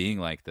into being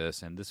like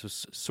this, and this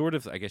was sort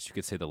of, I guess you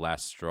could say, the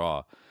last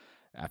straw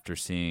after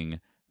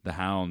seeing the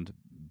Hound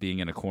being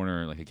in a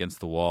corner, like against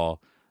the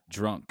wall,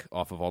 drunk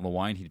off of all the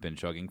wine he'd been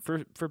chugging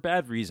for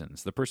bad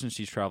reasons. The person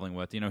she's traveling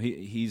with,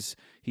 he's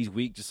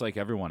weak just like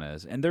everyone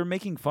is, and they're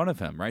making fun of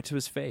him right to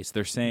his face.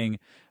 They're saying,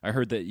 "I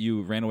heard that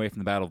you ran away from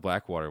the Battle of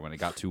Blackwater when it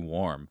got too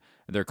warm."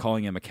 They're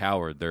calling him a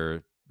coward.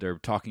 They're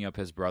talking up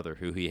his brother,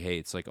 who he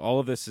hates. Like all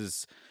of this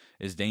is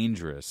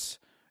dangerous.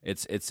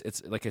 It's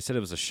like I said, it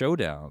was a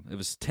showdown. It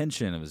was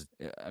tension. It was,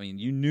 I mean,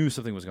 you knew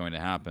something was going to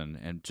happen,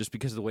 and just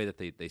because of the way that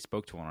they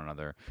spoke to one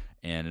another,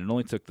 and it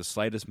only took the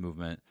slightest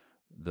movement,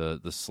 the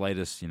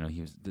slightest,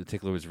 the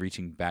tickler was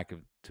reaching back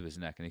to his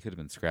neck, and he could have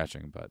been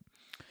scratching, but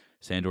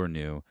Sandor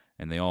knew,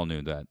 and they all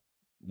knew that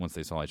once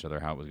they saw each other,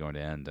 how it was going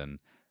to end. And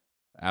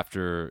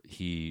after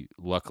he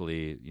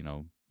luckily,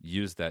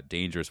 used that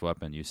dangerous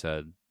weapon, you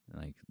said,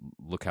 like,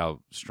 look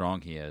how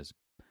strong he is.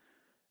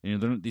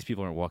 These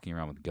people aren't walking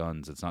around with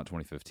guns. It's not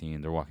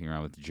 2015. They're walking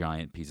around with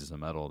giant pieces of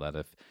metal that,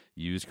 if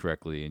used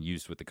correctly and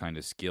used with the kind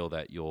of skill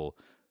that you'll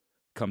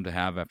come to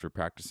have after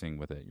practicing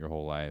with it your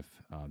whole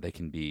life, they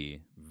can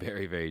be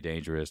very, very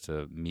dangerous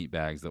to meat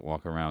bags that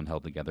walk around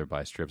held together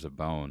by strips of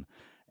bone.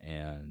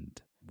 And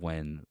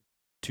when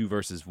 2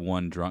 versus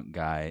 1 drunk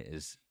guy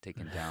is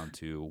taken down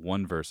to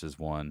 1 versus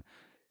 1,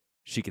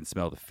 she can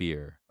smell the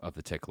fear of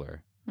the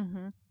tickler.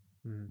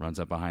 Runs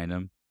up behind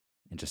him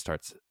and just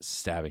starts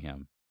stabbing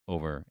him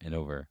over and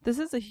over. This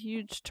is a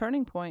huge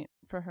turning point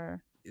for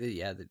her.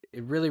 Yeah,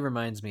 it really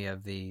reminds me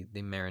of the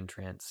Maren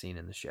Trant scene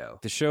in the show.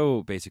 The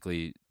show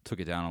basically took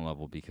it down a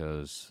level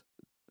because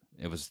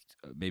it was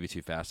maybe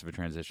too fast of a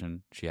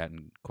transition. She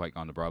hadn't quite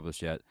gone to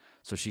Braavos yet,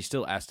 so she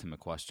still asked him a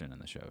question in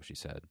the show. She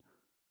said,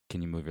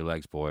 "Can you move your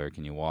legs, boy, or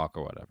can you walk,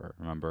 or whatever?"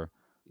 Remember?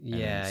 And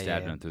then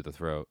stabbed him through the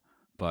throat.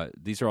 But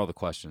these are all the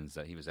questions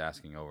that he was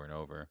asking over and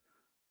over.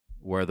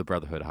 Where are the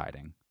Brotherhood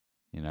hiding?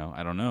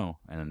 I don't know.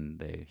 And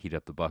they heat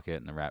up the bucket,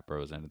 and the rat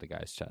burrows into the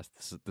guy's chest.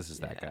 This is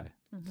that guy.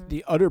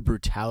 The utter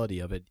brutality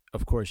of it,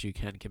 of course, you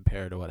can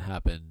compare to what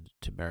happened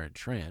to Maren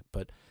Trant,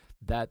 but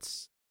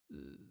that's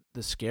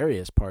the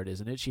scariest part,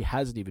 isn't it? She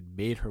hasn't even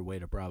made her way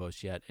to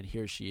Braavos yet, and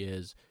here she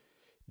is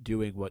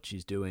doing what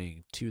she's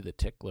doing to the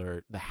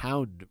tickler. The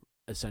Hound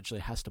essentially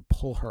has to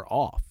pull her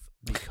off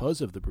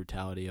because of the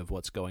brutality of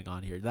what's going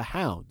on here. The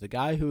Hound, the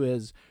guy who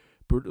has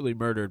brutally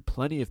murdered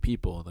plenty of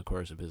people in the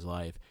course of his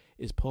life,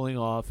 is pulling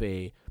off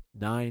a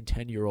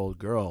 9-10-year-old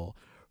girl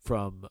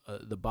from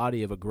the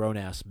body of a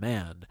grown-ass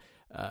man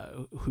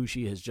who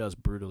she has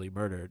just brutally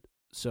murdered.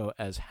 So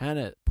as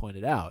Hannah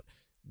pointed out,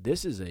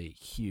 this is a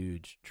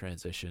huge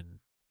transition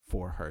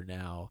for her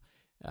now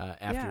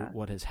after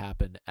what has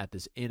happened at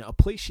this inn, a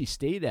place she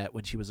stayed at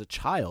when she was a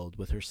child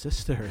with her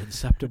sister and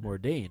Septa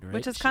Mordane, right?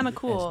 Which is kind of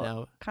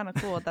cool. Kind of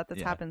cool that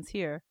this happens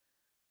here.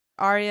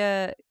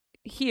 Arya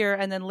here,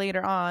 and then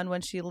later on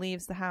when she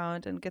leaves the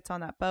Hound and gets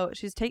on that boat,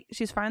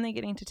 she's finally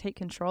getting to take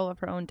control of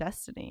her own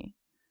destiny.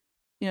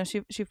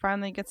 She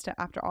finally gets to,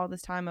 after all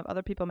this time of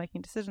other people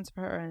making decisions for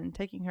her and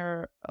taking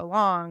her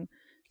along,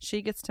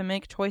 she gets to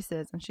make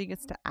choices and she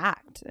gets to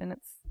act. And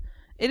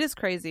it is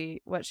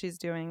crazy what she's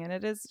doing,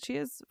 and she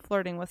is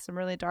flirting with some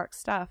really dark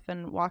stuff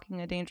and walking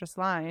a dangerous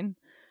line,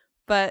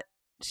 but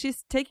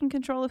she's taking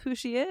control of who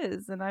she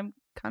is, and I'm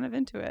kind of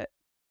into it.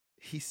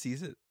 He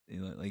sees it.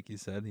 Like you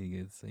said,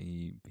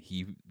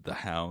 the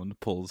Hound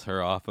pulls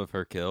her off of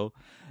her kill,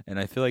 and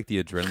I feel like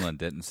the adrenaline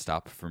didn't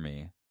stop for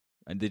me.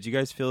 And did you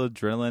guys feel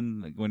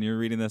adrenaline when you were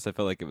reading this? I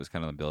felt like it was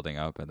kind of building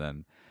up, and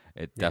then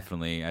it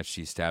definitely, as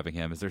she's stabbing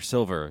him, is there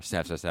silver?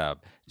 Stab, stab,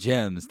 stab.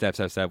 Gems, stab,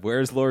 stab, stab.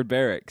 Where's Lord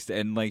Barracks?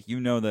 And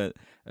that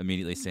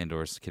immediately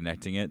Sandor's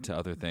connecting it to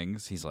other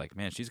things. He's like,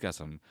 man, she's got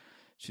some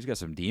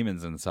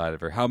demons inside of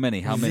her. How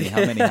many?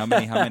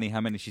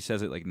 She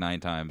says it like 9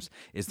 times.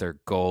 Is there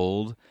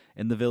gold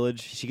in the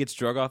village? She gets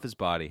drug off his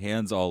body,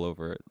 hands all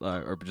over it,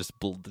 or just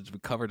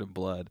covered in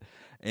blood.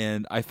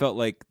 And I felt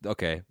like,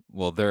 okay,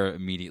 well, they're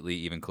immediately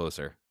even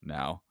closer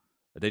now.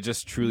 They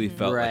just truly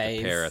felt like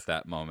a pair at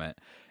that moment.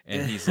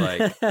 And he's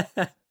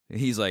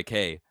like,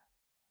 hey,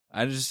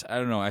 I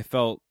don't know. I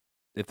felt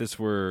if this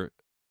were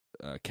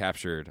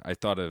captured, I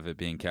thought of it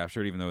being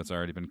captured, even though it's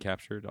already been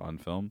captured on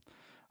film.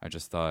 I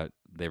just thought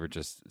they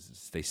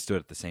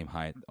stood at the same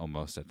height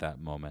almost at that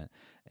moment.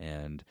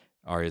 And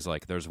Arya's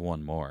like, there's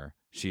one more.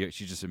 She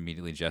just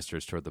immediately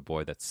gestures toward the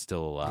boy that's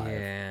still alive.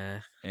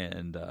 Yeah.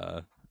 And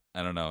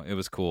I don't know. It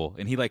was cool.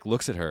 And he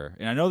looks at her.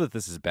 And I know that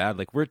this is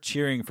bad. We're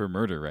cheering for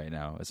murder right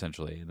now,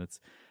 essentially. And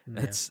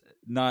it's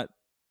not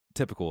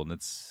typical. And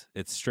it's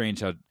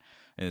strange and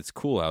it's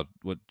cool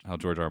how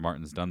George R. R.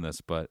 Martin's done this.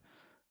 But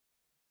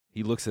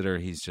he looks at her.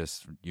 He's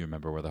just, you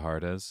remember where the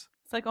heart is?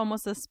 It's like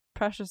almost this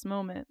precious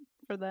moment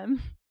for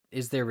them.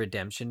 Is there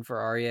redemption for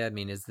Arya? I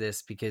mean, is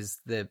this because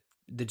the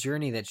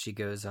journey that she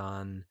goes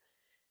on,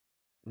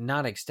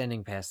 not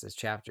extending past this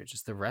chapter,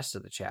 just the rest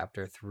of the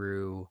chapter,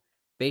 through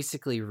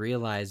basically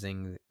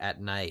realizing at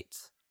night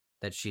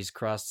that she's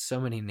crossed so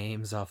many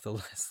names off the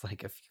list,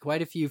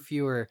 quite a few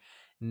fewer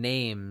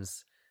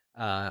names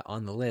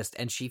on the list,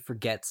 and she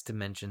forgets to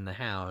mention the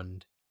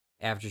Hound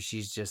after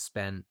she's just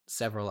spent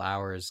several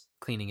hours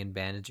cleaning and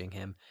bandaging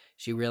him.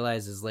 She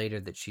realizes later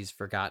that she's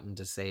forgotten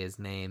to say his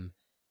name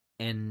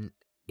and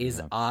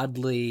is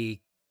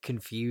oddly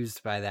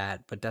confused by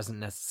that, but doesn't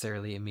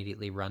necessarily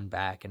immediately run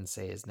back and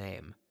say his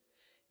name.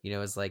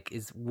 It's like,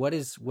 what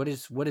is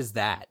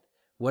that?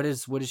 What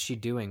is she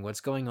doing?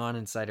 What's going on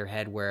inside her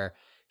head where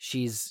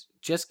she's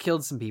just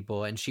killed some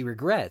people and she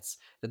regrets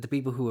that the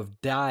people who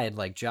have died,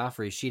 like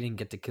Joffrey, she didn't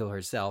get to kill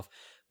herself,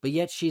 but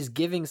yet she's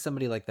giving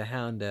somebody like the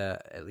Hound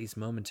at least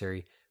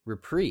momentary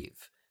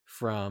reprieve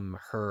from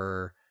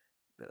her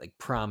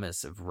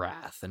promise of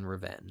wrath and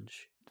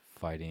revenge.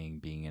 Fighting,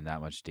 being in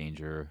that much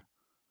danger,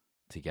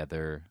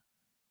 together,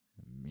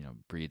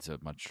 breeds a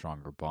much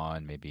stronger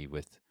bond. Maybe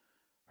with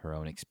her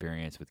own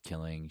experience with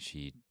killing,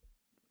 she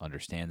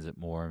understands it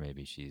more.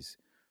 Maybe she's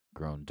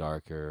grown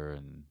darker,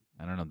 and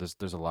I don't know.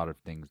 There's a lot of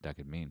things that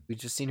could mean. We've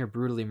just seen her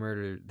brutally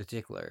murder the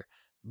Tickler,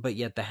 but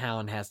yet the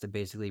Hound has to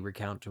basically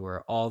recount to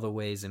her all the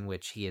ways in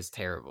which he is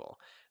terrible.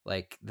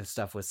 Like the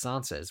stuff with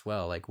Sansa as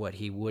well, like what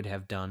he would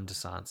have done to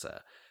Sansa,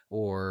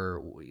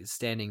 or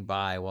standing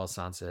by while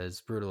Sansa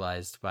is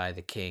brutalized by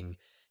the king.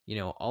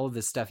 All of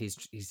this stuff he's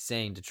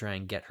saying to try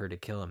and get her to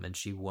kill him, and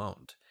she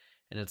won't.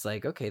 And it's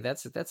like, okay,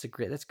 that's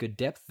good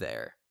depth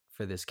there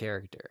for this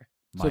character.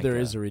 So there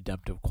is a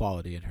redemptive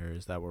quality in her.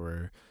 Is that what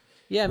we're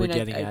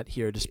getting at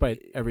here?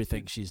 Despite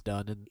everything she's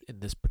done in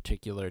this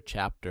particular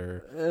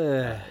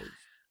chapter,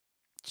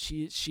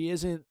 she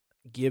isn't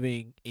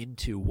giving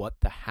into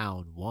what the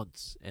Hound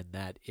wants, and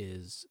that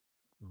is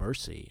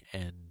mercy.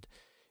 And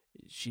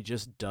she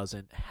just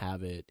doesn't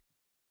have it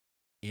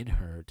in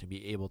her to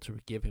be able to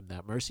give him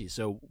that mercy.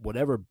 So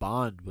whatever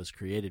bond was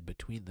created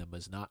between them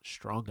was not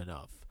strong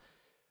enough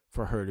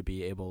for her to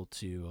be able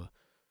to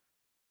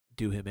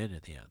do him in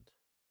at the end.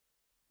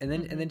 And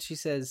then she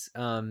says,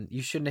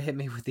 you shouldn't have hit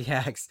me with the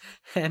axe,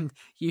 and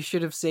you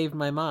should have saved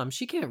my mom.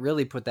 She can't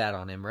really put that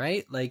on him,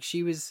 right? Like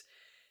it's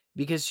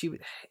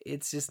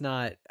just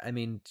not, I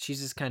mean,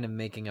 she's just kind of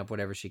making up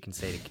whatever she can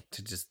say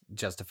to just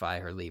justify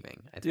her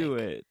leaving, I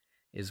think.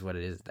 Is what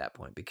it is at that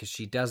point, because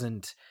she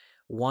doesn't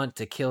want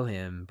to kill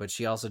him, but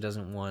she also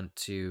doesn't want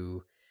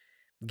to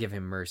give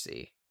him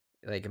mercy.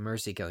 Like a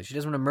mercy killing. She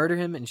doesn't want to murder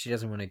him, and she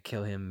doesn't want to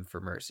kill him for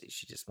mercy.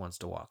 She just wants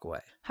to walk away.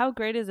 How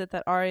great is it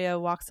that Arya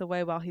walks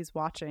away while he's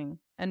watching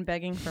and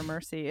begging for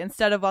mercy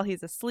instead of while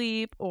he's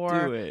asleep,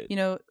 or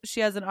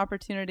she has an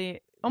opportunity,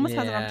 has an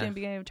opportunity at the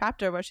beginning of the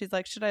chapter where she's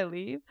like, should I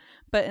leave?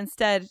 But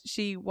instead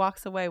she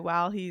walks away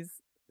while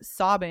he's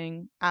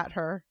sobbing at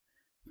her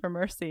for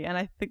mercy, and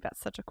I think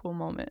that's such a cool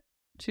moment.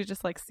 She's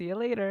just like, see you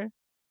later.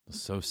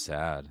 So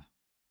sad.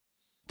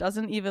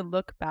 Doesn't even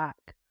look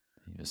back.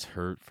 He was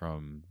hurt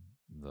from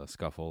the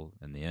scuffle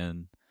in the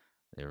inn.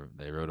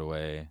 They rode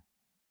away.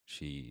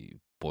 She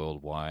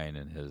boiled wine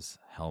in his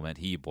helmet.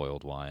 He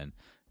boiled wine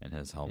in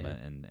his helmet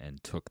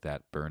and took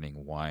that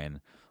burning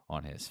wine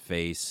on his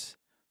face,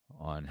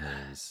 on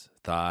his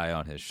thigh,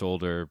 on his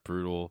shoulder.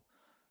 Brutal.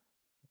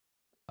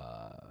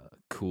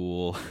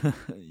 Cool.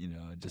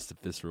 Just the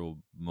visceral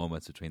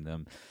moments between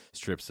them.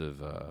 Strips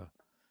of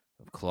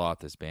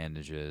cloth as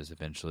bandages.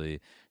 Eventually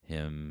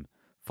him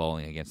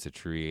falling against a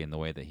tree, and the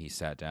way that he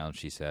sat down,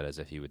 she said, as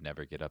if he would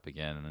never get up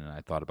again. And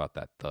I thought about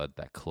that thud,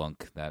 that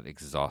clunk, that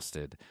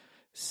exhausted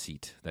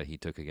seat that he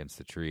took against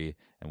the tree,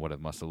 and what it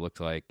must have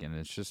looked like. And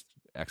it's just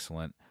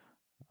excellent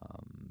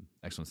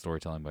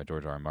storytelling by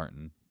George R. R.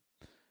 Martin.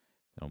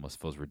 It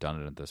almost feels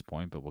redundant at this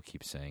point, but we'll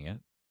keep saying it.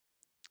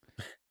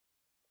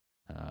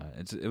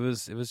 It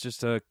was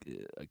just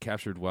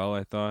captured well,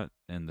 I thought,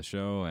 in the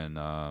show, and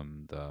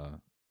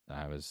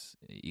I was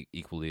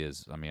equally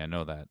as, I mean, I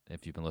know that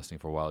if you've been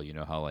listening for a while, you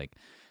know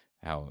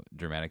how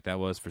dramatic that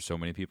was for so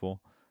many people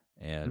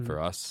and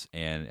for us.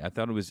 And I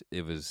thought it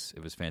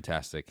was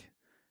fantastic,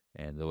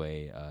 and the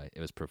way it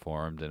was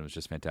performed, and it was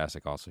just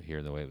fantastic also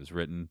here, the way it was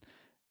written,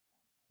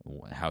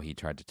 how he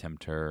tried to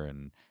tempt her,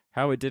 and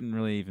how it didn't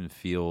really even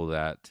feel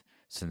that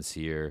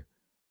sincere.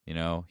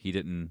 He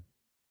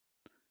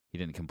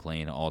didn't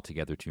complain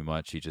altogether too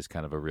much. He just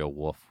kind of a real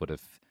wolf would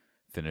have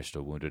finished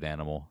a wounded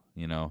animal,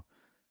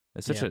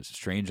 It's such a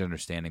strange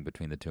understanding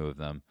between the two of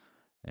them,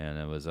 and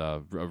it was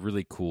a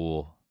really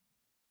cool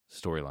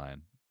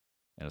storyline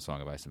in A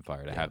Song of Ice and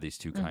Fire to have these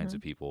two kinds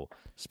of people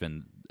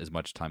spend as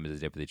much time as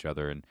they did with each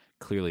other and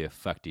clearly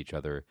affect each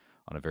other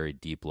on a very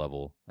deep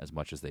level as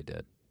much as they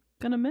did.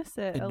 Gonna miss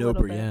it and a no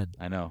little Brienne. bit.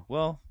 I know.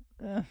 Well,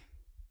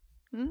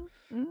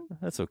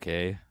 that's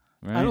okay.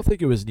 Right? I don't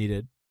think it was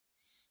needed.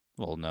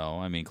 Well, no.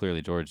 I mean,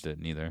 clearly George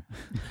didn't either.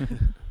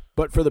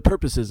 But for the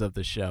purposes of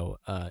the show,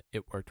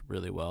 it worked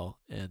really well.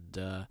 And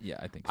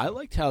I think so. I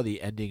liked how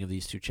the ending of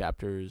these two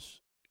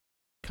chapters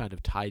kind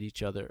of tied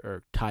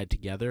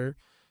together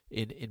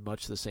in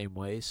much the same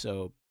way.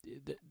 So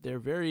they're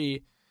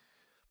very,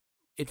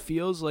 it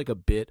feels like a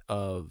bit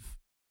of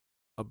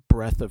a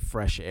breath of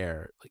fresh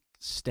air. Like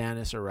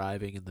Stannis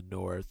arriving in the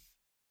north,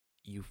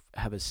 you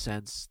have a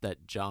sense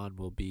that Jon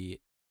will be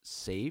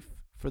safe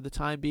for the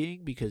time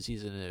being because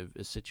he's in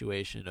a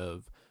situation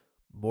of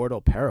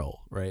mortal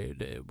peril, right?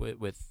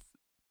 With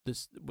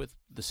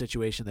the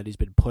situation that he's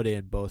been put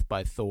in both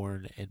by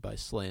Thorne and by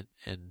Slynt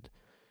and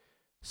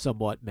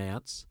somewhat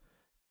Mance.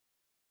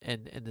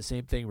 And the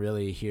same thing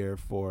really here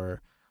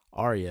for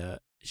Arya.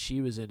 She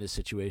was in a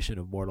situation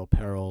of mortal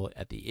peril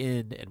at the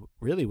inn and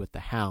really with the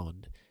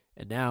Hound.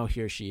 And now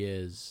here she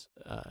is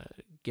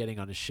getting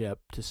on a ship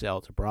to sail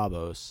to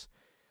Braavos.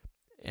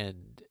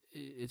 And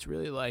it's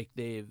really like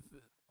they've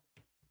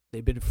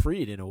been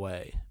freed in a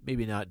way.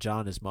 Maybe not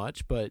Jon as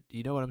much, but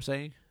you know what I'm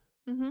saying?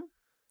 Mm-hmm.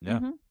 Yeah.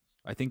 Mm-hmm.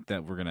 I think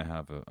that we're going to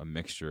have a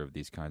mixture of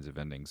these kinds of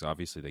endings.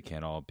 Obviously, they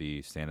can't all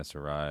be Stannis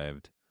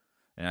arrived.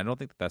 And I don't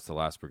think that's the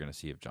last we're going to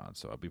see of Jon,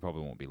 so we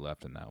probably won't be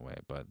left in that way.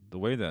 But the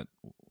way that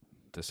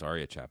this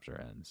Arya chapter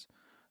ends,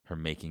 her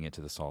making it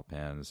to the salt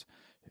pans,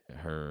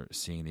 her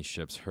seeing these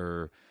ships,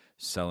 her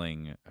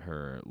selling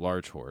her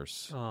large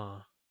horse,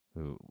 Oh,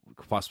 who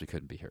possibly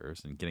couldn't be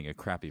hers, and getting a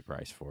crappy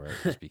price for it,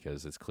 just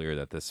because it's clear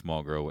that this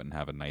small girl wouldn't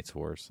have a knight's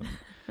horse,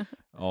 and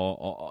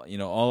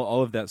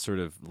all of that sort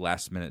of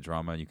last minute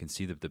drama. You can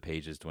see the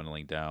pages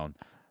dwindling down.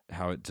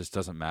 How it just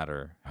doesn't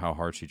matter how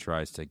hard she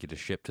tries to get a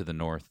ship to the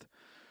north.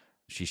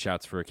 She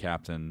shouts for a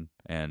captain,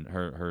 and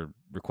her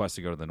request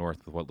to go to the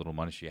north with what little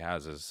money she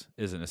has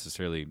isn't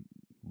necessarily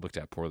looked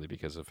at poorly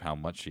because of how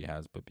much she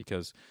has, but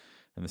because,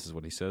 and this is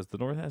what he says, the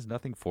north has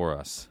nothing for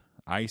us: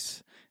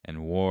 ice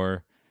and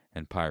war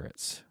and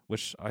pirates.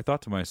 Which I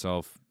thought to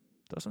myself,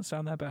 doesn't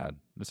sound that bad.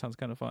 This sounds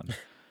kind of fun.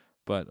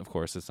 But of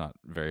course, it's not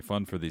very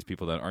fun for these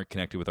people that aren't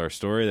connected with our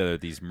story, that are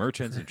these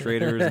merchants and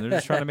traders, and they're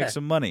just trying to make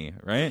some money,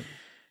 right,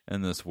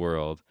 in this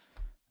world.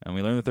 And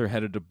we learn that they're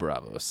headed to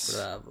Bravos.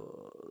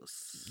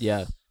 Bravos.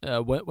 Yeah.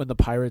 When the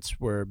pirates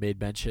were made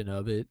mention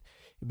of it,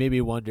 it made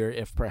me wonder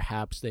if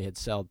perhaps they had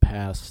sailed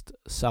past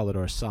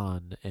Salador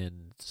San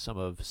and some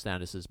of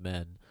Stannis'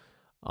 men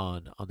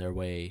on their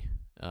way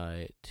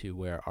to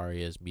where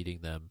Arya is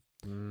meeting them.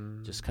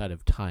 Just kind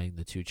of tying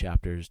the two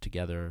chapters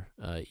together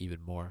even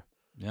more.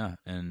 Yeah,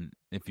 and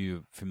if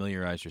you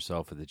familiarize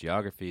yourself with the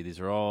geography, these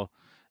are all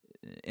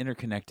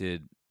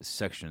interconnected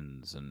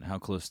sections and how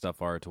close stuff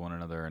are to one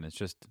another, and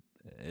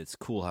it's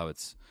cool how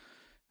it's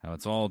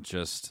all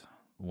just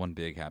one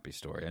big happy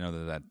story. I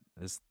know that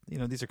is,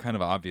 these are kind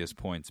of obvious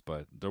points,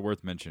 but they're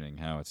worth mentioning.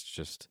 How it's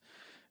just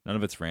none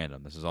of it's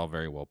random. This is all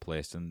very well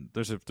placed, and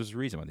there's a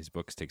reason why these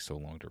books take so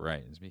long to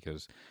write. It's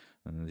because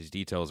these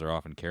details are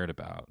often cared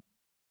about.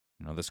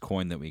 This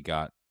coin that we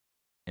got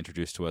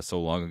introduced to us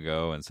so long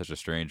ago in such a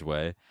strange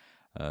way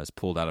is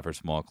pulled out of her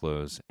small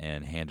clothes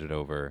and handed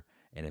over,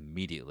 and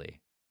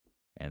immediately,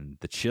 and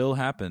the chill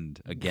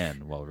happened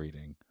again while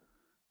reading.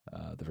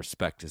 The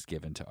respect is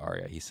given to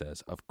Arya. He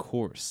says, "Of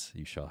course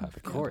you shall have a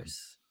Of kingdom."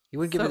 course. You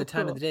wouldn't give her So the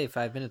time cool. of the day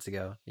 5 minutes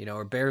ago,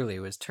 or barely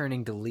was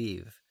turning to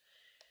leave.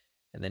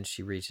 And then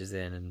she reaches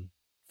in and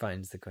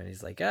finds the coin.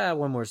 He's like,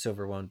 one more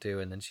silver won't do.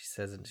 And then she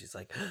says it, and she's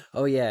like,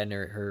 oh yeah. And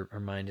her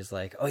mind is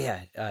like, oh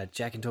yeah,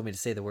 Jaqen told me to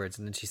say the words.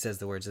 And then she says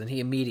the words. And then he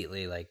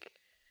immediately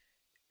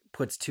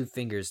puts 2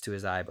 fingers to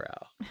his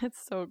eyebrow.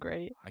 It's so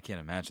great. I can't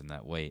imagine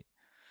that weight.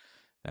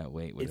 That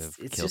weight would have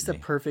It's killed just me. a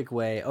perfect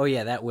way. Oh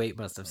yeah, that weight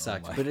must have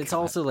sucked. my But it's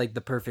God. also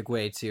the perfect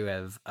way to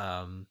have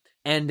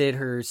ended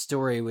her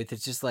story with.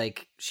 It's just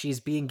she's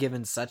being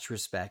given such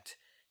respect,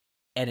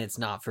 and it's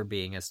not for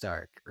being a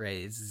Stark, right?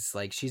 It's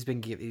just she's been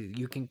given.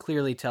 You can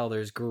clearly tell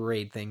there's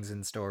great things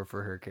in store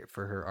for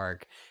her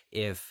arc.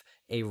 If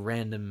a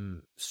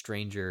random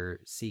stranger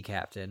sea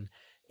captain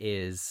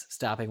is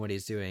stopping what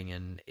he's doing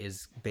and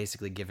is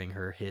basically giving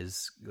her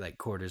his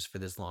quarters for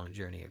this long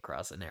journey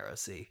across a narrow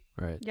sea.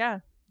 Right. Yeah.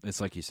 It's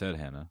like you said,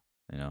 Hannah.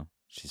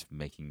 She's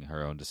making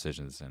her own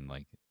decisions, and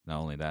not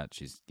only that,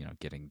 she's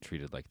getting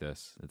treated like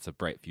this. It's a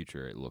bright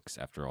future. It looks,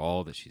 after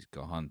all that she's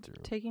gone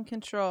through. Taking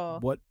control.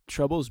 What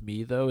troubles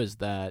me though is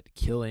that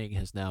killing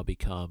has now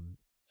become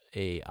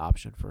a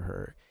option for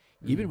her.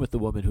 Even with the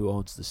woman who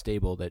owns the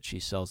stable that she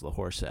sells the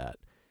horse at,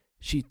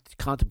 she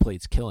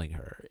contemplates killing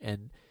her,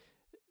 and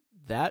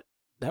that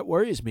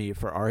worries me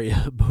for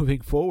Arya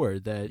moving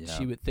forward. That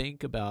she would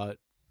think about.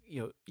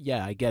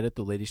 Yeah, I get it.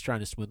 The lady's trying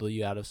to swindle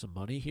you out of some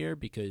money here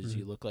because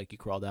you look like you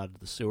crawled out of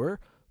the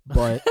sewer.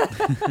 But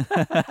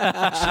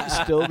she's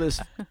still this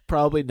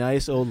probably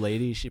nice old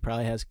lady. She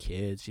probably has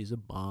kids. She's a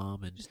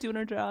mom and Just doing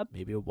her job.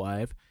 maybe a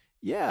wife.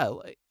 Yeah.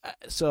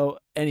 So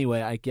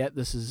anyway, I get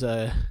this is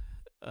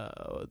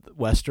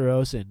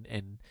Westeros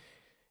and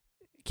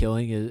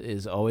killing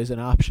is always an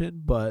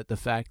option. But the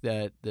fact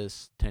that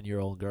this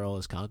 10-year-old girl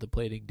is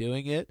contemplating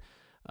doing it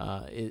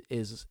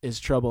is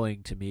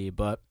troubling to me.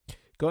 But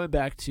going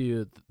back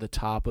to the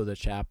top of the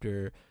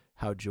chapter,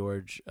 how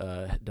George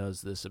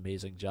does this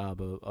amazing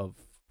job of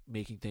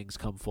making things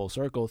come full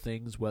circle,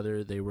 things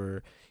whether they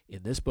were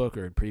in this book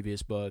or in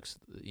previous books.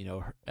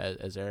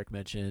 As Eric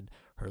mentioned,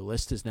 her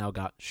list has now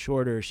gotten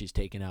shorter. She's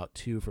taken out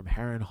 2 from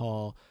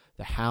Harrenhal.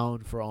 The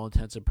Hound, for all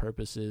intents and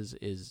purposes,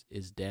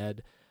 is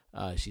dead.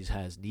 She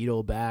has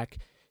Needle back.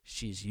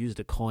 She's used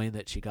a coin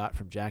that she got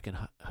from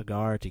Jaqen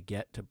H'ghar to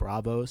get to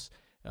Bravos,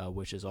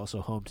 which is also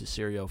home to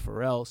Syrio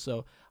Forel.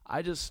 So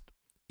I just...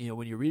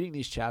 when you're reading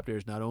these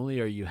chapters, not only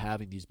are you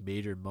having these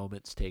major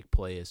moments take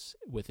place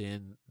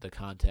within the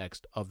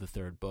context of the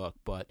 3rd book,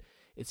 but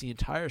it's the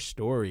entire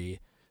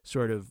story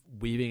sort of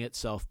weaving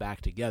itself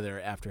back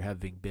together after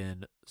having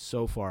been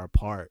so far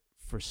apart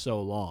for so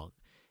long.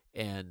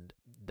 And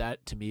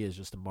that, to me, is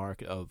just a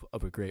mark of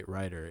a great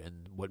writer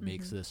and what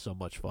makes this so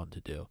much fun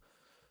to do.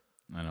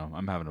 I know.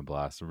 I'm having a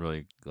blast. I'm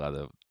really glad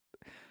that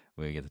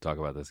we get to talk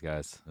about this,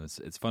 guys.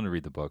 It's fun to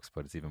read the books,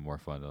 but it's even more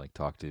fun to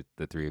talk to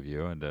the 3 of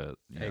you and to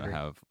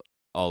have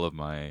all of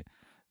my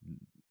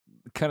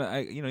kind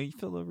of you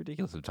feel a little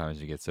ridiculous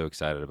sometimes. You get so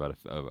excited about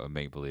a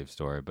make believe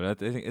story, but I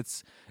think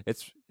it's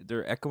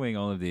they're echoing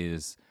all of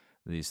these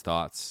these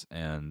thoughts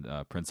and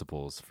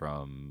principles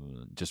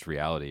from just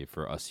reality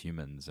for us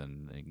humans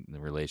and the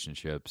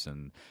relationships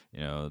and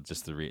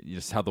just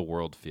just how the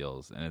world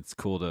feels. And it's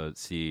cool to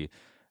see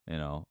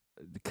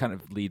kind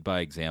of lead by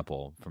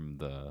example from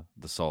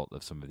the salt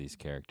of some of these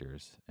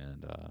characters,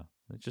 and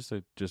it's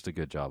just a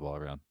good job all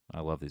around.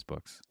 I love these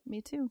books.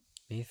 Me too.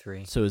 Me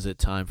three. So is it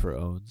time for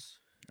owns?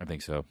 I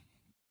think so.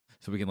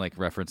 So we can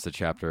reference the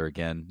chapter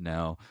again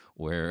now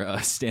where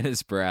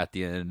Stannis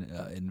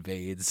Baratheon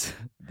invades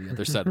the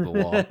other side of the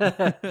wall.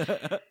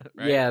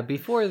 Right? Yeah,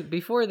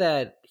 before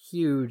that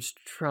huge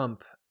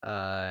trump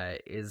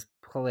is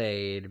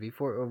played,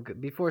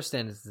 before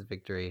Stannis'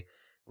 victory,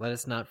 let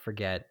us not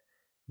forget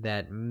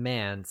that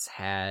Mance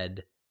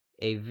had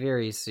a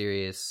very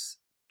serious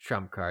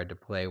trump card to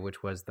play,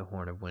 which was the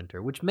Horn of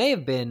Winter, which may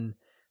have been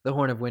the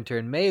Horn of Winter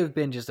and may have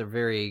been just a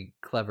very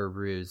clever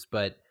ruse,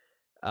 but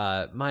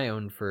my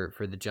own for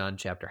the Jon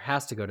chapter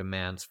has to go to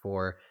Mance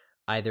for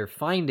either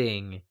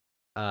finding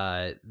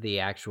the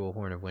actual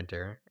Horn of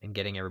Winter and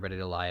getting everybody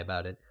to lie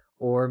about it,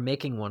 or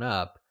making one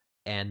up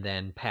and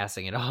then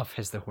passing it off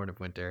as the Horn of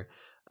Winter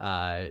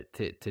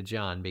to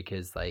Jon,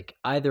 because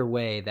either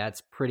way,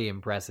 that's pretty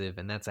impressive,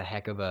 and that's a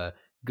heck of a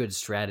good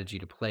strategy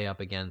to play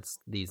up against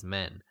these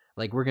men.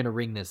 We're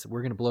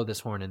gonna blow this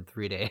horn in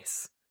 3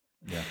 days.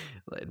 Yeah.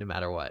 No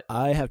matter what.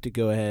 I have to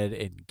go ahead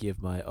and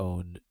give my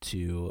own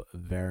to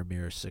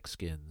Varamir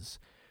Sixskins,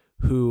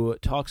 who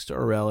talks to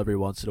Orell every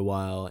once in a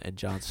while, and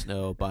Jon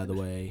Snow, by the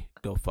way,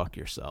 go fuck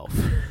yourself.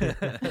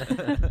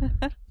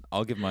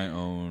 I'll give my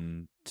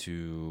own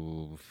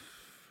to...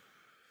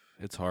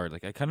 It's hard.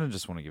 I kind of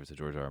just want to give it to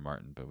George R. R.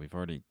 Martin, but we've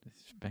already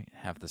spent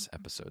half this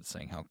episode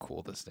saying how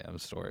cool this damn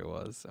story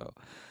was. So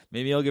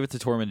maybe I'll give it to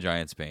Tormund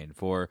Giantsbane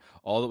for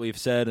all that we've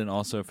said, and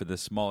also for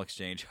this small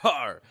exchange.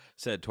 Har!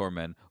 Said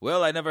Tormund.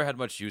 Well, I never had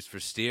much use for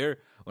Styr.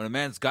 When a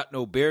man's got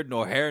no beard,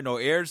 no hair, no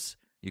ears,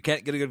 you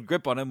can't get a good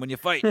grip on him when you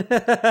fight.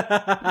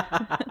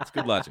 It's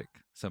good logic.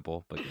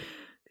 Simple, but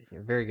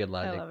good. Very good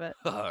logic. I love it.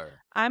 Har!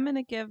 I'm going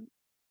to give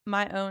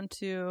my own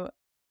to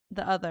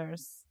the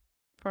others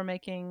for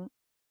making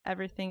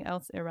everything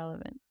else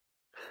irrelevant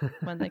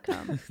when they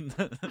come.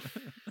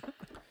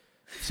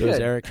 So is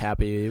Good. Eric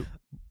happy?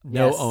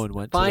 No Yes. own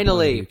went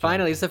Finally, to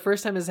the it's the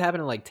first time this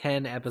happened in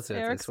 10 episodes.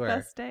 Eric's I swear.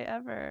 best day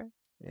ever.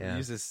 Yeah.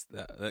 Use this.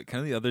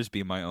 Can the others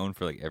be my own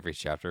for every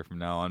chapter from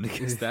now on?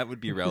 Because that would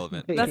be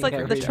relevant. Yeah, That's like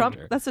every the Trump.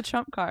 chapter. That's a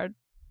Trump card.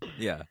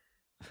 Yeah.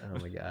 Oh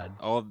my god.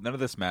 None of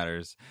this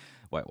matters.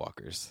 White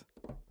Walkers.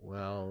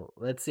 Well,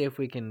 let's see if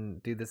we can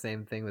do the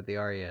same thing with the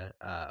Arya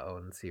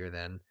Owens here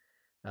then.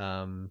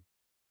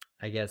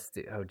 I guess.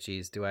 Oh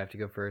geez, do I have to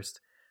go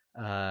first?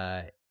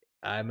 I'm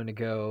gonna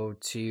go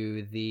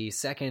to the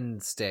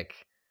second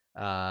stick.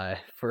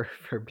 For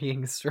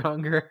being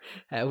stronger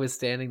at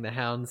withstanding the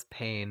Hound's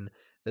pain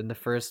than the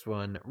first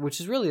one, which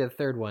is really the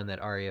third one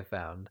that Arya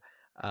found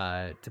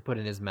to put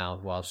in his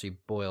mouth while she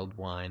boiled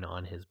wine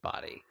on his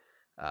body.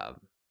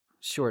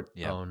 Short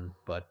own,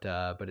 but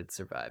it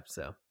survived.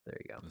 So there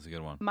you go. That's a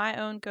good one.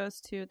 My own goes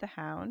to the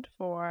Hound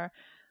for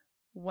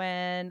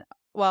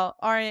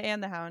Arya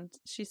and the Hound.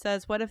 She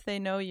says, "What if they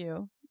know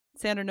you?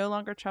 Sandor no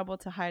longer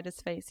troubled to hide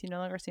his face. He no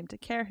longer seemed to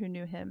care who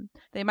knew him.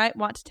 They might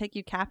want to take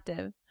you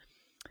captive."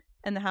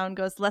 And the Hound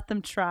goes, "Let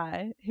them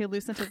try." He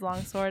loosened his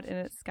longsword in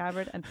its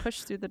scabbard and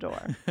pushed through the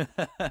door.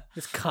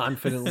 Just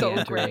confidently So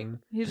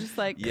entering. He's just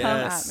like, "Come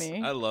Yes, at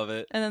me." I love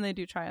it. And then they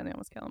do try and they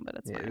almost kill him, but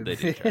it's fine. They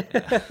do try.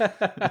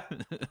 Yeah.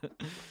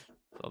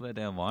 It's all that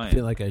damn I wine.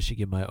 feel like I should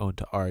give my own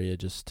to Arya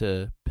just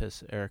to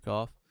piss Eric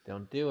off.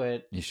 Don't do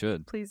it. You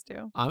should. Please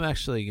do. I'm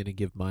actually going to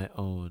give my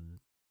own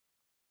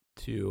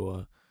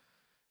to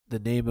the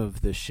name of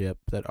the ship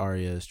that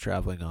Arya is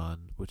traveling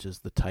on, which is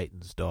the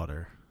Titan's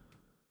Daughter.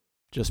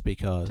 Just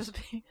because.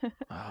 Just be-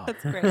 Oh.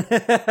 That's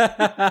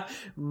great.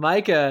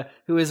 Micah,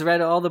 who has read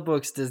all the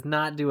books, does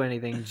not do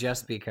anything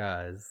just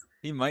because.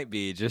 He might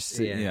be just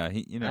Yeah.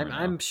 You never know.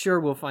 I'm sure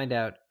we'll find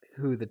out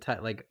who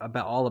the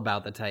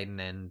about the Titan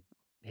and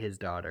his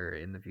daughter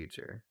in the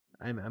future.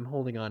 I'm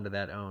holding on to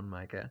that own,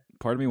 Micah.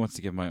 Part of me wants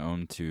to give my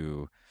own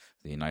to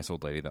the nice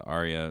old lady that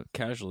Arya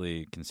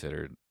casually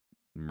considered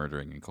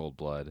murdering in cold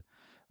blood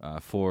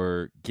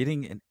for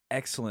getting an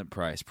excellent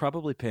price,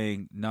 probably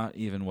paying not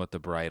even what the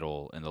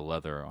bridle and the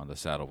leather on the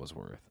saddle was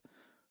worth.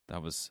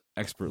 That was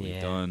expertly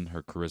done.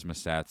 Her charisma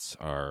stats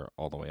are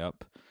all the way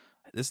up.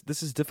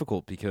 This is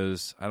difficult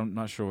because I'm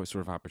not sure what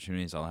sort of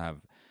opportunities I'll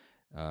have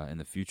in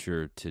the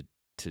future to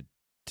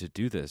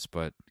do this,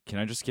 but can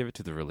I just give it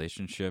to the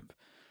relationship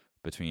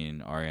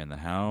between Arya and the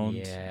Hound,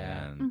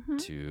 and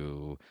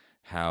to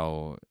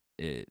how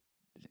it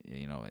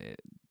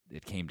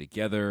came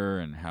together,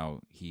 and how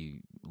he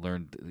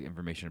learned the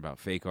information about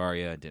fake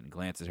Arya and didn't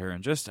glance at her,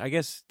 and just I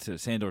guess to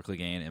Sandor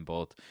Clegane and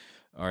both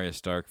Arya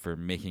Stark for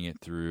making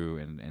it through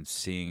and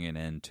seeing an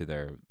end to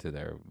their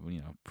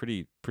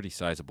pretty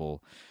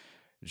sizable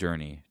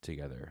journey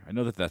together. I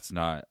know that that's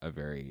not a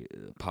very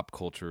pop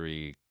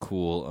culture-y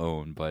cool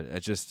own, but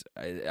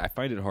I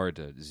find it hard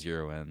to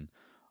zero in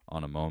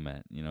on a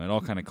moment. It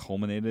all kind of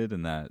culminated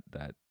in that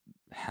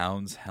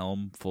Hound's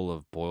helm full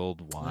of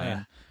boiled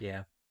wine.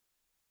 Yeah.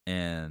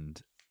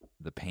 and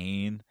the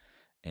pain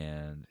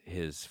and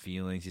his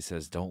feelings. He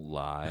says, "Don't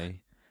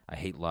lie. I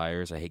hate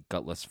liars. I hate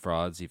gutless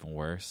frauds. Even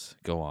worse.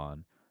 Go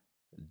on,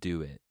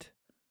 do it."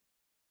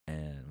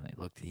 And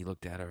he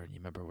looked at her, and you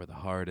remember where the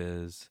heart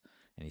is.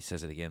 And he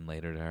says it again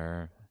later to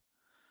her.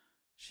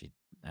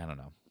 I don't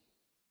know.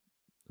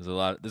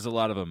 There's a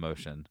lot of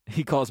emotion.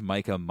 He calls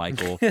Micah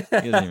Michael. He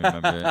doesn't even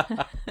remember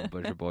it.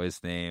 Butcher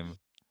Boy's name.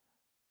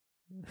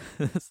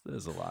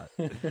 There's a lot.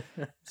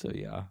 So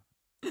yeah.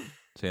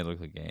 Sandler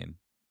Clegane,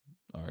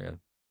 Arya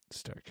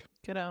Stark.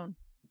 Good own.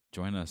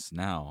 Join us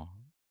now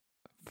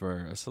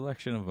for a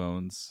selection of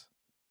owns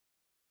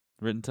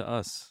written to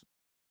us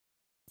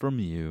from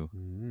you.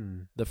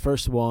 The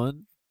first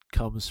one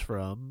comes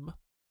from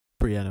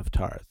Brienne of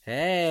Tarth.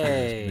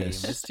 Hey,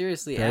 Missed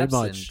mysteriously very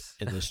absent. much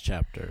in this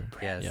chapter.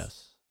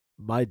 Yes.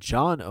 My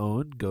John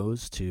own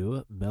goes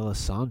to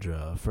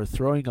Melisandre for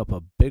throwing up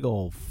a big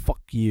ol'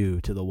 fuck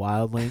you to the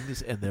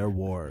wildlings and their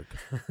warg.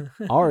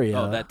 Arya.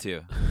 Oh, that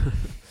too.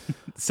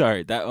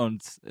 Sorry, that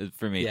owns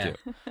for me Yeah.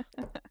 too.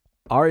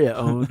 Arya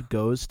own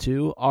goes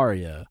to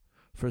Arya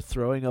for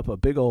throwing up a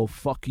big ol'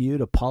 fuck you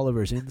to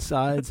Polliver's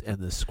insides and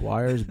the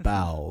squire's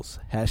bowels.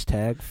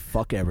 Hashtag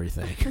fuck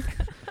everything.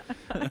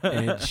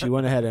 And she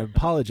went ahead and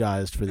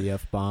apologized for the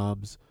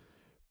F-bombs.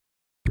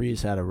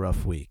 Bree's had a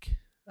rough week.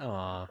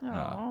 Aw.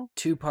 Oh.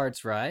 2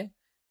 parts Rye.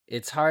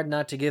 It's hard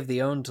not to give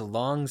the own to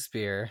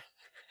Longspear.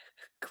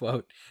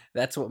 Quote,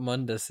 that's what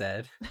Munda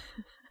said.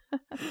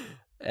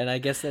 And I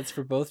guess that's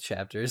for both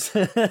chapters.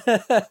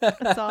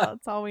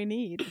 That's all we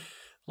need.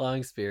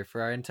 Longspear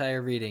for our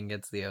entire reading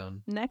gets the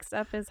own. Next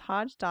up is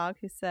Hodge Dog,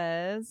 who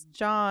says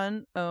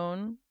John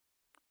own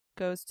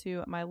goes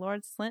to my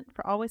Lord Slint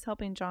for always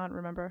helping John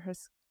remember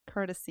his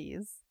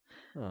courtesies.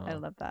 Aw. I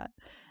love that.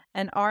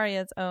 And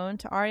Arya's own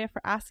to Arya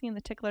for asking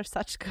the tickler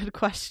such good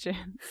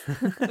questions,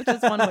 which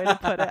is one way to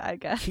put it, I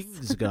guess.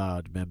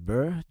 Kingsguard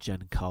member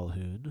Jen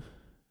Calhoun.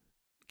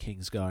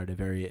 Kingsguard, a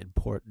very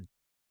important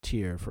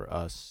tier for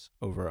us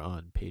over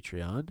on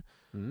Patreon.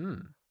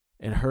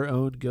 And her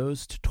own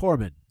goes to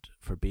Tormund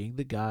for being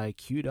the guy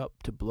queued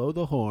up to blow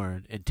the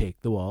horn and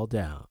take the wall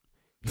down.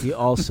 He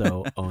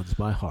also owns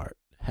my heart.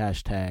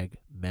 Hashtag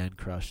Man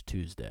Crush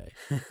Tuesday.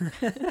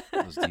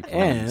 Those deep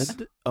lines.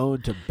 And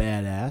own to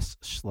badass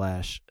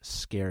 /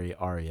 scary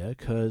Arya,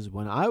 because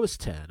when I was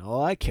 10,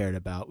 all I cared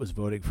about was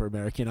voting for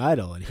American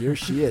Idol, and here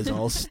she is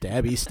all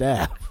stabby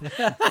stab.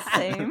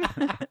 Same.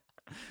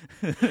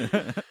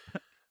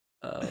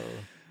 Oh.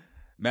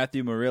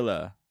 Matthew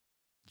Marilla.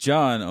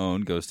 John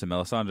own goes to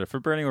Melisandre for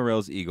burning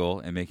Orell's eagle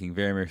and making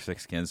Varamir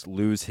Sixskins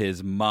lose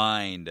his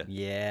mind.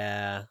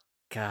 Yeah.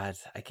 God,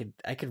 I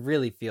could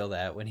really feel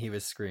that when he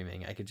was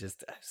screaming. I was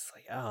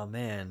like, oh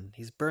man,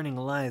 he's burning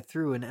alive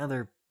through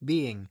another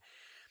being.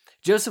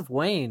 Joseph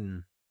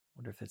Wayne,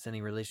 wonder if it's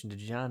any relation to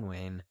John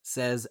Wayne,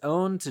 says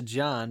own to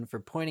John for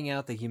pointing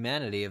out the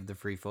humanity of the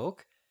free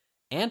folk.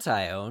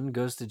 Anti-own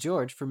goes to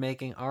George for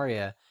making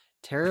Arya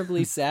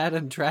terribly sad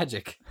and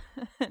tragic.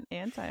 An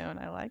anti-own,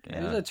 I like it.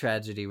 It is a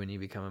tragedy when you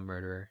become a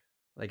murderer,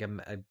 like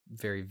a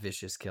very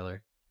vicious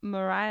killer.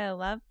 Mariah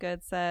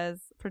Lovegood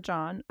says, for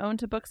John, own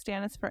to Book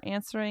Stannis for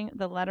answering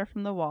the letter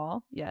from the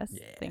wall. Yes,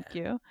 Yeah. thank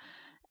you.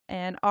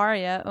 And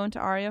Arya, own to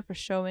Arya for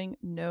showing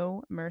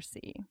no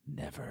mercy.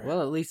 Never.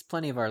 Well, at least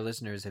plenty of our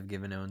listeners have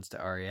given owns to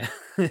Arya.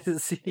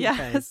 So you Yeah,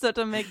 guys- so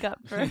to make up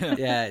for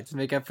yeah, to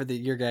make up for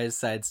your guys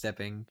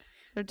sidestepping.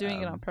 they're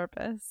doing it on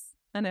purpose.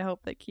 And I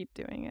hope they keep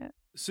doing it.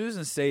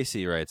 Susan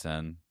Stacy writes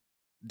in,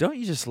 don't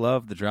you just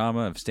love the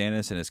drama of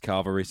Stannis and his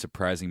cavalry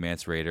surprising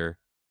Mance Rayder?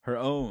 Her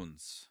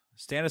owns.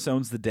 Stannis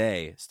owns the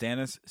day.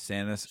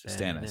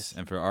 Stannis.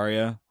 And for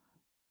Arya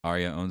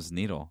owns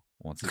Needle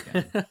once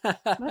again.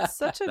 That's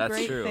such a That's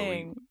great true.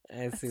 thing.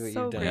 I see what It's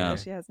so you've done. great Yeah. that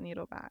she has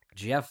Needle back.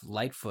 Jeff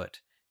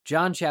Lightfoot.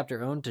 John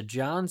chapter owned to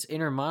John's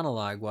inner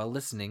monologue while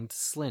listening to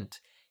Slint.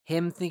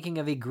 Him thinking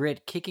of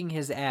Ygritte kicking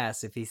his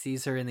ass if he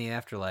sees her in the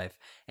afterlife,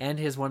 and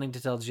his wanting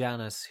to tell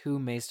Janos who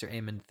Maester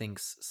Aemon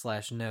thinks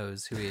 /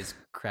 knows who he is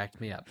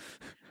cracked me up.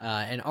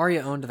 And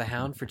Arya owned the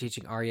Hound for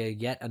teaching Arya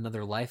yet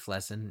another life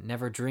lesson: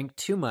 never drink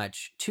too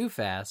much, too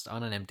fast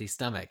on an empty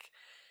stomach.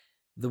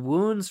 The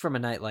wounds from a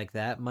night like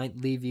that might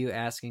leave you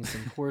asking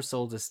some poor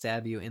soul to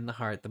stab you in the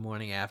heart the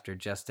morning after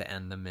just to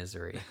end the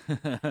misery.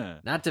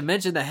 Not to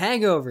mention the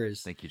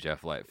hangovers. Thank you,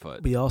 Jeff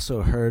Lightfoot. We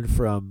also heard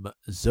from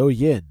Zo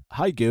Yin.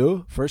 Hi,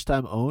 Goo. First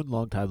time own,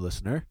 long time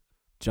listener.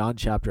 John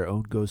chapter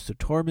own goes to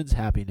Tormund's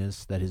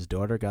happiness that his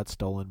daughter got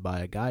stolen by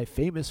a guy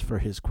famous for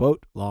his,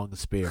 quote, long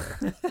spear.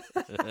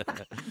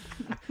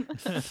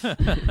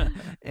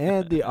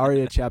 And the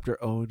Arya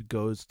chapter own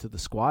goes to the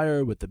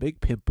squire with the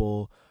big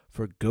pimple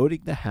for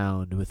goading the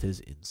Hound with his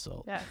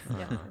insult. Yes,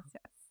 yes.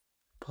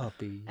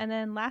 Puppy. And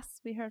then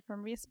last we heard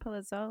from Reese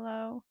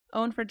Palazzolo.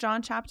 Owned for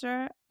John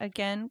chapter,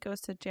 again,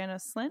 goes to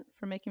Janos Slint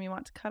for making me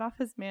want to cut off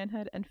his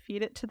manhood and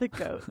feed it to the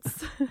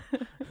goats.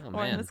 Oh,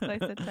 Or in man. this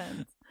case, it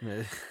tends.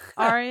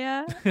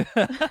 Arya.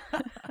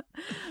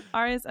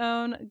 Arya's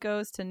own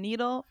goes to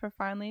Needle for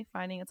finally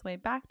finding its way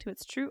back to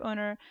its true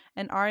owner,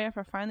 and Arya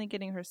for finally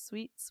getting her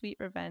sweet, sweet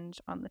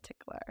revenge on the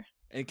Tickler.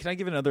 And can I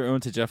give another own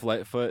to Jeff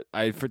Lightfoot?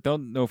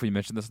 Don't know if we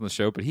mentioned this on the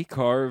show, but he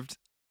carved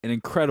an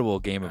incredible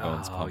Game of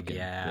Thrones pumpkin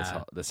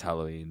this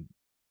Halloween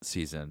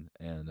season,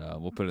 and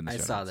we'll put it in the show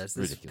saw notes.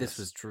 this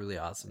was truly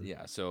awesome.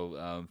 Yeah,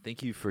 so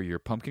thank you for your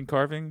pumpkin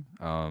carving.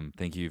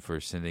 Thank you for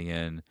sending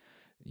in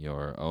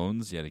your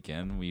owns yet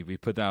again. We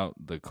put out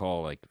the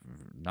call like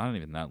not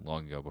even that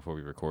long ago before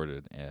we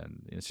recorded,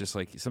 and it's just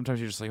like sometimes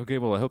you're just like, okay,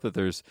 well, I hope that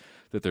there's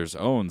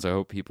owns. I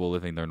hope people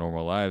living their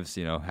normal lives,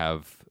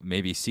 have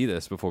maybe see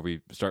this before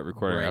we start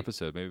recording our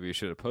episode. Maybe we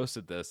should have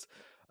posted this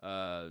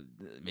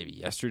maybe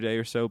yesterday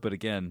or so, but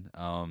again,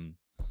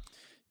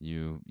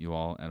 you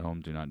all at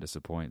home do not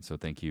disappoint. So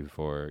thank you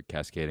for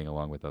cascading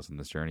along with us on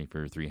this journey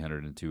for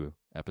 302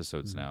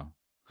 episodes now.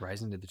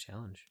 Rising to the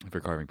challenge. For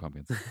carving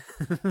pumpkins.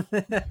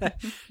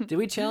 Did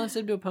we challenge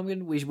them to a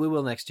pumpkin? We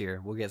will next year.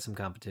 We'll get some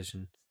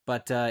competition.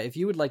 But if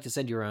you would like to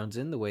send your owns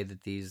in the way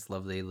that these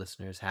lovely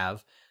listeners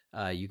have,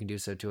 you can do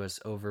so to us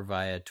over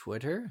via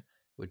Twitter,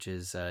 which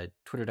is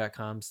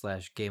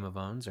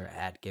twitter.com/gameofowns or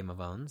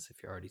 @gameofowns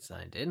if you're already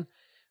signed in.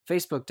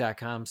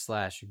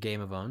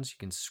 Facebook.com/gameofowns. You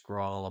can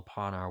scroll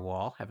upon our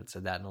wall. Haven't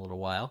said that in a little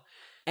while.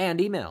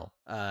 And email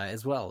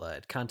as well.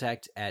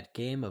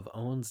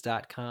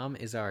 Contact@gameofowns.com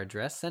is our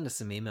address. Send us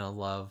some email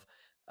love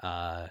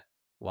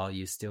while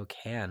you still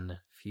can.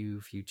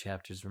 Few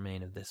chapters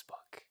remain of this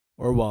book.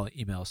 Or while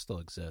email still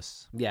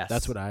exists. Yes.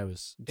 That's what I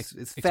was It's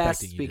expecting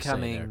fast you to say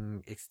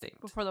becoming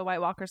extinct. Before the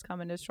White Walkers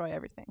come and destroy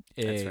everything.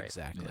 That's right.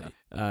 Exactly.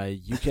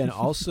 You can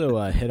also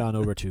head on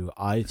over to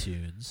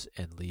iTunes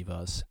and leave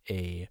us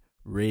a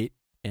rate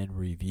and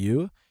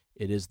review.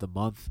 It is the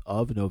month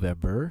of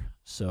November,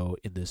 so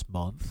in this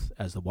month,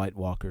 as the White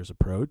Walkers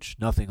approach,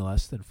 nothing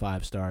less than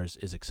 5 stars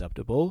is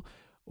acceptable,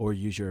 or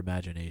use your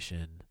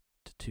imagination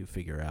to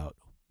figure out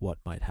what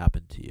might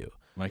happen to you.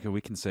 Micah, we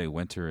can say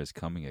winter is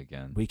coming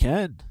again. We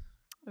can.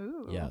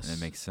 Ooh. Yes. And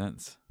it makes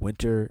sense.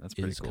 Winter That's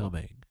pretty is cool.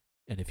 coming,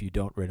 and if you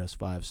don't rate us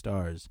 5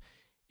 stars,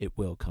 it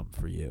will come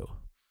for you.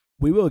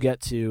 We will get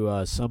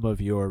to some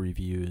of your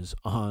reviews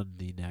on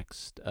the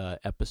next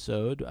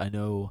episode. I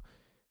know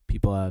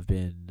people have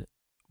been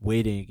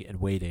waiting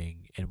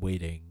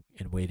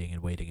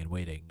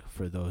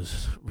for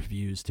those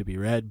reviews to be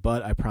read,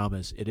 but I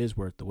promise it is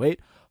worth the wait.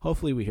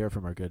 Hopefully we hear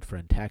from our good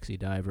friend Taxi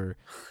Diver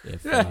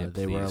if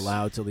they were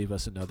allowed to leave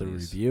us another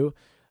review.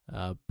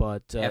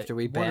 But after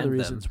we one of the banned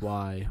reasons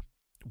why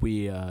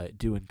we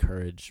do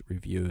encourage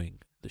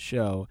reviewing the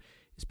show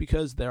is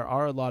because there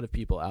are a lot of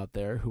people out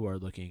there who are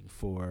looking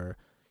for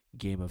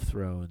Game of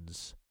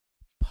Thrones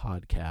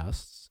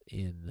podcasts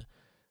in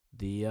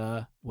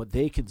the what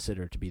they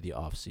consider to be the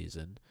off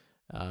season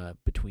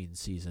between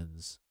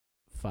seasons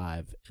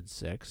 5 and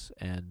 6,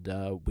 and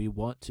we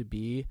want to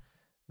be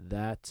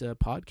that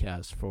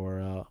podcast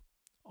for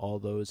all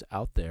those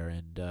out there,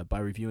 and by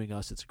reviewing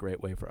us, it's a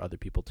great way for other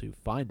people to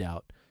find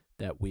out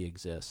that we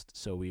exist.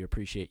 So we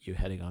appreciate you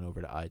heading on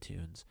over to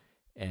iTunes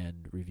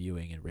and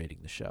reviewing and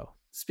rating the show.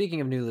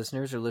 Speaking of new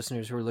listeners or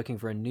listeners who are looking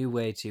for a new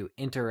way to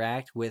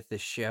interact with the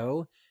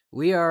show,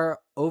 we are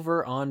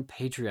over on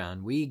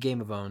Patreon. We, Game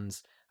of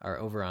Owns, are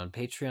over on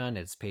Patreon.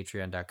 It's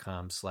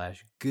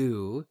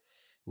patreon.com/goo,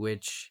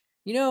 which,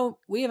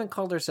 we haven't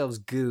called ourselves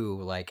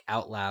Goo like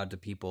out loud to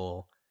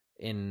people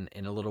in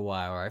a little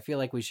while. Or I feel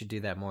like we should do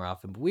that more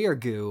often. But we are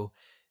Goo.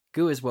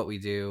 Goo is what we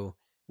do.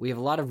 We have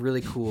a lot of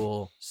really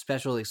cool,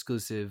 special,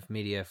 exclusive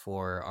media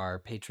for our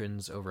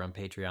patrons over on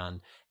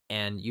Patreon,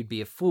 and you'd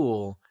be a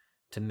fool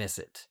to miss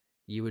it.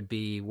 You would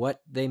be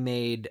what they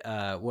made,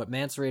 what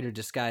Mance Rayder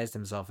disguised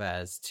himself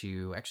as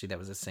to... Actually, that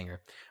was a singer.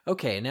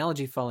 Okay,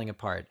 analogy falling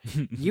apart.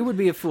 You would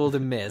be a fool to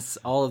miss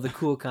all of the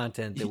cool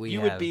content that we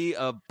have. You would be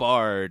a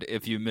bard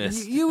if you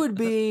missed. You would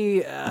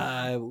be,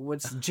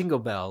 what's Jingle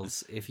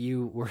Bells if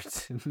you were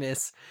to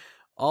miss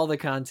all the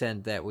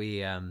content that we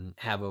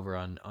have over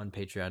on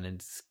Patreon. And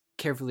it's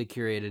carefully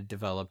curated,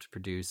 developed,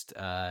 produced.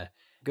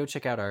 Go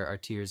check out our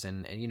tiers,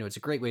 and it's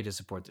a great way to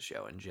support the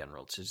show in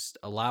general, to just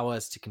allow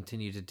us to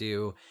continue to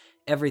do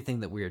everything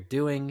that we are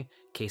doing.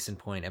 Case in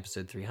point,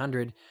 episode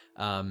 300.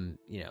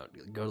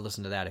 Go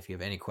listen to that if you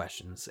have any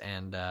questions,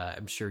 and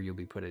I'm sure you'll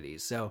be put at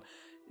ease. So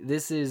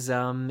this is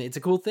it's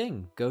a cool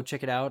thing. Go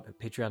check it out at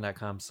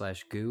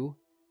patreon.com/goo,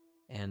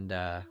 and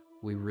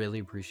we really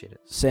appreciate it.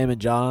 Sam and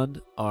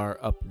John are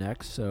up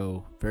next,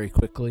 so very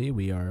quickly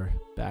we are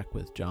back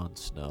with Jon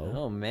Snow.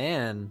 Oh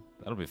man,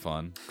 that'll be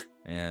fun.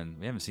 And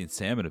we haven't seen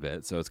Sam in a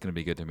bit, so it's going to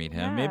be good to meet him.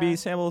 Yeah. Maybe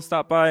Sam will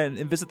stop by and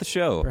visit the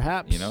show.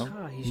 Perhaps.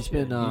 Oh, He's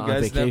been on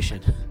guys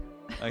vacation.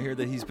 I hear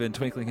that he's been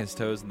twinkling his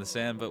toes in the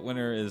sand, but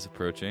winter is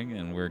approaching,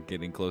 and we're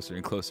getting closer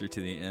and closer to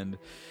the end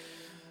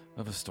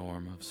of a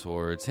storm of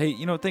swords. Hey,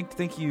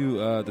 thank you,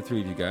 the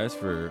three of you guys,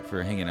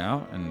 for hanging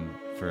out and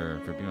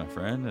for being my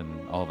friend,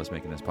 and all of us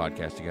making this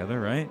podcast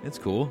together, right? It's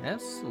cool.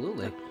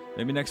 Absolutely.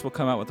 Maybe next we'll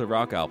come out with a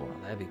rock album.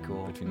 Oh, that'd be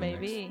cool. between the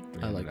Maybe. next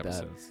 300 I like that.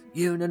 episodes.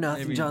 You know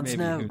nothing, Maybe- Jon maybe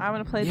Snow. who- I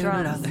want to play You know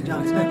drums. nothing,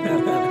 Jon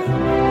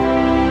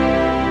Snow.